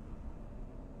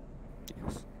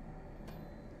 Yes.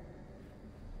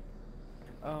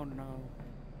 Oh no.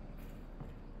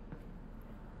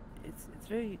 It's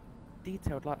very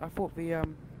detailed. Like I thought the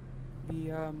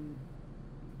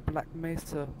Black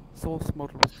Mesa source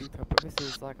model was detailed, but this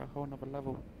is like a whole nother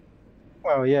level.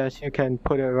 Well, yes, you can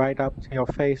put it right up to your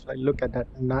face. Like, look at that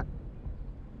nut.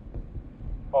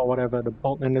 Or whatever, the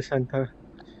bolt in the center.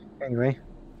 Anyway.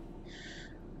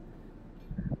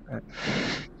 There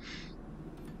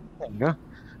you go.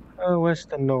 Where's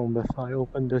the gnome before I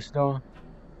open this door?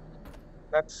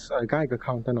 That's a Geiger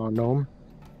counter or gnome.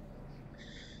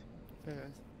 There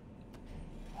it is.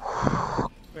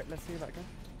 Wait, let's see that again.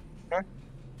 Huh?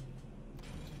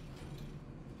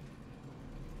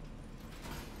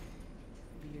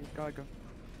 The Geiger.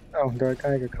 Oh, the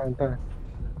Geiger counter.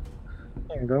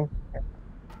 There you go.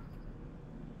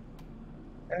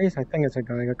 At least I think it's a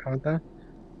Geiger counter.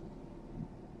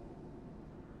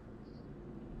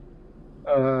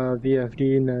 VFD.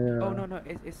 Oh no,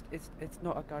 it's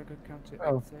not a Geiger counter.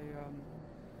 Oh. It's a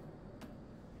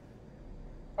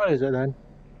What is it then?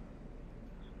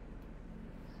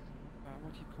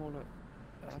 what do you call it?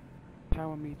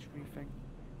 Power metery thing.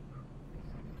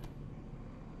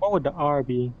 What would the R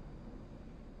be?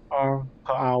 R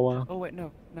per hour. Oh wait,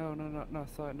 no,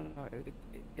 sorry, no, it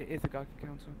is a Geiger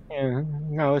counter. Yeah,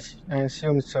 no, I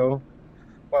assume so.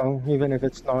 Well, even if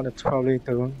it's not, it's probably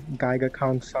to Geiger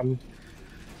count some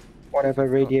whatever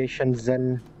radiation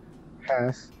Zen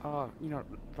has. You know,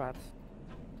 rats.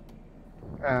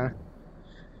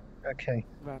 Okay.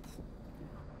 Rats.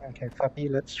 Okay, Fuppy,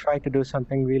 let's try to do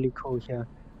something really cool here.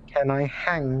 Can I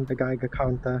hang the Geiger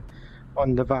counter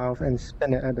on the valve and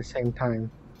spin it at the same time?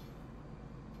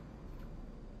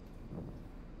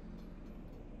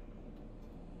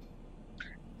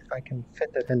 If I can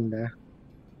fit it in there.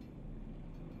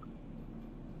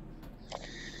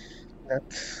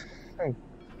 That's...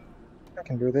 I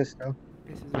can do this now.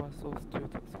 This is what source 2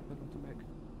 took so long to make.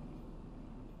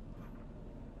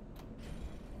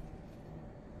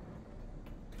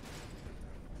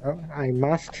 Oh, I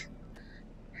must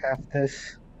have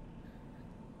this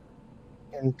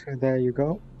into there you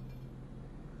go.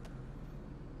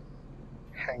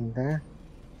 Hang there.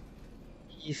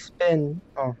 He spin.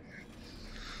 Oh.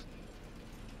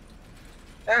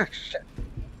 Ah, shit.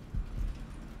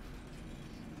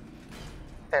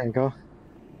 There you go.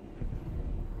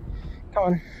 Come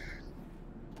on.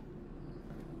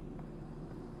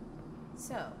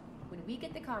 So, when we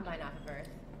get the Combine off of Earth,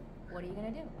 what are you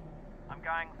gonna do? I'm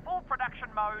going full production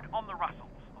mode on the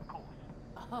Russells, of course.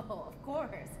 Oh, of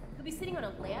course. He'll be sitting on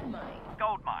a landmine.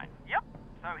 Gold mine, yep.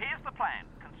 So here's the plan.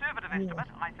 Conservative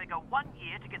estimate, I figure 1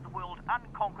 year to get the world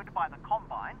unconquered by the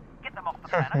Combine, get them off the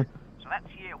planet, so that's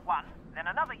year 1, then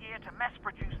another year to mass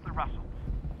produce the Russells.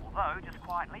 Although, just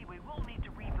quietly, we will need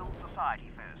to rebuild society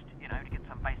first, you know, to get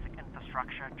some basic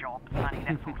infrastructure, jobs, money,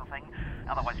 that sort of thing.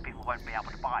 Otherwise people won't be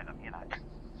able to buy them, you know.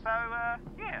 So,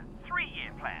 yeah,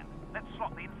 3-year plan. Let's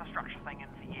slot the infrastructure thing in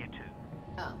for year 2.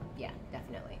 Oh, yeah,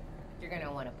 definitely. You're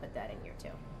gonna want to put that in year 2.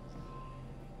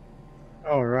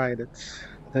 Alright, it's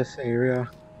this area.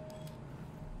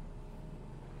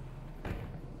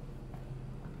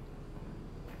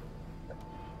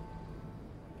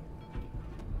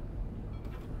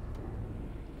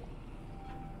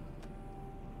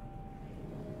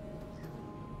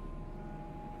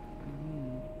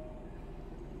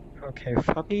 Okay,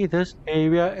 Fuppy, this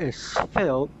area is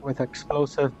filled with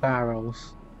explosive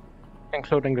barrels,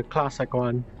 including the classic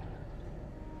one.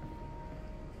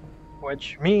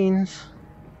 Which means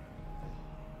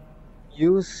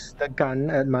use the gun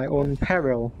at my own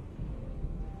peril.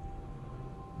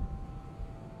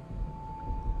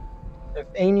 If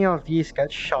any of these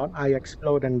get shot, I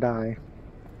explode and die.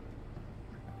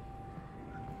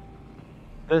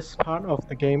 This part of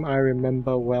the game I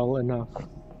remember well enough.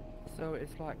 So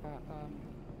it's like that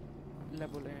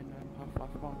level in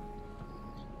Half-Life 1.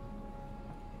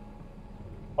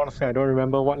 Honestly, I don't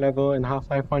remember what level in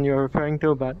Half-Life 1 you're referring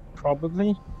to, but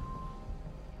probably.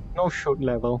 No shoot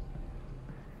level.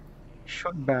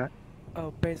 Shoot bat.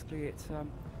 Oh, basically it's a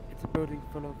building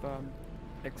full of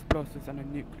explosives and a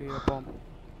nuclear bomb.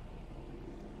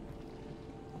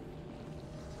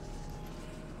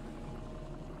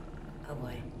 Oh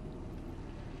boy.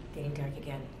 Getting dark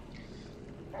again.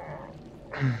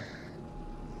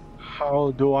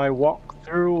 How do I walk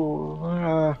through?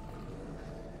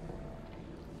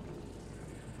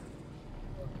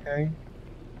 Okay.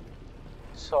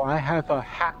 So I have a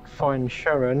hack for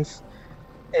insurance.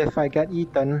 If I get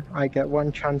eaten, I get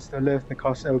one chance to live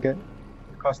because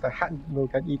the hat will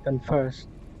get eaten first.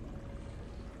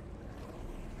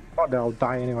 Not that I'll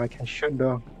die anyway. I can shoot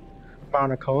the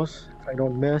barnacles if I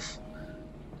don't miss.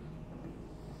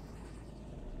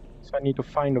 So I need to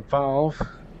find the valve.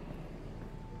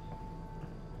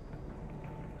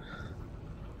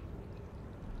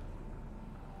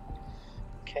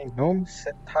 Okay, gnome,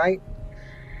 sit tight.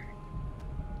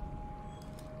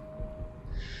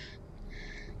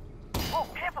 Oh,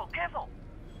 careful, careful!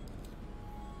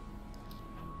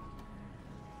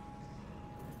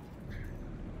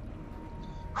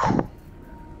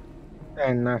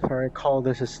 And if I recall,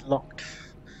 this is locked.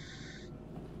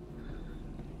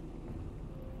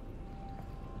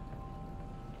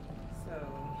 So,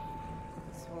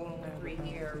 this whole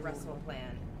 3-year Russell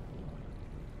plan.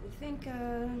 You think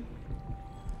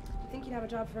you'd have a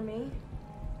job for me?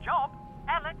 Job?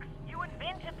 Alyx? You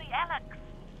invented the Alyx!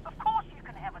 Of course you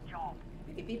can have a job!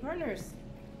 We could be partners.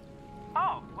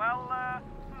 Oh, well,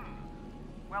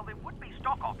 Well, there would be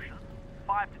stock options.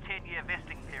 5 to 10 year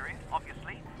vesting period,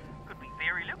 obviously. Could be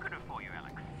very lucrative for you,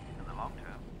 Alyx, in the long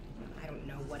term. I don't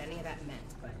know what any of that meant,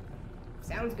 but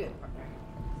sounds good, partner.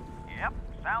 Yep,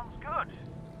 sounds good.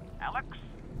 Alyx?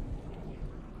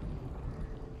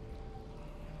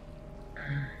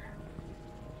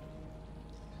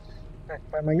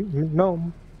 By my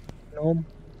gnome. Gnome.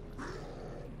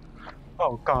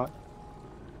 Oh god.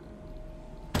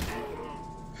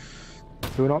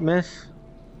 Do not miss.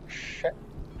 Shit.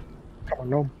 Come on,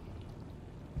 gnome.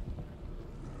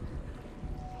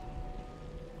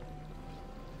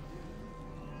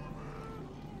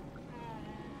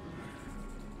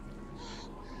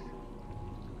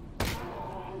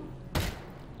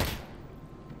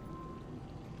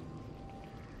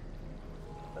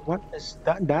 What is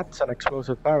that? That's an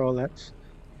explosive barrel. That's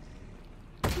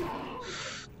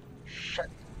shit.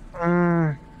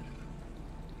 I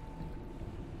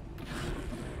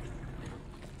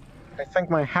think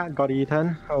my hat got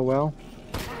eaten. Oh well.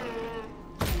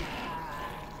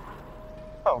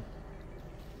 Oh.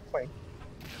 Wait.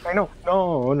 I know.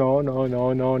 No, no, no,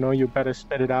 no, no, no. You better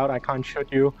spit it out. I can't shoot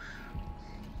you.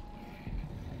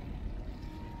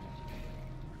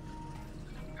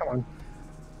 Come on.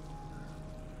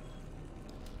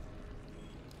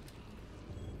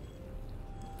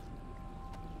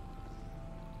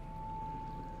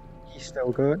 He's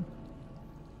still good.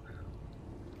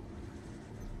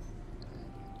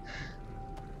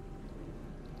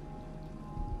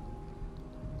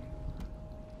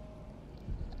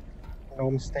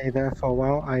 Gnome, stay there for a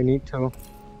while. I need to.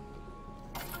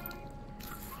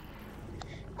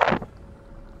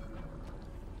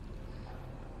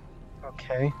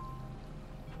 Okay.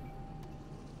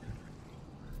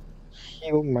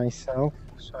 Heal myself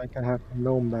so I can have the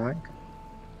gnome back.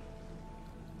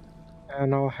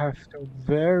 And I'll have to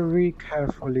very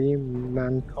carefully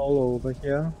mantle over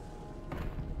here.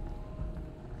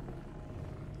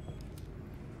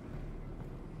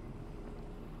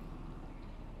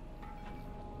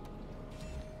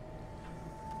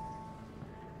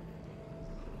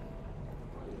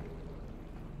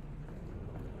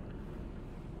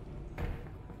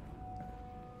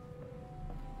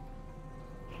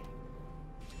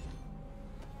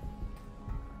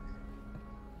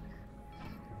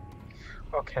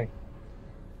 Okay.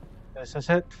 This is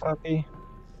it, Fuppy.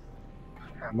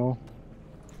 Ammo.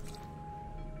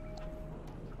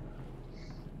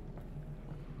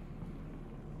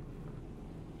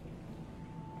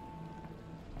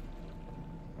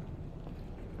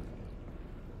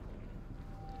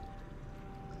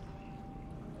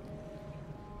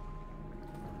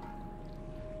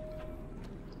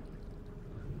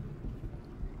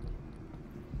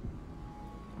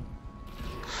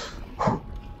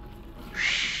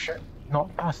 Shit,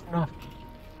 not fast enough.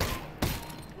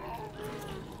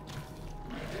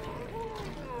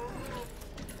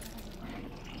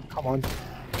 Come on.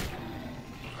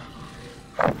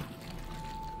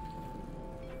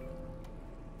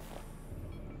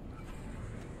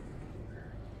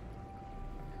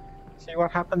 See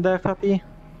what happened there, Fuppy?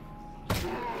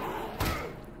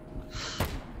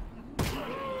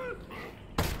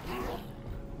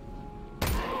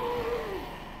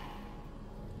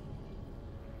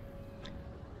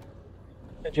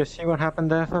 Did you see what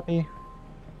happened there, Fuppy?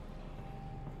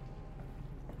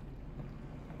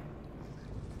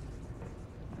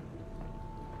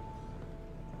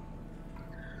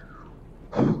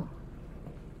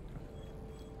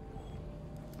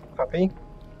 Fuppy.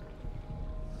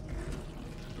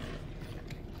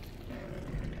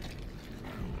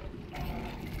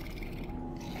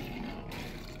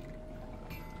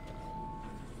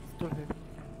 Still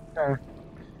here.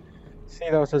 See,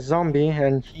 there was a zombie,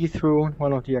 and he threw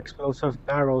one of the explosive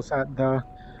barrels at the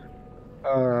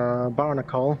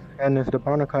barnacle, and if the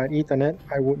barnacle had eaten it,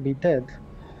 I would be dead.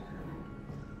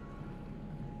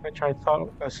 Which I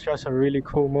thought was just a really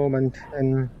cool moment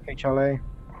in HLA.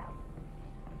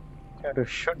 You had to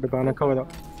shoot the barnacle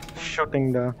without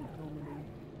shooting the...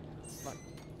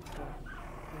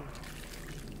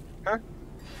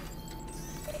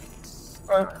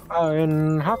 Normally, like,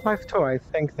 In Half-Life 2, I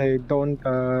think they don't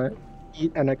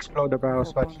eat and explode the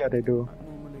barrels, but here they do. like,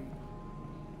 normally,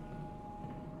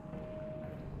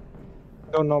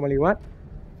 Don't normally what?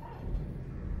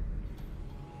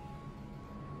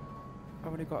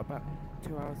 I've only got about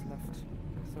 2 hours left,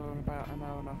 so in about an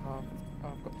hour and a half,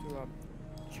 I've got to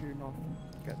tune off,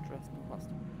 get dressed and that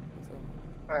stuff. So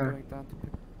I'm going down to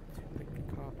pick the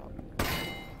car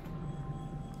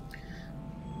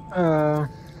up.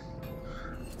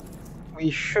 We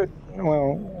should...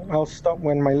 Well, I'll stop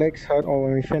when my legs hurt or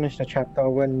when we finish the chapter,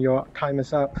 when your time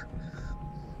is up.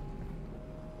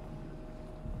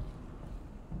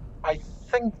 I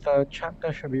think the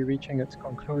chapter should be reaching its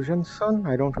conclusion soon.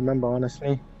 I don't remember,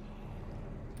 honestly.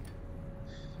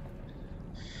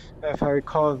 If I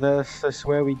recall, this is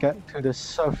where we get to the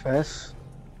surface.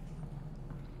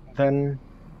 Then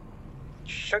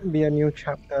should be a new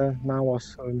chapter now or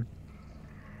soon.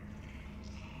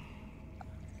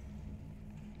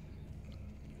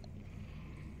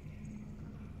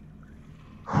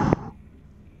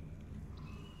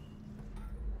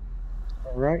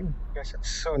 Alright, guess it's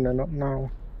soon and not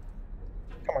now.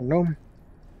 Come on, gnome.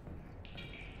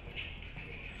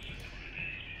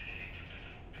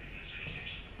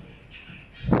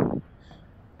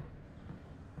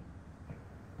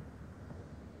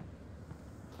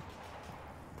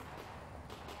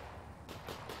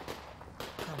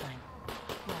 Combine.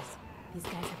 Yes, these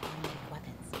guys have automatic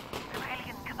weapons. They're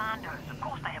alien commandos. Of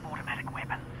course they have automatic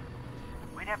weapons.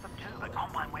 We'd have them too, but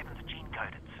Combine weapons are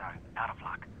gene-coded, so out of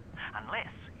luck.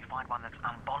 Unless you find one that's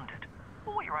unbonded,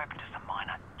 or you're open to some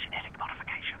minor genetic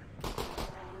modification.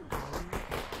 I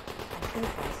think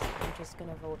I'm just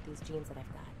gonna roll with these genes that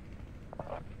I've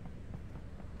got.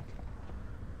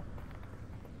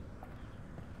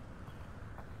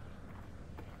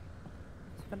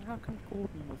 Then how come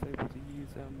Gordon was able to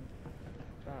use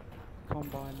that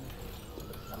Combine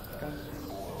gun?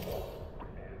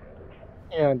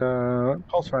 Yeah, the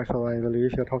pulse rifle, I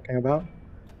believe you're talking about.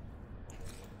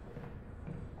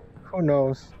 Who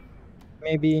knows?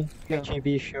 Maybe Yeah.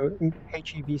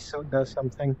 HEV suit does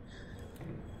something.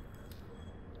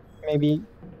 Maybe...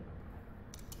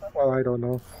 Well, I don't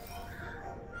know.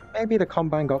 Maybe the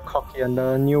Combine got cocky and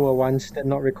the newer ones did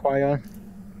not require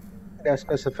their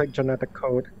specific genetic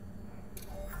code.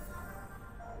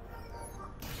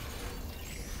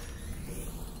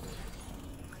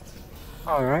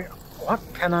 Alright, what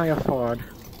can I afford?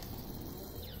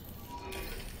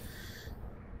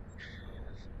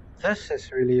 This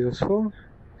is really useful,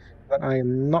 but I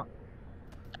am not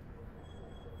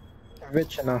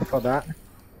rich enough for that.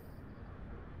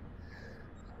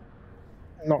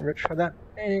 Not rich for that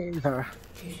either.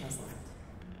 2 shows left.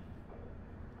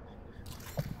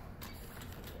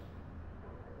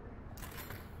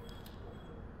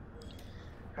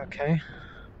 Okay.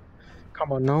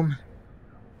 Come on, gnome.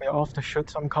 We're off to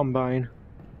shoot some Combine.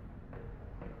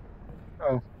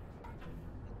 Oh.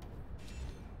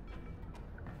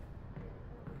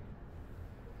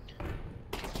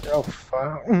 Oh,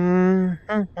 fuck.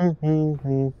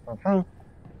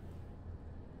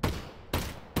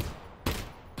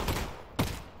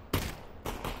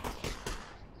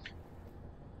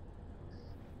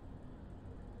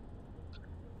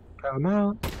 Come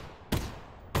out.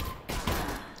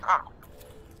 Ah.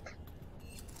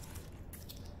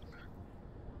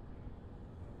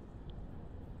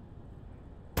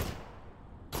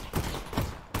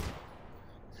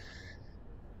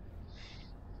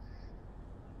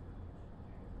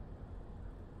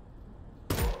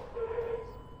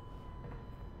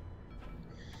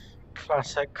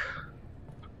 Classic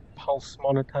pulse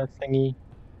monitor thingy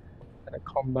that a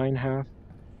Combine have.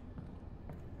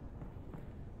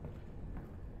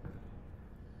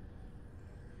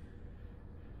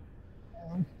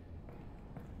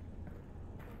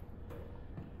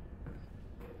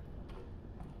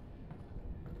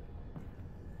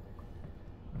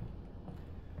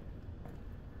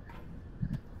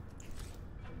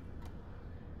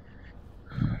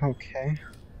 Okay.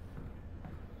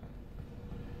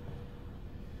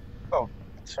 Oh,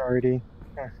 minutes already.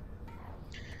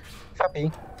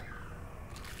 Fuppy.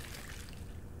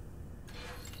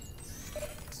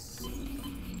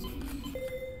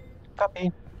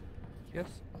 Fuppy. Yes.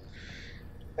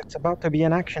 It's about to be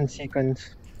an action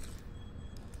sequence.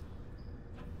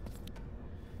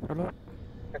 Hello.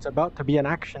 It's about to be an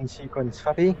action sequence,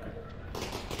 Fuppy.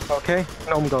 Okay,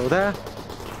 Gnome go there.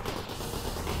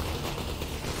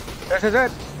 This is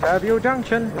it, Fairview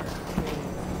Junction.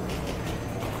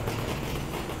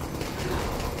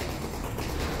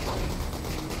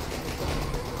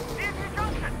 Fairview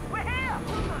Junction, we're here!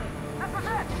 That was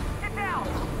it! Get down!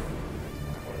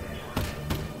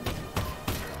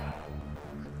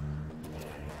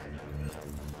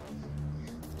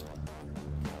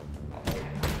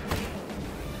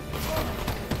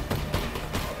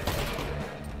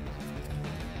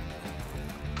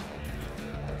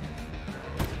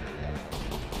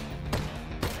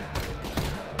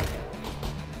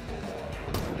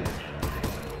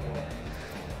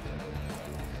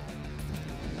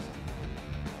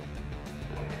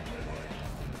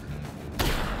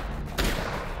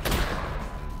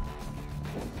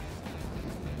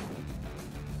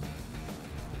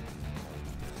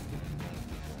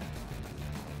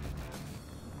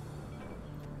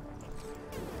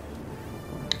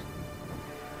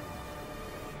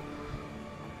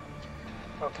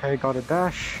 Okay, got a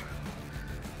dash.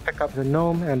 Pick up the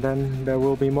gnome, and then there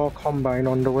will be more combine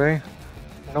on the way.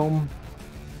 Gnome.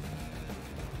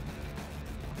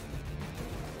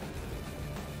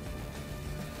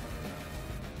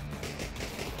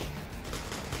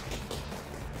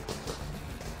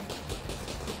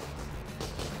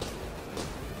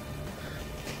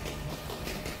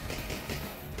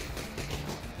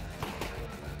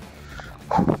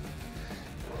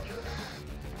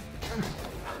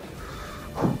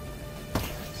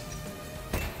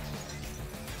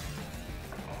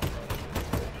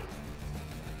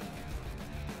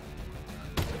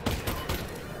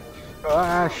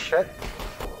 Ah, shit.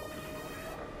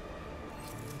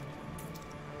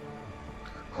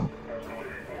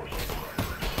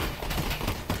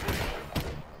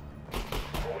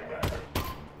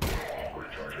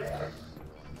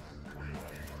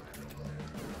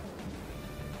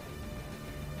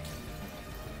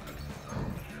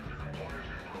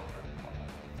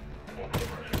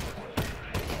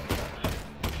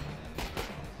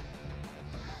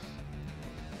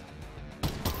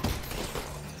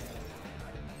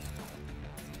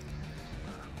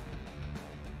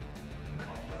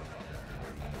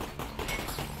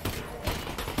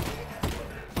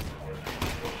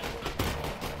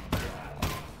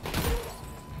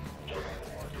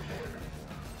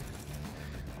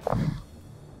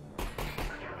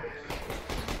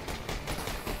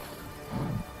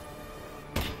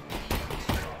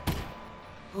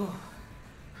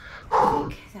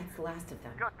 I think that's the last of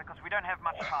them. Good, because we don't have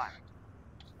much time.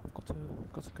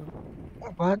 Got to go.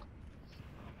 What?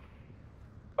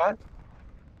 What?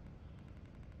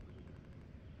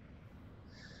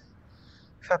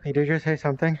 Fuppy, did you say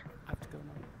something? I have to go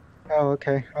now. Oh,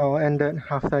 okay. I'll end it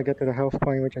after I get to the health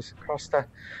point, which is across the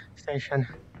station.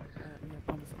 Yeah,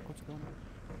 promise I've got to go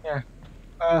now.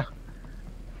 Yeah.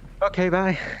 Okay,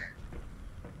 bye.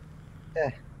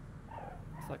 Yeah.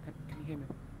 It's like, can you hear me?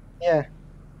 Yeah.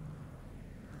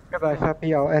 Goodbye,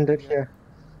 Fuppy. I'll end it here.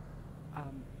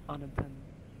 Unintended.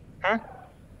 Huh?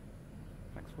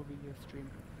 Thanks for the stream.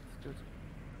 It's good.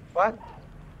 What?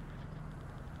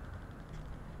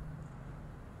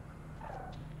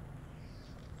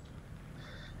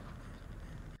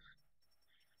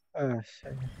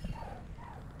 Shit.